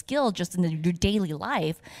up the skill just in your daily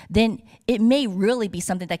life, then it may really be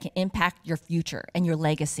something that can impact your future and your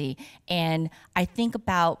legacy. And I think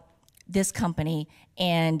about this company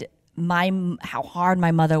and how hard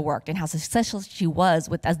my mother worked and how successful she was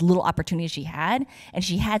with as little opportunity as she had, and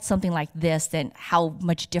she had something like this, then how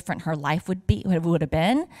much different her life would have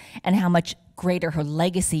been, and how much greater her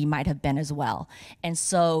legacy might have been as well. And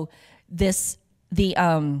so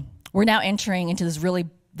we're now entering into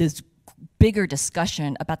this bigger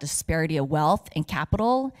discussion about the disparity of wealth and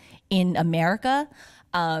capital in America.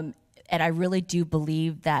 And I really do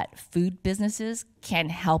believe that food businesses can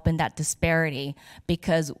help in that disparity,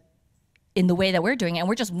 because in the way that we're doing it, and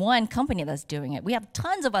we're just one company that's doing it. We have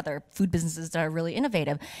tons of other food businesses that are really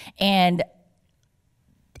innovative. And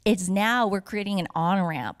it's now we're creating an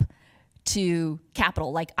on-ramp to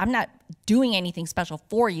capital. Like, I'm not doing anything special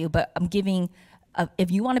for you, but I'm giving,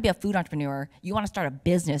 if you want to be a food entrepreneur, you want to start a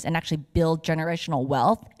business and actually build generational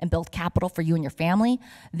wealth and build capital for you and your family,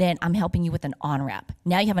 then I'm helping you with an on-ramp.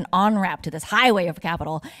 Now you have an on-ramp to this highway of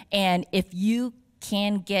capital. And if you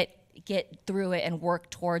can get through it and work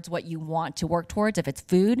towards what you want to work towards, if it's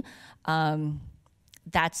food,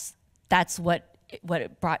 that's what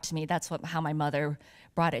it brought to me. That's how my mother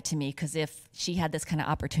brought it to me, because if she had this kind of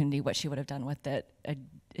opportunity, what she would have done with it,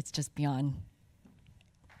 it's just beyond.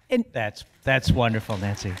 And that's wonderful,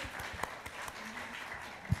 Nancy.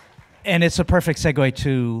 And it's a perfect segue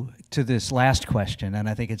to this last question, and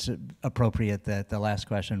I think it's appropriate that the last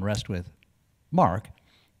question rest with Mark,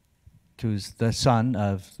 who's the son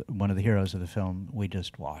of one of the heroes of the film we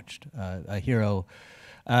just watched. A hero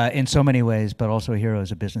in so many ways, but also a hero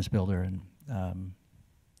as a business builder and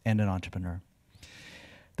an entrepreneur.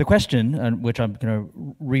 The question, which I'm going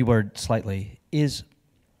to reword slightly, is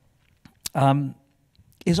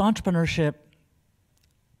entrepreneurship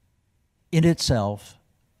in itself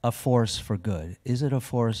a force for good? Is it a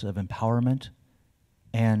force of empowerment?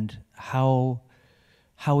 And how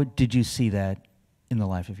did you see that in the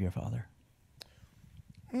life of your father?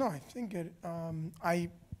 No, I think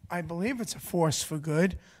I believe it's a force for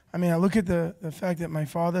good. I mean, I look at the fact that my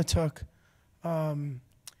father took all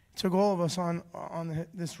of us on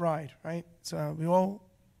this ride, right? So we all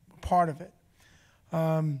were part of it.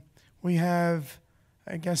 We have,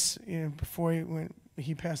 I guess, before when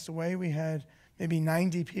he passed away, we had maybe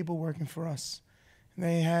 90 people working for us. And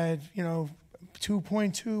they had,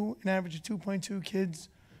 2.2, an average of 2.2 kids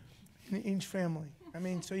in each family. I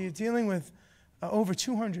mean, so you're dealing with over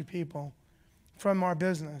 200 people from our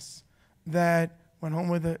business that went home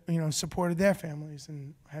with supported their families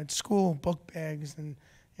and had school book bags, and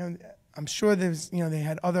I'm sure there's they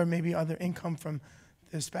had maybe other income from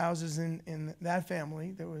their spouses in that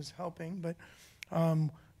family that was helping, but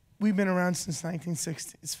we've been around since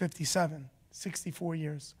 1960. It's 57, 64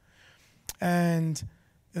 years, and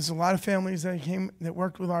there's a lot of families that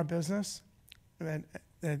worked with our business that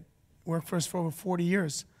worked for us for over 40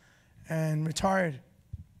 years. And retired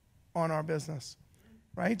on our business,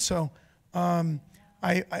 right? So,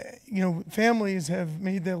 families have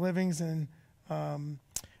made their livings, and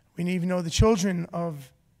we even know the children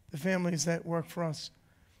of the families that work for us.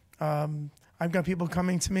 I've got people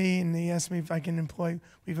coming to me, and they ask me if I can employ.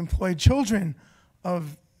 We've employed children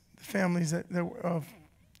of the families of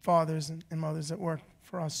fathers and mothers that work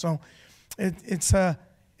for us. So, it's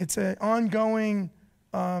an ongoing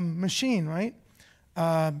machine, right?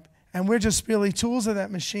 And we're just really tools of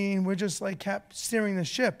that machine. We're just like steering the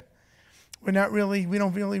ship. We don't really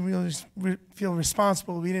feel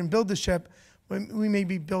responsible. We didn't build the ship. We may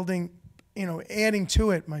be building, adding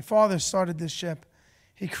to it. My father started this ship.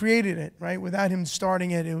 He created it, right? Without him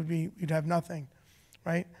starting it, we'd have nothing,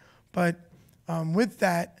 right? But with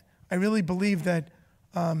that, I really believe that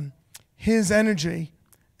his energy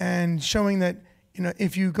and showing that,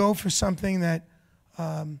 if you go for something that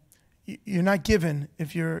you're not given,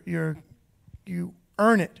 if you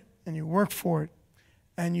earn it and you work for it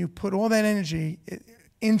and you put all that energy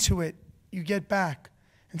into it, you get back.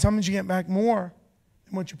 And sometimes you get back more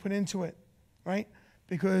than what you put into it, right?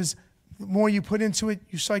 Because the more you put into it,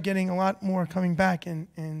 you start getting a lot more coming back,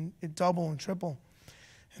 and it double and triple.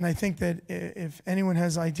 And I think that if anyone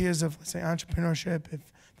has ideas of, let's say, entrepreneurship, if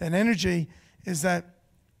that energy is that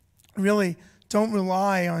really don't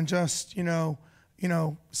rely on just,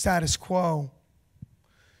 status quo.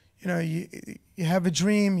 You have a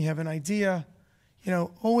dream, you have an idea,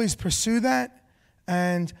 always pursue that,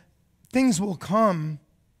 and things will come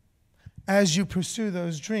as you pursue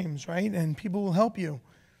those dreams, right? And people will help you.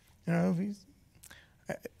 I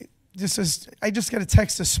just got a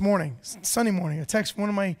text this morning, Sunday morning, a text from one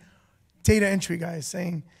of my data entry guy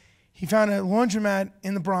saying he found a laundromat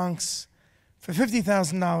in the Bronx for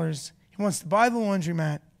 $50,000. He wants to buy the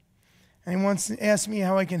laundromat, and he wants to ask me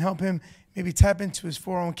how I can help him maybe tap into his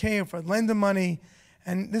 401k or if I'd lend him money.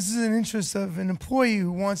 And this is an interest of an employee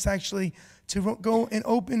who wants actually to go and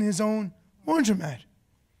open his own laundromat.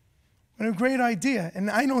 What a great idea. And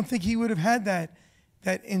I don't think he would have had that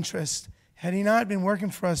interest had he not been working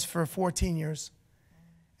for us for 14 years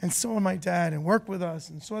and saw my dad and worked with us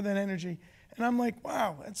and saw that energy. And I'm like,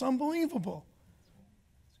 wow, that's unbelievable.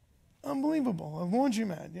 Unbelievable. A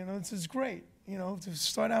laundromat, you know, this is great, you know, to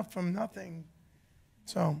start out from nothing.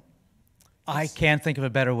 So. I can't think of a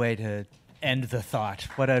better way to end the thought.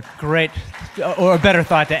 What a great, or a better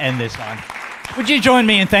thought to end this on. Would you join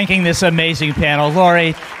me in thanking this amazing panel?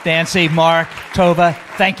 Loree, Nancy, Mark, Tova,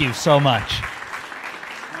 thank you so much.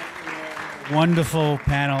 Wonderful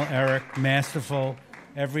panel, Eric, masterful,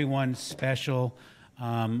 everyone special.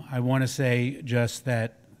 I want to say just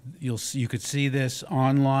that you could see this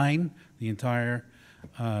online, the entire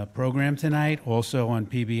program tonight, also on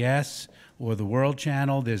PBS or the World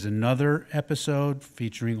Channel. There's another episode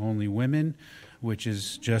featuring only women, which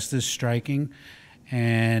is just as striking.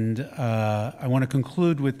 And I want to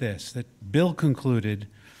conclude with this, that Bill concluded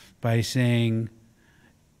by saying,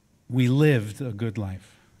 we lived a good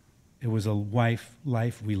life. It was a life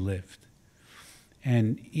we lived.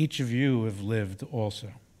 And each of you have lived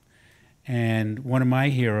also. And one of my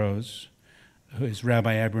heroes, who is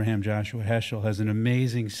Rabbi Abraham Joshua Heschel, has an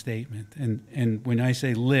amazing statement. And when I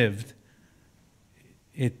say lived,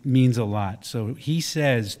 it means a lot. So he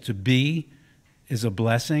says to be is a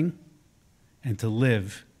blessing and to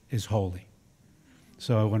live is holy.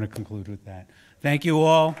 So I want to conclude with that. Thank you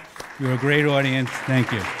all. You're a great audience.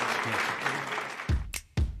 Thank you.